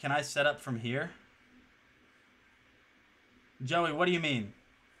marketing. Can I set up from here? Joey, what do you mean?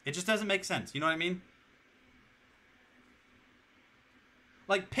 It just doesn't make sense. You know what I mean?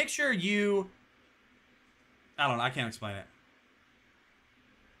 Like, picture you... I don't know. I can't explain it.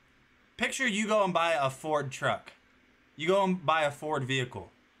 Picture you go and buy a Ford truck. You go and buy a Ford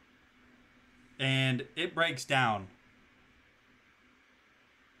vehicle. And it breaks down.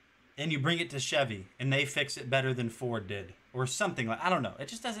 And you bring it to Chevy. And they fix it better than Ford did. Or something like... I don't know.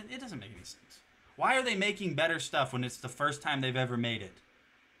 It doesn't make any sense. Why are they making better stuff when it's the first time they've ever made it?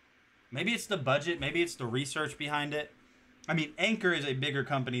 Maybe it's the budget. Maybe it's the research behind it. I mean, Anchor is a bigger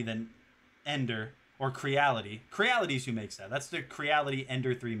company than Ender or Creality. Creality's who makes that. That's the Creality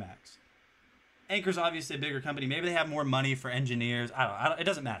Ender 3 Max. Anchor's obviously a bigger company. Maybe they have more money for engineers. I don't. It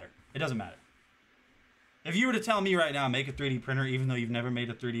doesn't matter. It doesn't matter. If you were to tell me right now, make a 3D printer, even though you've never made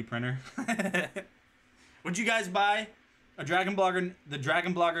a 3D printer, would you guys buy the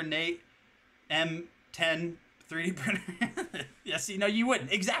DragonBlogger Nate M10 3D printer? Yeah, see, no, you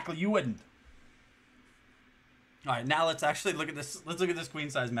wouldn't. Exactly, you wouldn't. All right, now let's actually look at this. Let's look at this queen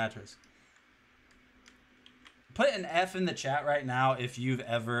size mattress. Put an F in the chat right now if you've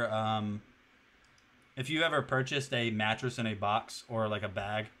ever purchased a mattress in a box or like a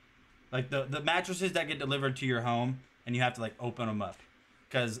bag. Like the mattresses that get delivered to your home and you have to like open them up.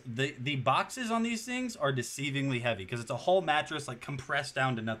 Because the boxes on these things are deceivingly heavy because it's a whole mattress like compressed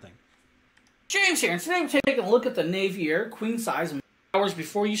down to nothing. James here, and today we're taking a look at the Navy Air queen size hours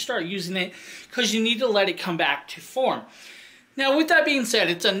before you start using it because you need to let it come back to form. Now with that being said,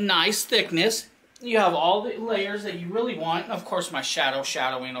 it's a nice thickness. You have all the layers that you really want. Of course, my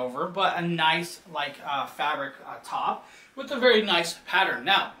shadowing over, but a nice like fabric top with a very nice pattern.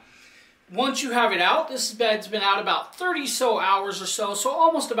 Now, once you have it out, this bed's been out about 30 so hours or so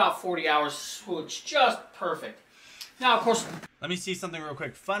almost about 40 hours, which is just perfect. Now, of course... Let me see something real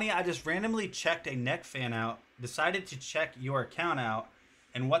quick. Funny, I just randomly checked a neck fan out, decided to check your account out,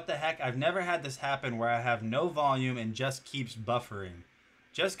 and what the heck, I've never had this happen where I have no volume and just keeps buffering.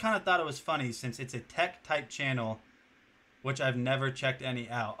 Just kind of thought it was funny since it's a tech type channel, which I've never checked any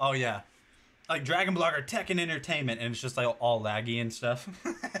out. Oh yeah, like DragonBlogger Tech and Entertainment, and it's just like all laggy and stuff.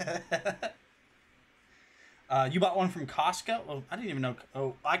 You bought one from Costco? Well, I didn't even know.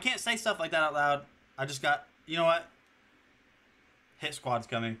 Oh, I can't say stuff like that out loud. I just got, you know what? Hit Squad's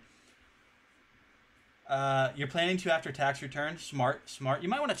coming. You're planning to after tax return? Smart. You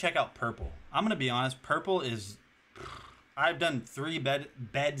might want to check out Purple. I'm going to be honest. Purple is... I've done 3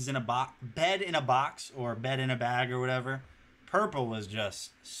 beds in a box, bed in a box, or bed in a bag, or whatever. Purple was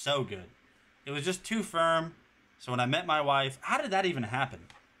just so good. It was just too firm. So when I met my wife... How did that even happen?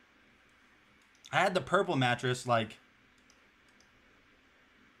 I had the Purple mattress like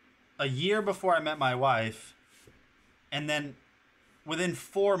a year before I met my wife, and then within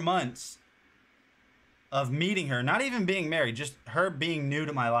 4 months of meeting her, not even being married, just her being new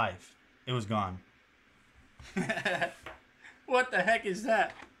to my life, it was gone. What the heck is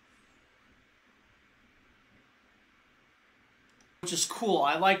that? Which is cool.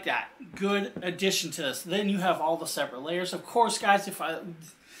 I like that. Good addition to this. Then you have all the separate layers. Of course, guys,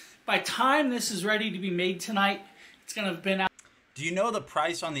 by time this is ready to be made tonight, it's going to have been out. Do you know the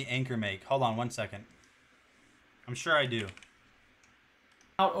price on the Anchor Make? Hold on 1 second. I'm sure I do.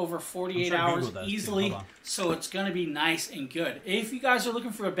 Out over 48 hours easily, so it's going to be nice and good. If you guys are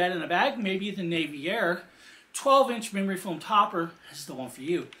looking for a bed in a bag, maybe the Navy Air 12-inch memory foam topper is the one for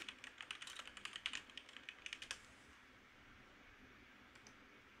you.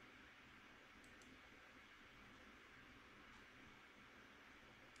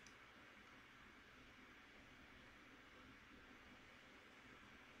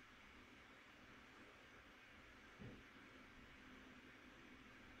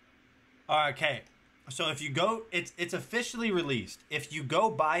 Okay, so if you go, it's officially released. If you go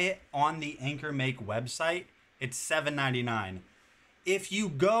buy it on the Anchor Make website, it's $7.99. If you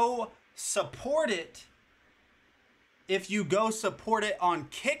go support it, on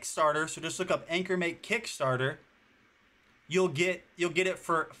Kickstarter, so just look up Anchor Make Kickstarter, you'll get it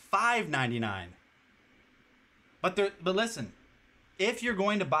for $5.99. But listen, if you're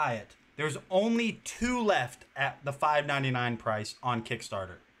going to buy it, there's only 2 left at the $5.99 price on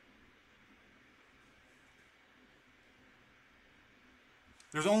Kickstarter.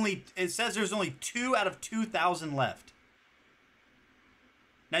 It says there's only 2 out of 2,000 left.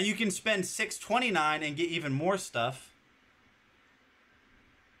 Now you can spend $6.29 and get even more stuff.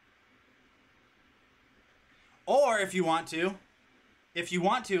 Or if you want to,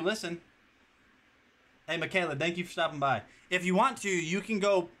 listen. Hey Michaela, thank you for stopping by. If you want to, you can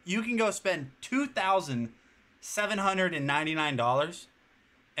go spend $2,799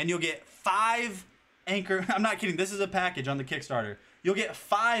 and you'll get 5 Anchor. I'm not kidding. This is a package on the Kickstarter. You'll get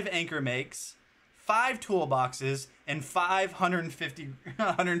 5 Anchor Makes, 5 toolboxes, and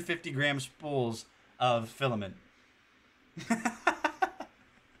 150 gram spools of filament.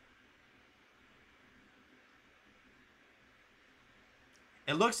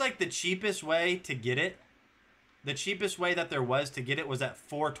 It looks like the cheapest way to get it, the cheapest way that there was to get it was at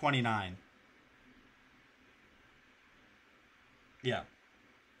 $4.29. Yeah.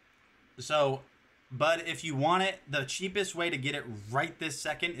 So... But if you want it, the cheapest way to get it right this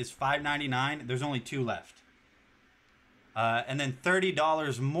second is $5.99. There's only 2 left. And then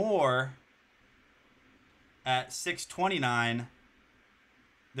 $30 more at $6.29.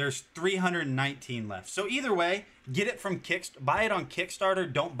 There's 319 left. So either way, get it from buy it on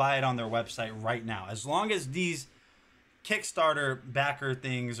Kickstarter. Don't buy it on their website right now. As long as these Kickstarter backer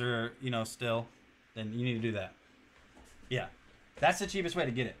things are, still, then you need to do that. Yeah, that's the cheapest way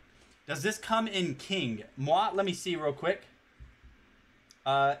to get it. Does this come in King? Moi, let me see real quick.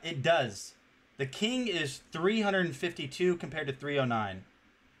 It does. The King is $352 compared to $309.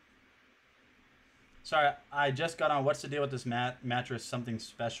 Sorry, I just got on. What's the deal with this mattress? Something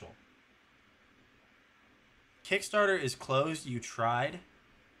special. Kickstarter is closed. You tried.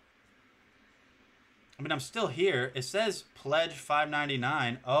 I mean, I'm still here. It says pledge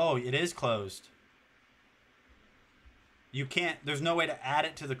 $5.99. Oh, it is closed. You can't, there's no way to add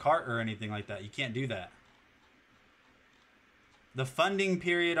it to the cart or anything like that. You can't do that. The funding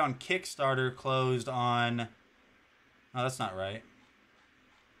period on Kickstarter closed on... Oh, that's not right.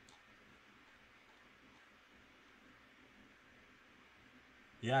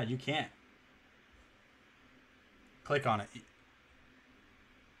 Yeah, you can't. Click on it.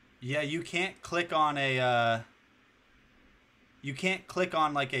 Yeah, you can't click on a... you can't click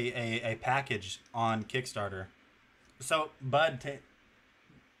on like a package on Kickstarter. So, Bud,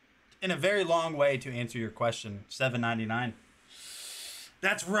 in a very long way to answer your question, $7.99.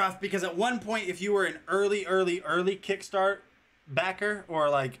 That's rough because at one point, if you were an early Kickstart, backer or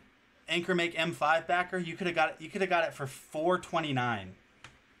like Anchor Make M5 backer, you could have got it for $4.29.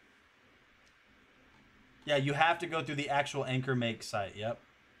 Yeah, you have to go through the actual Anchor Make site. Yep.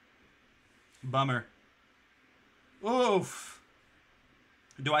 Bummer. Oof.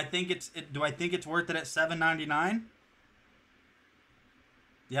 Do I think it's worth it at $7.99?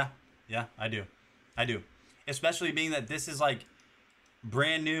 Yeah, I do. Especially being that this is like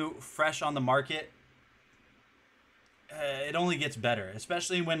brand new, fresh on the market. It only gets better,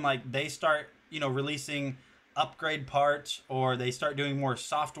 especially when like they start, releasing upgrade parts, or they start doing more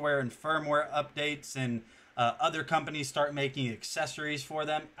software and firmware updates, and other companies start making accessories for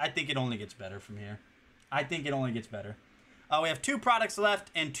them. I think it only gets better from here. We have 2 products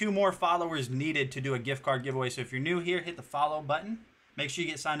left and 2 more followers needed to do a gift card giveaway. So if you're new here, hit the follow button. Make sure you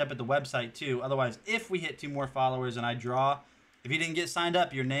get signed up at the website too. Otherwise, if we hit 2 more followers and I draw, if you didn't get signed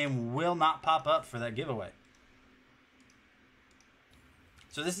up, your name will not pop up for that giveaway.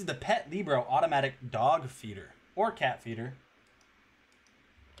 So this is the Pet Libro automatic dog feeder or cat feeder.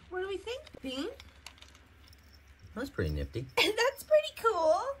 What do we think, Bean? That's pretty nifty. That's pretty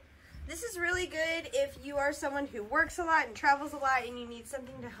cool. This is really good if you are someone who works a lot and travels a lot and you need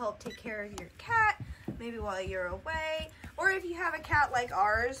something to help take care of your cat, maybe while you're away. Or if you have a cat like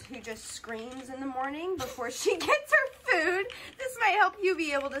ours who just screams in the morning before she gets her food, this might help you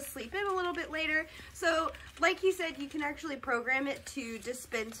be able to sleep in a little bit later. So, like he said, you can actually program it to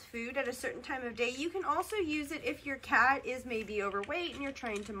dispense food at a certain time of day. You can also use it if your cat is maybe overweight and you're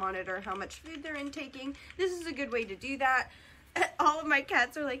trying to monitor how much food they're intaking. This is a good way to do that. All of my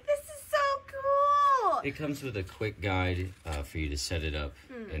cats are like, this is so cool. It comes with a quick guide for you to set it up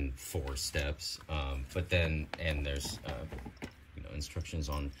in 4 steps. But then, and there's instructions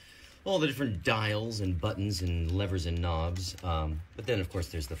on all the different dials and buttons and levers and knobs. But then, of course,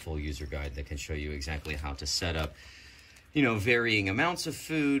 there's the full user guide that can show you exactly how to set up, varying amounts of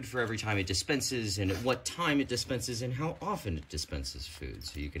food for every time it dispenses, and at what time it dispenses, and how often it dispenses food.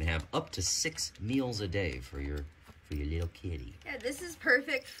 So you can have up to 6 meals a day for your little kitty. Yeah, this is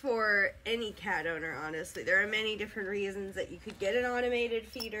perfect for any cat owner, honestly. There are many different reasons that you could get an automated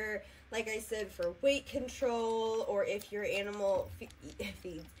feeder. Like I said, for weight control, or if your animal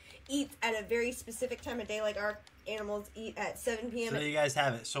eats at a very specific time of day, like our animals eat at 7 p.m. So you guys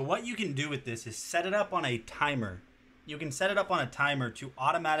have it. So what you can do with this is set it up on a timer. You can set it up on a timer to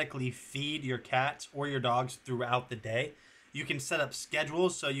automatically feed your cats or your dogs throughout the day. You can set up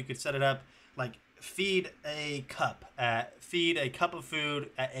schedules, so you could set it up like feed a cup of food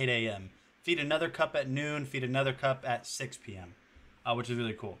at 8 a.m. Feed another cup at noon. Feed another cup at 6 p.m., which is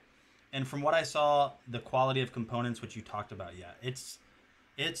really cool. And from what I saw, the quality of components, which you talked about, yeah, it's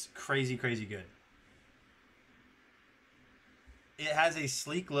crazy, crazy good. It has a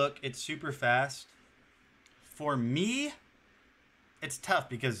sleek look. It's super fast. For me, it's tough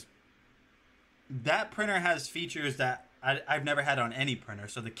because that printer has features that I've never had on any printer.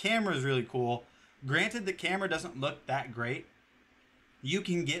 So the camera is really cool. Granted, the camera doesn't look that great. You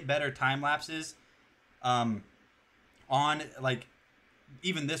can get better time lapses on like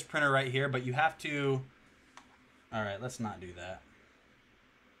even this printer right here, but you have to. All right, let's not do that.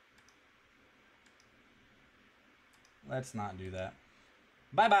 Let's not do that.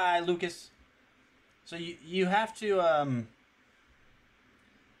 Bye bye, Lucas. So you have to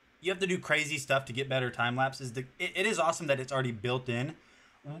you have to do crazy stuff to get better time lapses. It is awesome that it's already built in.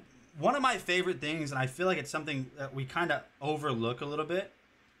 One of my favorite things, and I feel like it's something that we kind of overlook a little bit,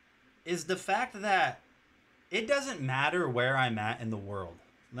 is the fact that it doesn't matter where I'm at in the world.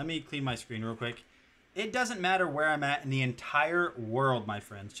 Let me clean my screen real quick. It doesn't matter where I'm at in the entire world, my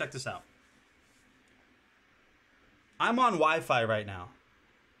friends. Check this out. I'm on Wi-Fi right now.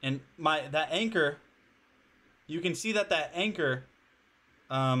 And that anchor, you can see that anchor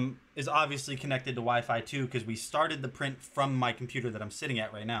is obviously connected to Wi-Fi too, because we started the print from my computer that I'm sitting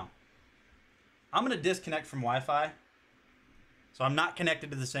at right now. I'm going to disconnect from Wi-Fi, so I'm not connected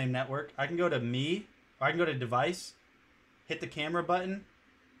to the same network. I can go to me, or I can go to device, hit the camera button.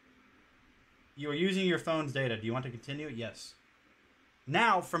 You are using your phone's data. Do you want to continue? Yes.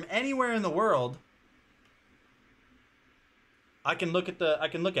 Now, from anywhere in the world, I can look at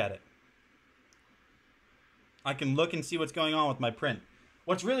it. I can look and see what's going on with my print.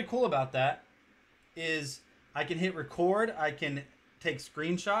 What's really cool about that is I can hit record, I can take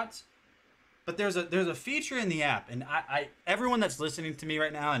screenshots, but there's a feature in the app, and I everyone that's listening to me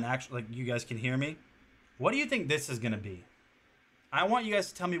right now, and actually, like, you guys can hear me. What do you think this is gonna be? I want you guys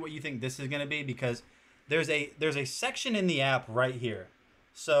to tell me what you think this is gonna be, because there's a section in the app right here.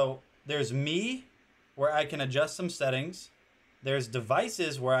 So there's me, where I can adjust some settings. There's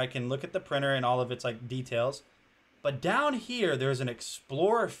devices, where I can look at the printer and all of its like details. But down here, there's an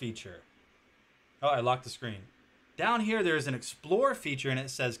Explorer feature. Oh, I locked the screen. Down here, there's an Explorer feature, and it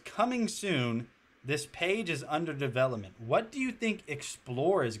says, coming soon. This page is under development. What do you think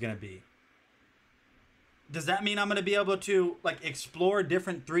Explore is going to be? Does that mean I'm going to be able to like explore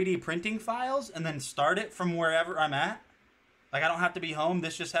different 3D printing files and then start it from wherever I'm at? Like I don't have to be home.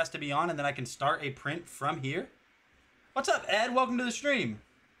 This just has to be on and then I can start a print from here? What's up, Ed? Welcome to the stream.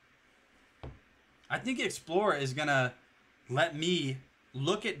 I think Explore is going to let me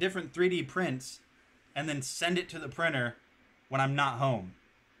look at different 3D prints and then send it to the printer when I'm not home.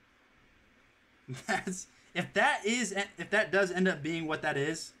 If that does end up being what that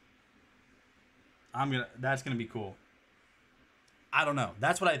is, that's gonna be cool. I don't know.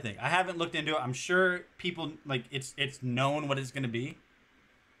 That's what I think. I haven't looked into it. I'm sure people like it's known what it's gonna be.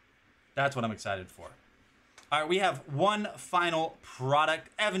 That's what I'm excited for. All right, we have one final product.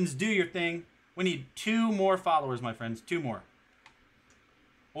 Evans, do your thing. We need 2 more followers, my friends. 2 more.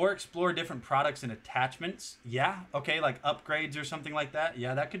 Or explore different products and attachments. Yeah, okay, like upgrades or something like that.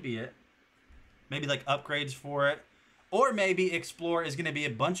 Yeah, that could be it. Maybe like upgrades for it. Or maybe Explore is going to be a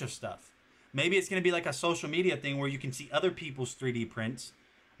bunch of stuff. Maybe it's going to be like a social media thing where you can see other people's 3D prints,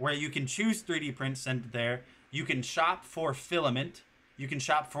 where you can choose 3D prints sent there. You can shop for filament. You can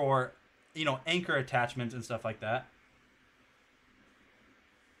shop for, you know, anchor attachments and stuff like that.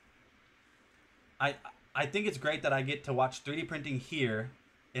 I think it's great that I get to watch 3D printing here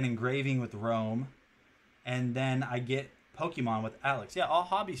and engraving with Rome. And then I get Pokemon with Alex. Yeah, all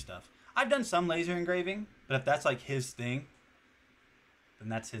hobby stuff. I've done some laser engraving, but if that's like his thing, then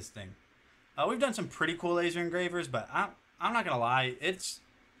that's his thing. We've done some pretty cool laser engravers, but I'm not gonna lie, it's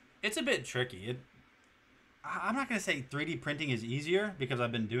a bit tricky. I'm not gonna say 3D printing is easier because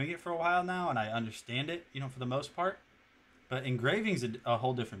I've been doing it for a while now and I understand it, you know, for the most part. But engraving's a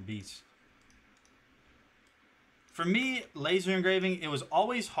whole different beast. For me, laser engraving, it was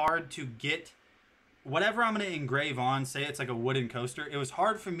always hard to get whatever I'm going to engrave on, say it's like a wooden coaster, it was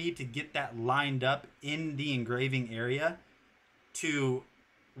hard for me to get that lined up in the engraving area to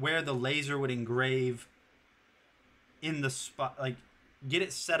where the laser would engrave in the spot, like get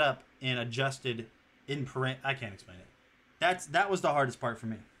it set up and adjusted in I can't explain it. That was the hardest part for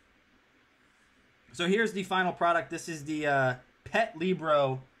me. So here's the final product. This is the Pet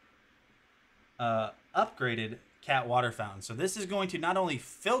Libro upgraded cat water fountain. So this is going to not only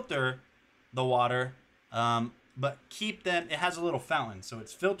filter the water, but keep them, it has a little fountain, so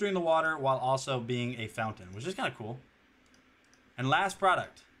it's filtering the water while also being a fountain, which is kind of cool. And last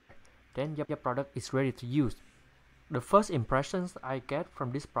product. Then your product is ready to use. The first impressions I get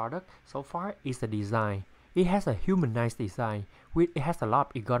from this product so far is the design. It has a humanized design. It has a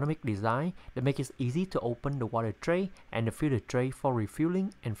lot of ergonomic design that makes it easy to open the water tray and the filter tray for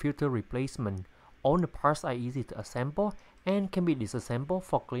refueling and filter replacement. All the parts are easy to assemble and can be disassembled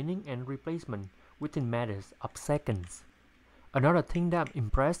for cleaning and replacement within matters of seconds. Another thing that I'm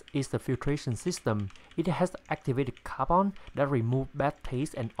impressed is the filtration system. It has activated carbon that removes bad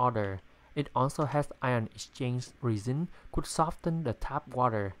taste and odor. It also has ion exchange resin could soften the tap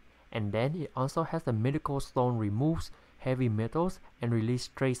water. And then it also has a medical stone removes heavy metals and release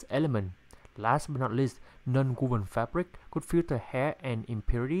trace element. Last but not least, non-woven fabric could filter hair and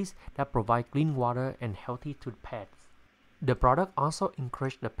impurities that provide clean water and healthy to the pets. The product also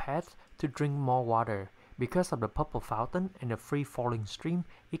encourages the pets to drink more water. Because of the purple fountain and the free-falling stream,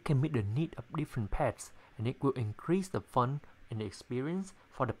 it can meet the need of different pets, and it will increase the fun and the experience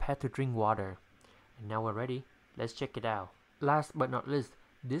for the pet to drink water. And now we're ready, let's check it out. Last but not least,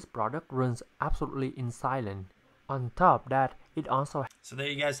 this product runs absolutely in silent. On top of that, it also... So there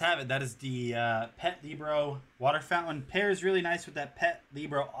you guys have it. That is the Pet Libro water fountain. Pairs really nice with that Pet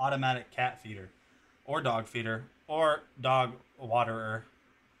Libro automatic cat feeder. Or dog feeder. Or dog waterer.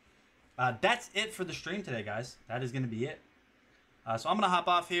 That's it for the stream today, guys. That is going to be it. So I'm going to hop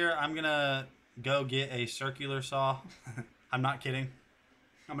off here. I'm going to go get a circular saw. I'm not kidding.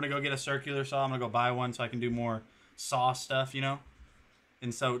 I'm going to go get a circular saw. I'm going to go buy one so I can do more saw stuff, you know.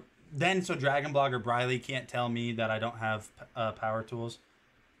 And so DragonBlogger Briley can't tell me that I don't have power tools.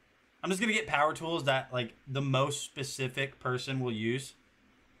 I'm just going to get power tools that like the most specific person will use.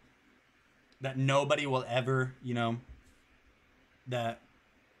 That nobody will ever, you know, that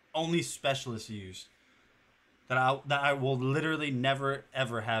only specialists use. That I will literally never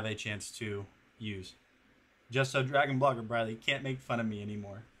ever have a chance to use. Just so DragonBlogger Briley can't make fun of me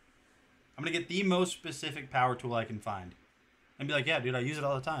anymore. I'm going to get the most specific power tool I can find. And be like, yeah, dude, I use it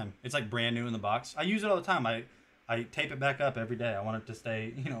all the time. It's like brand new in the box. I use it all the time. I tape it back up every day. I want it to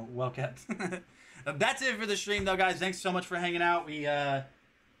stay, you know, well kept. That's it for the stream, though, guys. Thanks so much for hanging out. We got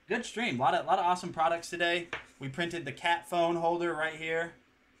good stream. A lot of awesome products today. We printed the cat phone holder right here.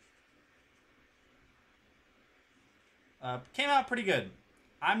 Came out pretty good.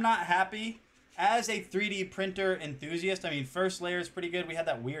 I'm not happy. As a 3D printer enthusiast, I mean, first layer is pretty good. We had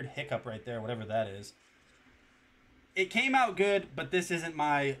that weird hiccup right there, whatever that is. It came out good, but this isn't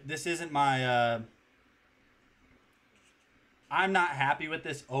my, I'm not happy with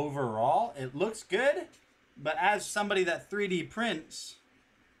this overall. It looks good, but as somebody that 3D prints,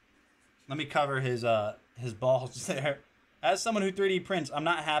 let me cover his balls there. As someone who 3D prints, I'm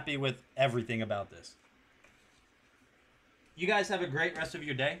not happy with everything about this. You guys have a great rest of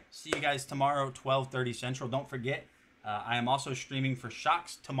your day. See you guys tomorrow, 12:30 Central. Don't forget, I am also streaming for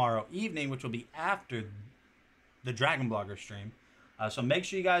Shocks tomorrow evening, which will be after the DragonBlogger stream. So make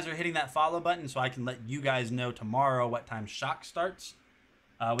sure you guys are hitting that follow button so I can let you guys know tomorrow what time Shock starts.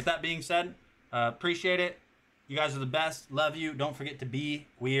 With that being said, appreciate it. You guys are the best. Love you. Don't forget to be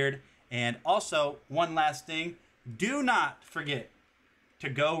weird. And also, one last thing. Do not forget to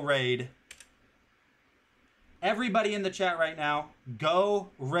go raid. Everybody in the chat right now, go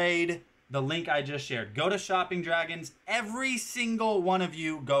raid the link I just shared. Go to Shopping Dragons. Every single one of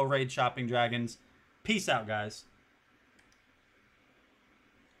you go raid Shopping Dragons. Peace out, guys.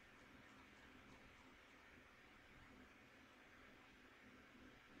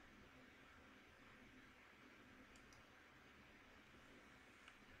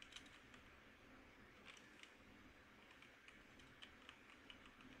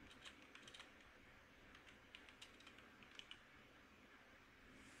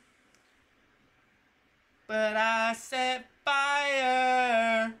 But I set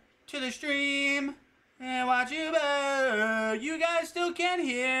fire to the stream and watch you burn. You guys still can't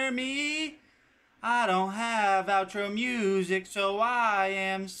hear me. I don't have outro music, so I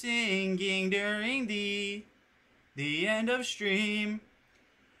am singing during the end of stream.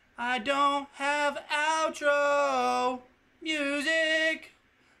 I don't have outro music,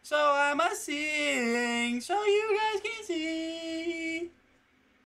 so I must sing so you guys can see.